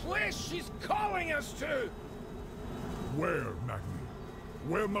 The place she's calling us to! Where, Magni?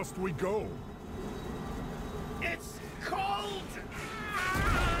 Where must we go? It's called...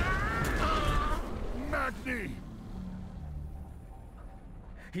 Magni!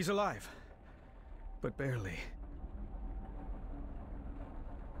 He's alive, but barely.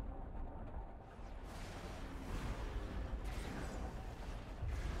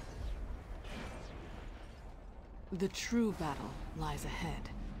 The true battle lies ahead.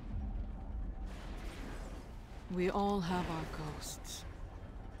 We all have our ghosts.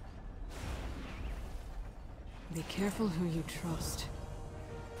 Be careful who you trust.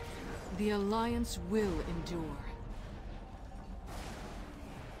 The Alliance will endure.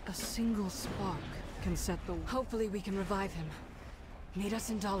 A single spark can set the... Hopefully we can revive him. Meet us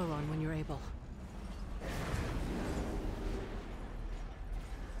in Dalaran when you're able.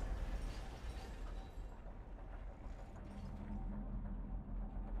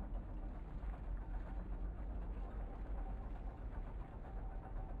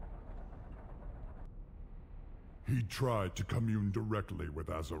 He tried to commune directly with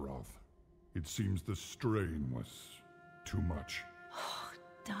Azeroth. It seems the strain was too much. Oh,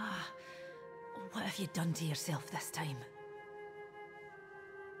 Da. What have you done to yourself this time?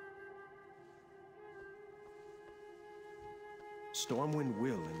 Stormwind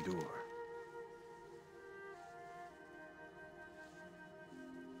will endure.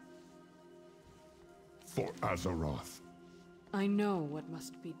 For Azeroth. I know what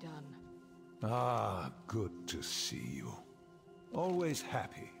must be done. Ah, good to see you. Always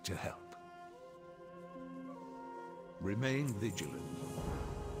happy to help. Remain vigilant.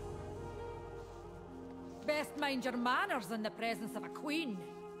 Best mind your manners in the presence of a queen.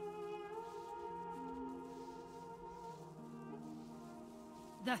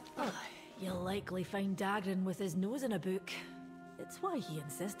 You'll likely find Dagran with his nose in a book. It's why he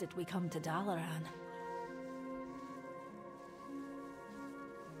insisted we come to Dalaran.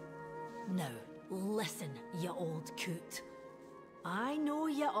 Now, listen, you old coot. I know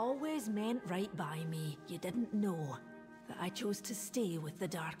you always meant right by me. You didn't know that I chose to stay with the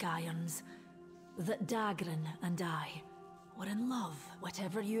Dark Irons. That Dagran and I were in love.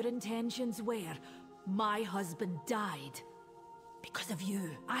 Whatever your intentions were, my husband died. Because of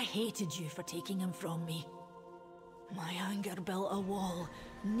you. I hated you for taking him from me. My anger built a wall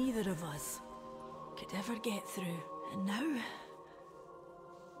neither of us could ever get through. And now,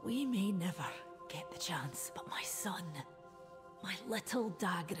 we may never get the chance, but my son, my little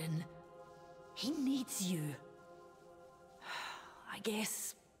Dagran, he needs you. I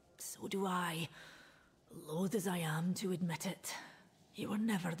guess so do I. Loath as I am to admit it, you were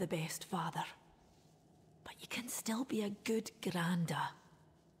never the best father. But you can still be a good granda.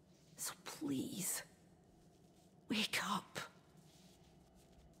 So please, wake up.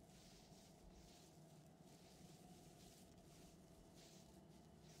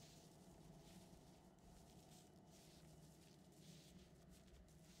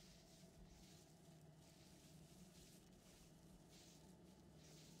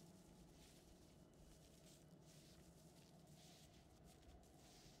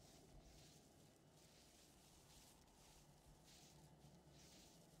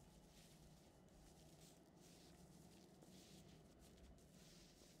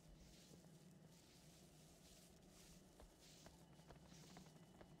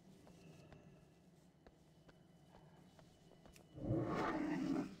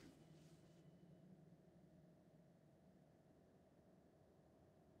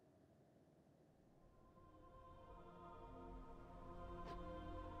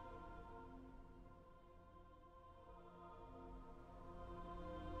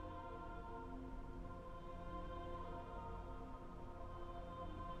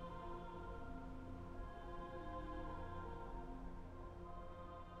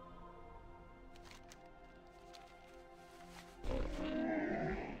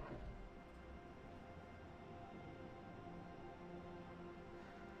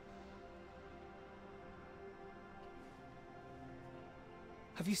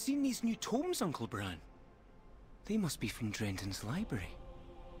 Have you seen these new tomes, Uncle Bran? They must be from Drenton's library.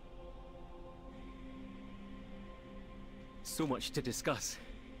 So much to discuss.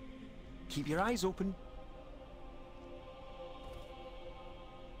 Keep your eyes open.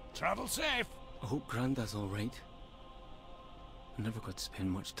 Travel safe. I hope Granda's all right. I never got to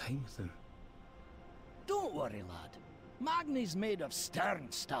spend much time with him. Don't worry, lad. Magni's made of stern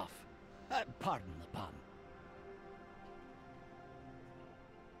stuff. Pardon the pun.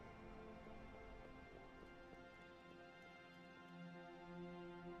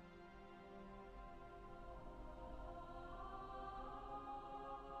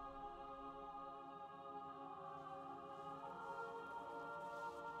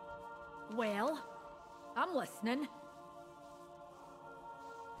 Well, I'm listening.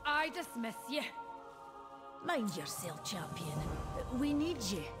 I dismiss you. Mind yourself, champion. We need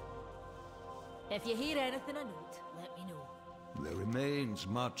you. If you hear anything of note, let me know. There remains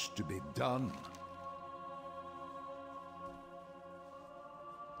much to be done.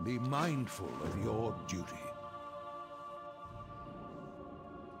 Be mindful of your duty.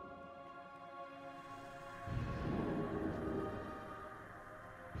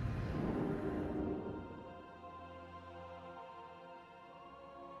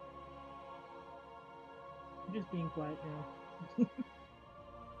 I'm just being quiet now.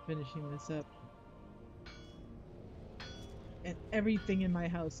 Finishing this up. And everything in my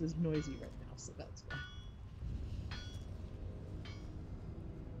house is noisy right now, so that's why.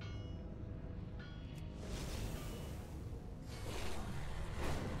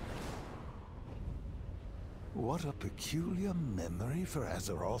 What a peculiar memory for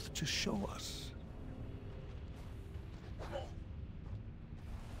Azeroth to show us.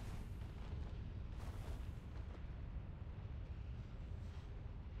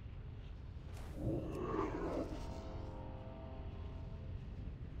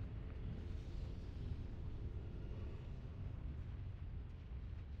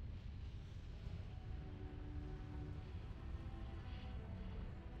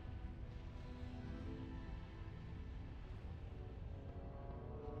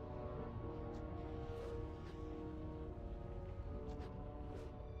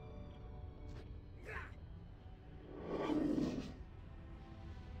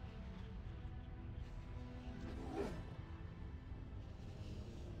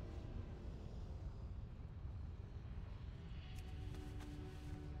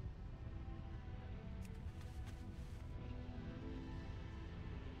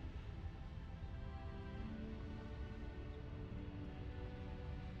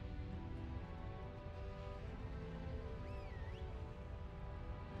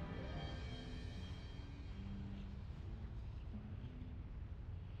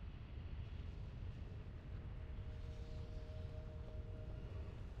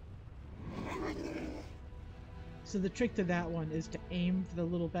 So the trick to that one is to aim for the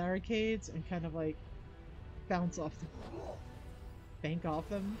little barricades and kind of like bounce off them. Bank off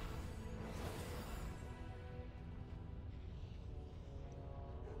them.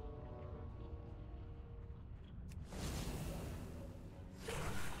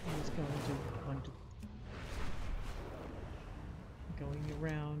 I'm just going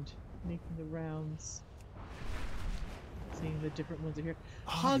around, making the rounds, seeing the different ones are here.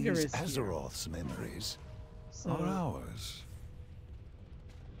 Hogger is here. Azeroth's memories So are ours.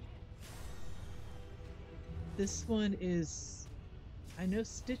 this one is, I know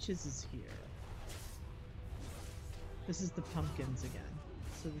Stitches is here. This is the pumpkins again.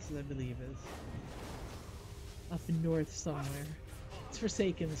 So this is, I believe, is up north somewhere. It's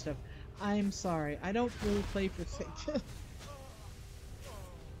Forsaken and stuff. I'm sorry, I don't really play Forsaken.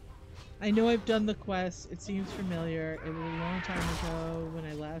 I know I've done the quest, it seems familiar. It was a long time ago when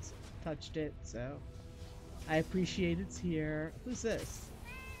I last touched it, so I appreciate it's here. Who's this?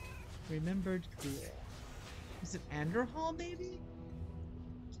 Remembered Ghoul. Is it Anderhall, maybe?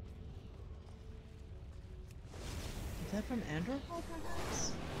 Is that from Anderhall,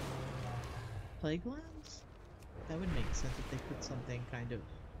 perhaps? Plaguelands? That would make sense if they put something kind of...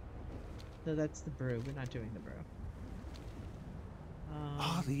 No, that's the brew. We're not doing the brew.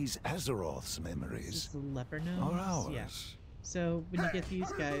 Are these Azeroth's memories? This is the leper gnomes? Are ours? Yeah. So when you get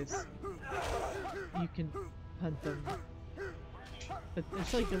these guys, you can hunt them. But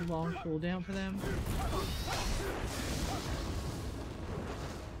there's like a long cooldown for them.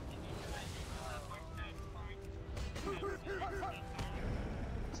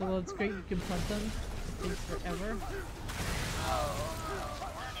 So while it's great you can punt them, it takes forever.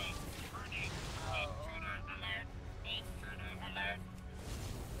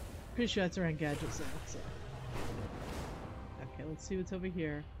 Pretty sure that's around gadgets now, so. Okay, let's see what's over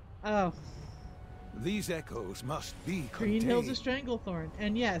here. Oh. These echoes must be Green Hills of contained. Stranglethorn.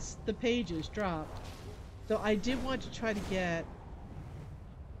 And yes, the pages dropped. Though I did want to try to get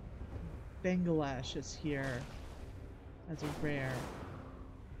Bengalash is here as a rare.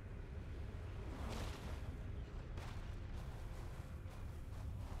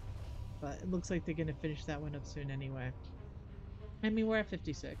 But it looks like they're gonna finish that one up soon anyway. I mean, we're at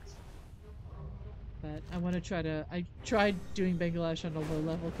 56. But I want to try to... I tried doing Bengalash on a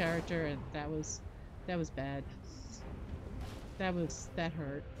low-level character, and that was bad. That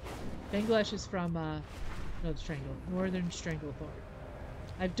hurt. Bengalash is from, Northern Stranglethorn.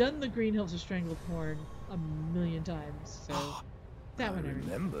 I've done the Green Hills of Stranglethorn a million times, so that one I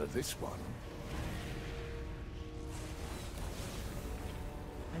remember this one.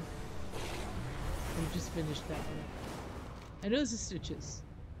 We just finished that one. I know this is Stitches.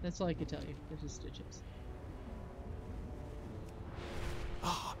 That's all I can tell you. This is Stitches.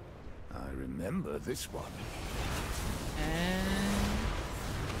 I remember this one. And...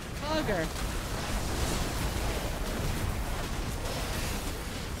 Hogger.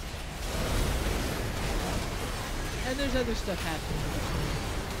 And there's other stuff happening in between.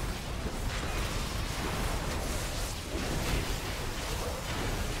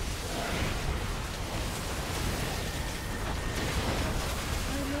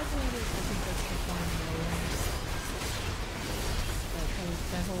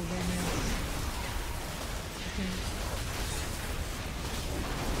 That whole romance. I think.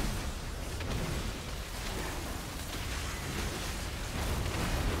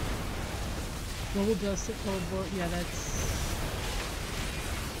 Gold Dust at Cold War. Yeah, that's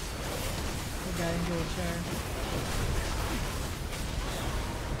the guy in gold chair.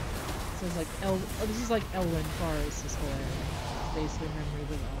 So it's like this is like Elwyn Forest, this whole area. Basically memories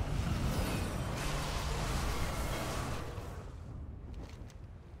of Elwyn.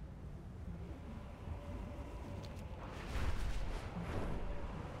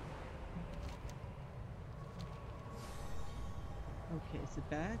 Okay, is it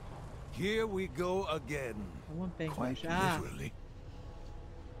back? Here we go again. I want Bangladesh. Quite literally.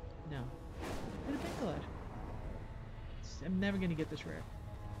 No. Get a Bangladesh. I'm never gonna get this rare.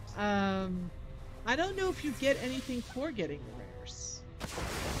 I don't know if you get anything for getting the rares.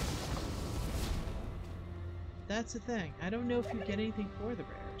 That's the thing. I don't know if you get anything for the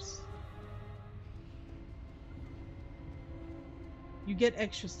rares. You get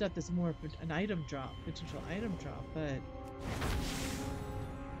extra stuff that's more of an item drop, potential item drop, but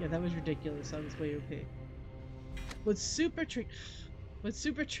yeah, that was ridiculous. That was way OP. What's super tricky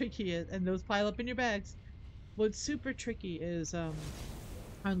is, and those pile up in your bags. What's super tricky is on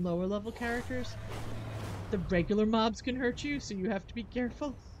lower level characters, the regular mobs can hurt you, so you have to be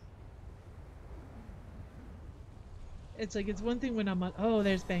careful. It's like, it's one thing when I'm on, oh,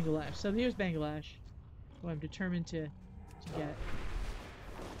 there's Bangalash. So here's Bangalash. who I'm determined to get.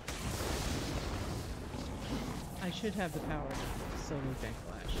 I should have the power to solo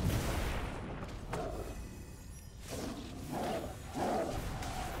Backlash.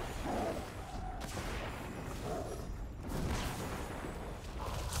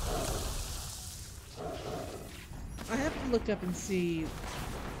 I have to look up and see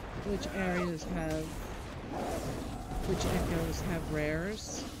which areas have, which echoes have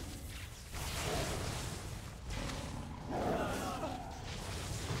rares.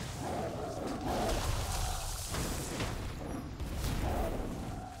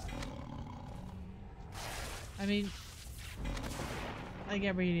 I mean, I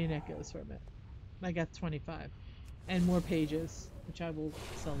get radiant echoes from it. I got 25. And more pages, which I will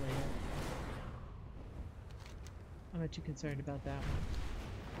sell later. I'm not too concerned about that one.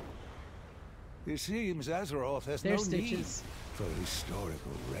 It seems Azeroth has no need for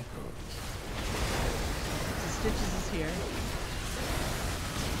historical records. So Stitches is here.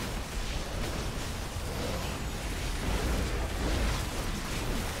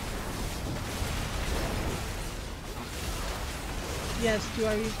 Yes, do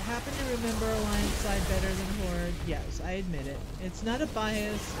I happen to remember Alliance side better than Horde? Yes, I admit it. It's not a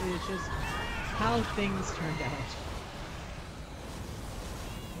bias, it's just how things turned out.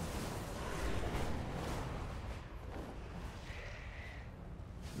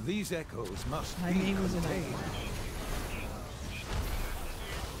 These echoes must My be name was contained.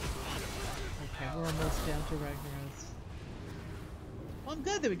 Okay, we're almost down to Ragnaros. Well, I'm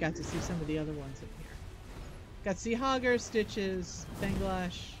glad that we got to see some of the other ones in here. Got to see Hogger, Stitches,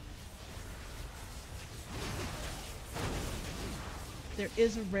 Banglash. There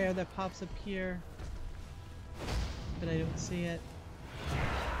is a rare that pops up here, but I don't see it.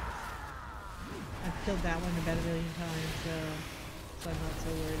 I've killed that one about 1 million times, so I'm not so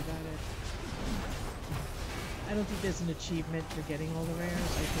worried about it. I don't think there's an achievement for getting all the rares. I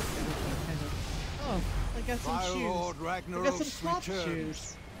think that would be kind of... Oh, I got some Fire shoes. Lord I got some Ragnaros cloth returns.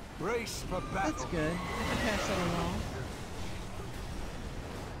 shoes. Brace for battle. That's good. I can pass that along.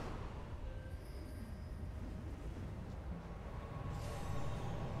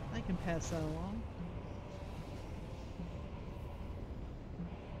 I can pass that along.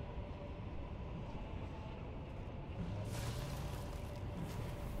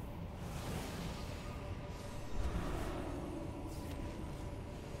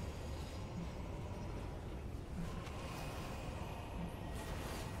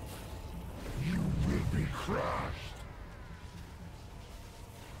 Crushed.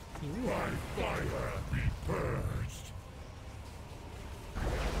 By fire be purged.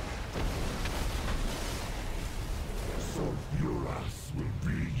 So Buras will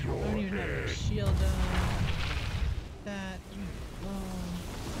be your I don't even have a head. shield on. That.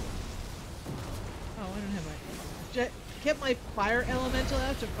 Oh, I don't have my... Get my fire elemental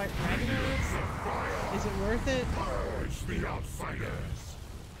out to fight Ragnaros? Is it worth it? Purge the outsiders.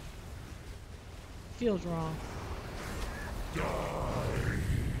 Feels wrong. Die.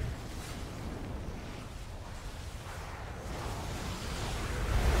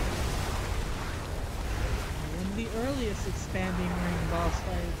 One of the earliest expanding ring boss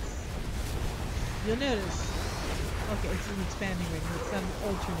fights. You'll notice. Okay, it's an expanding ring. It's not an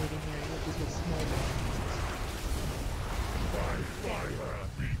alternating ring, which is a small ring. By fire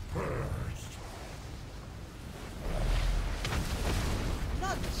be purged.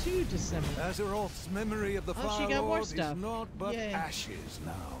 Not too dissimilar. Azeroth's memory of the Oh, she Fire got more Lord stuff. is not but Yay. ashes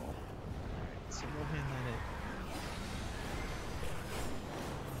now. Alright, so we'll hand that in.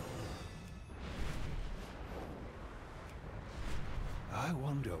 I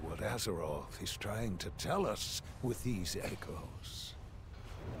wonder what Azeroth is trying to tell us with these echoes.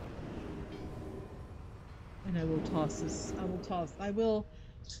 And I will toss this. I will.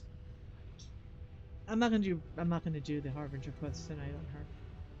 I'm not gonna do the Harbinger quest tonight on her,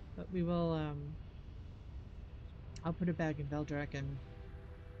 but we will. I'll put it back in Veldraken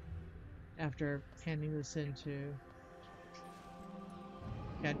after handing this in to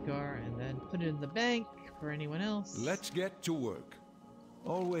Khadgar, and then put it in the bank for anyone else. Let's get to work.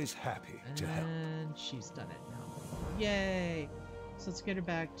 Always happy to help. And she's done it now. Yay! So let's get her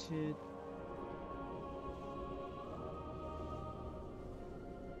back to.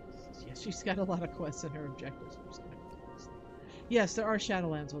 Yeah, she's got a lot of quests in her objectives. I'm just gonna close them. Yes, there are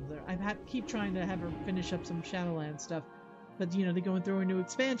Shadowlands ones there. Keep trying to have her finish up some Shadowlands stuff, but you know they're going through a new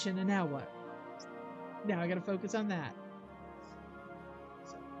expansion, and now what? Now I gotta focus on that.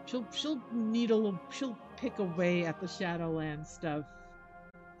 So she'll need a little. She'll pick away at the Shadowlands stuff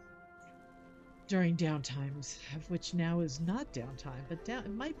during downtimes, of which now is not downtime, but it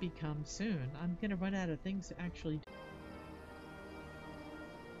might become soon. I'm going to run out of things to actually do.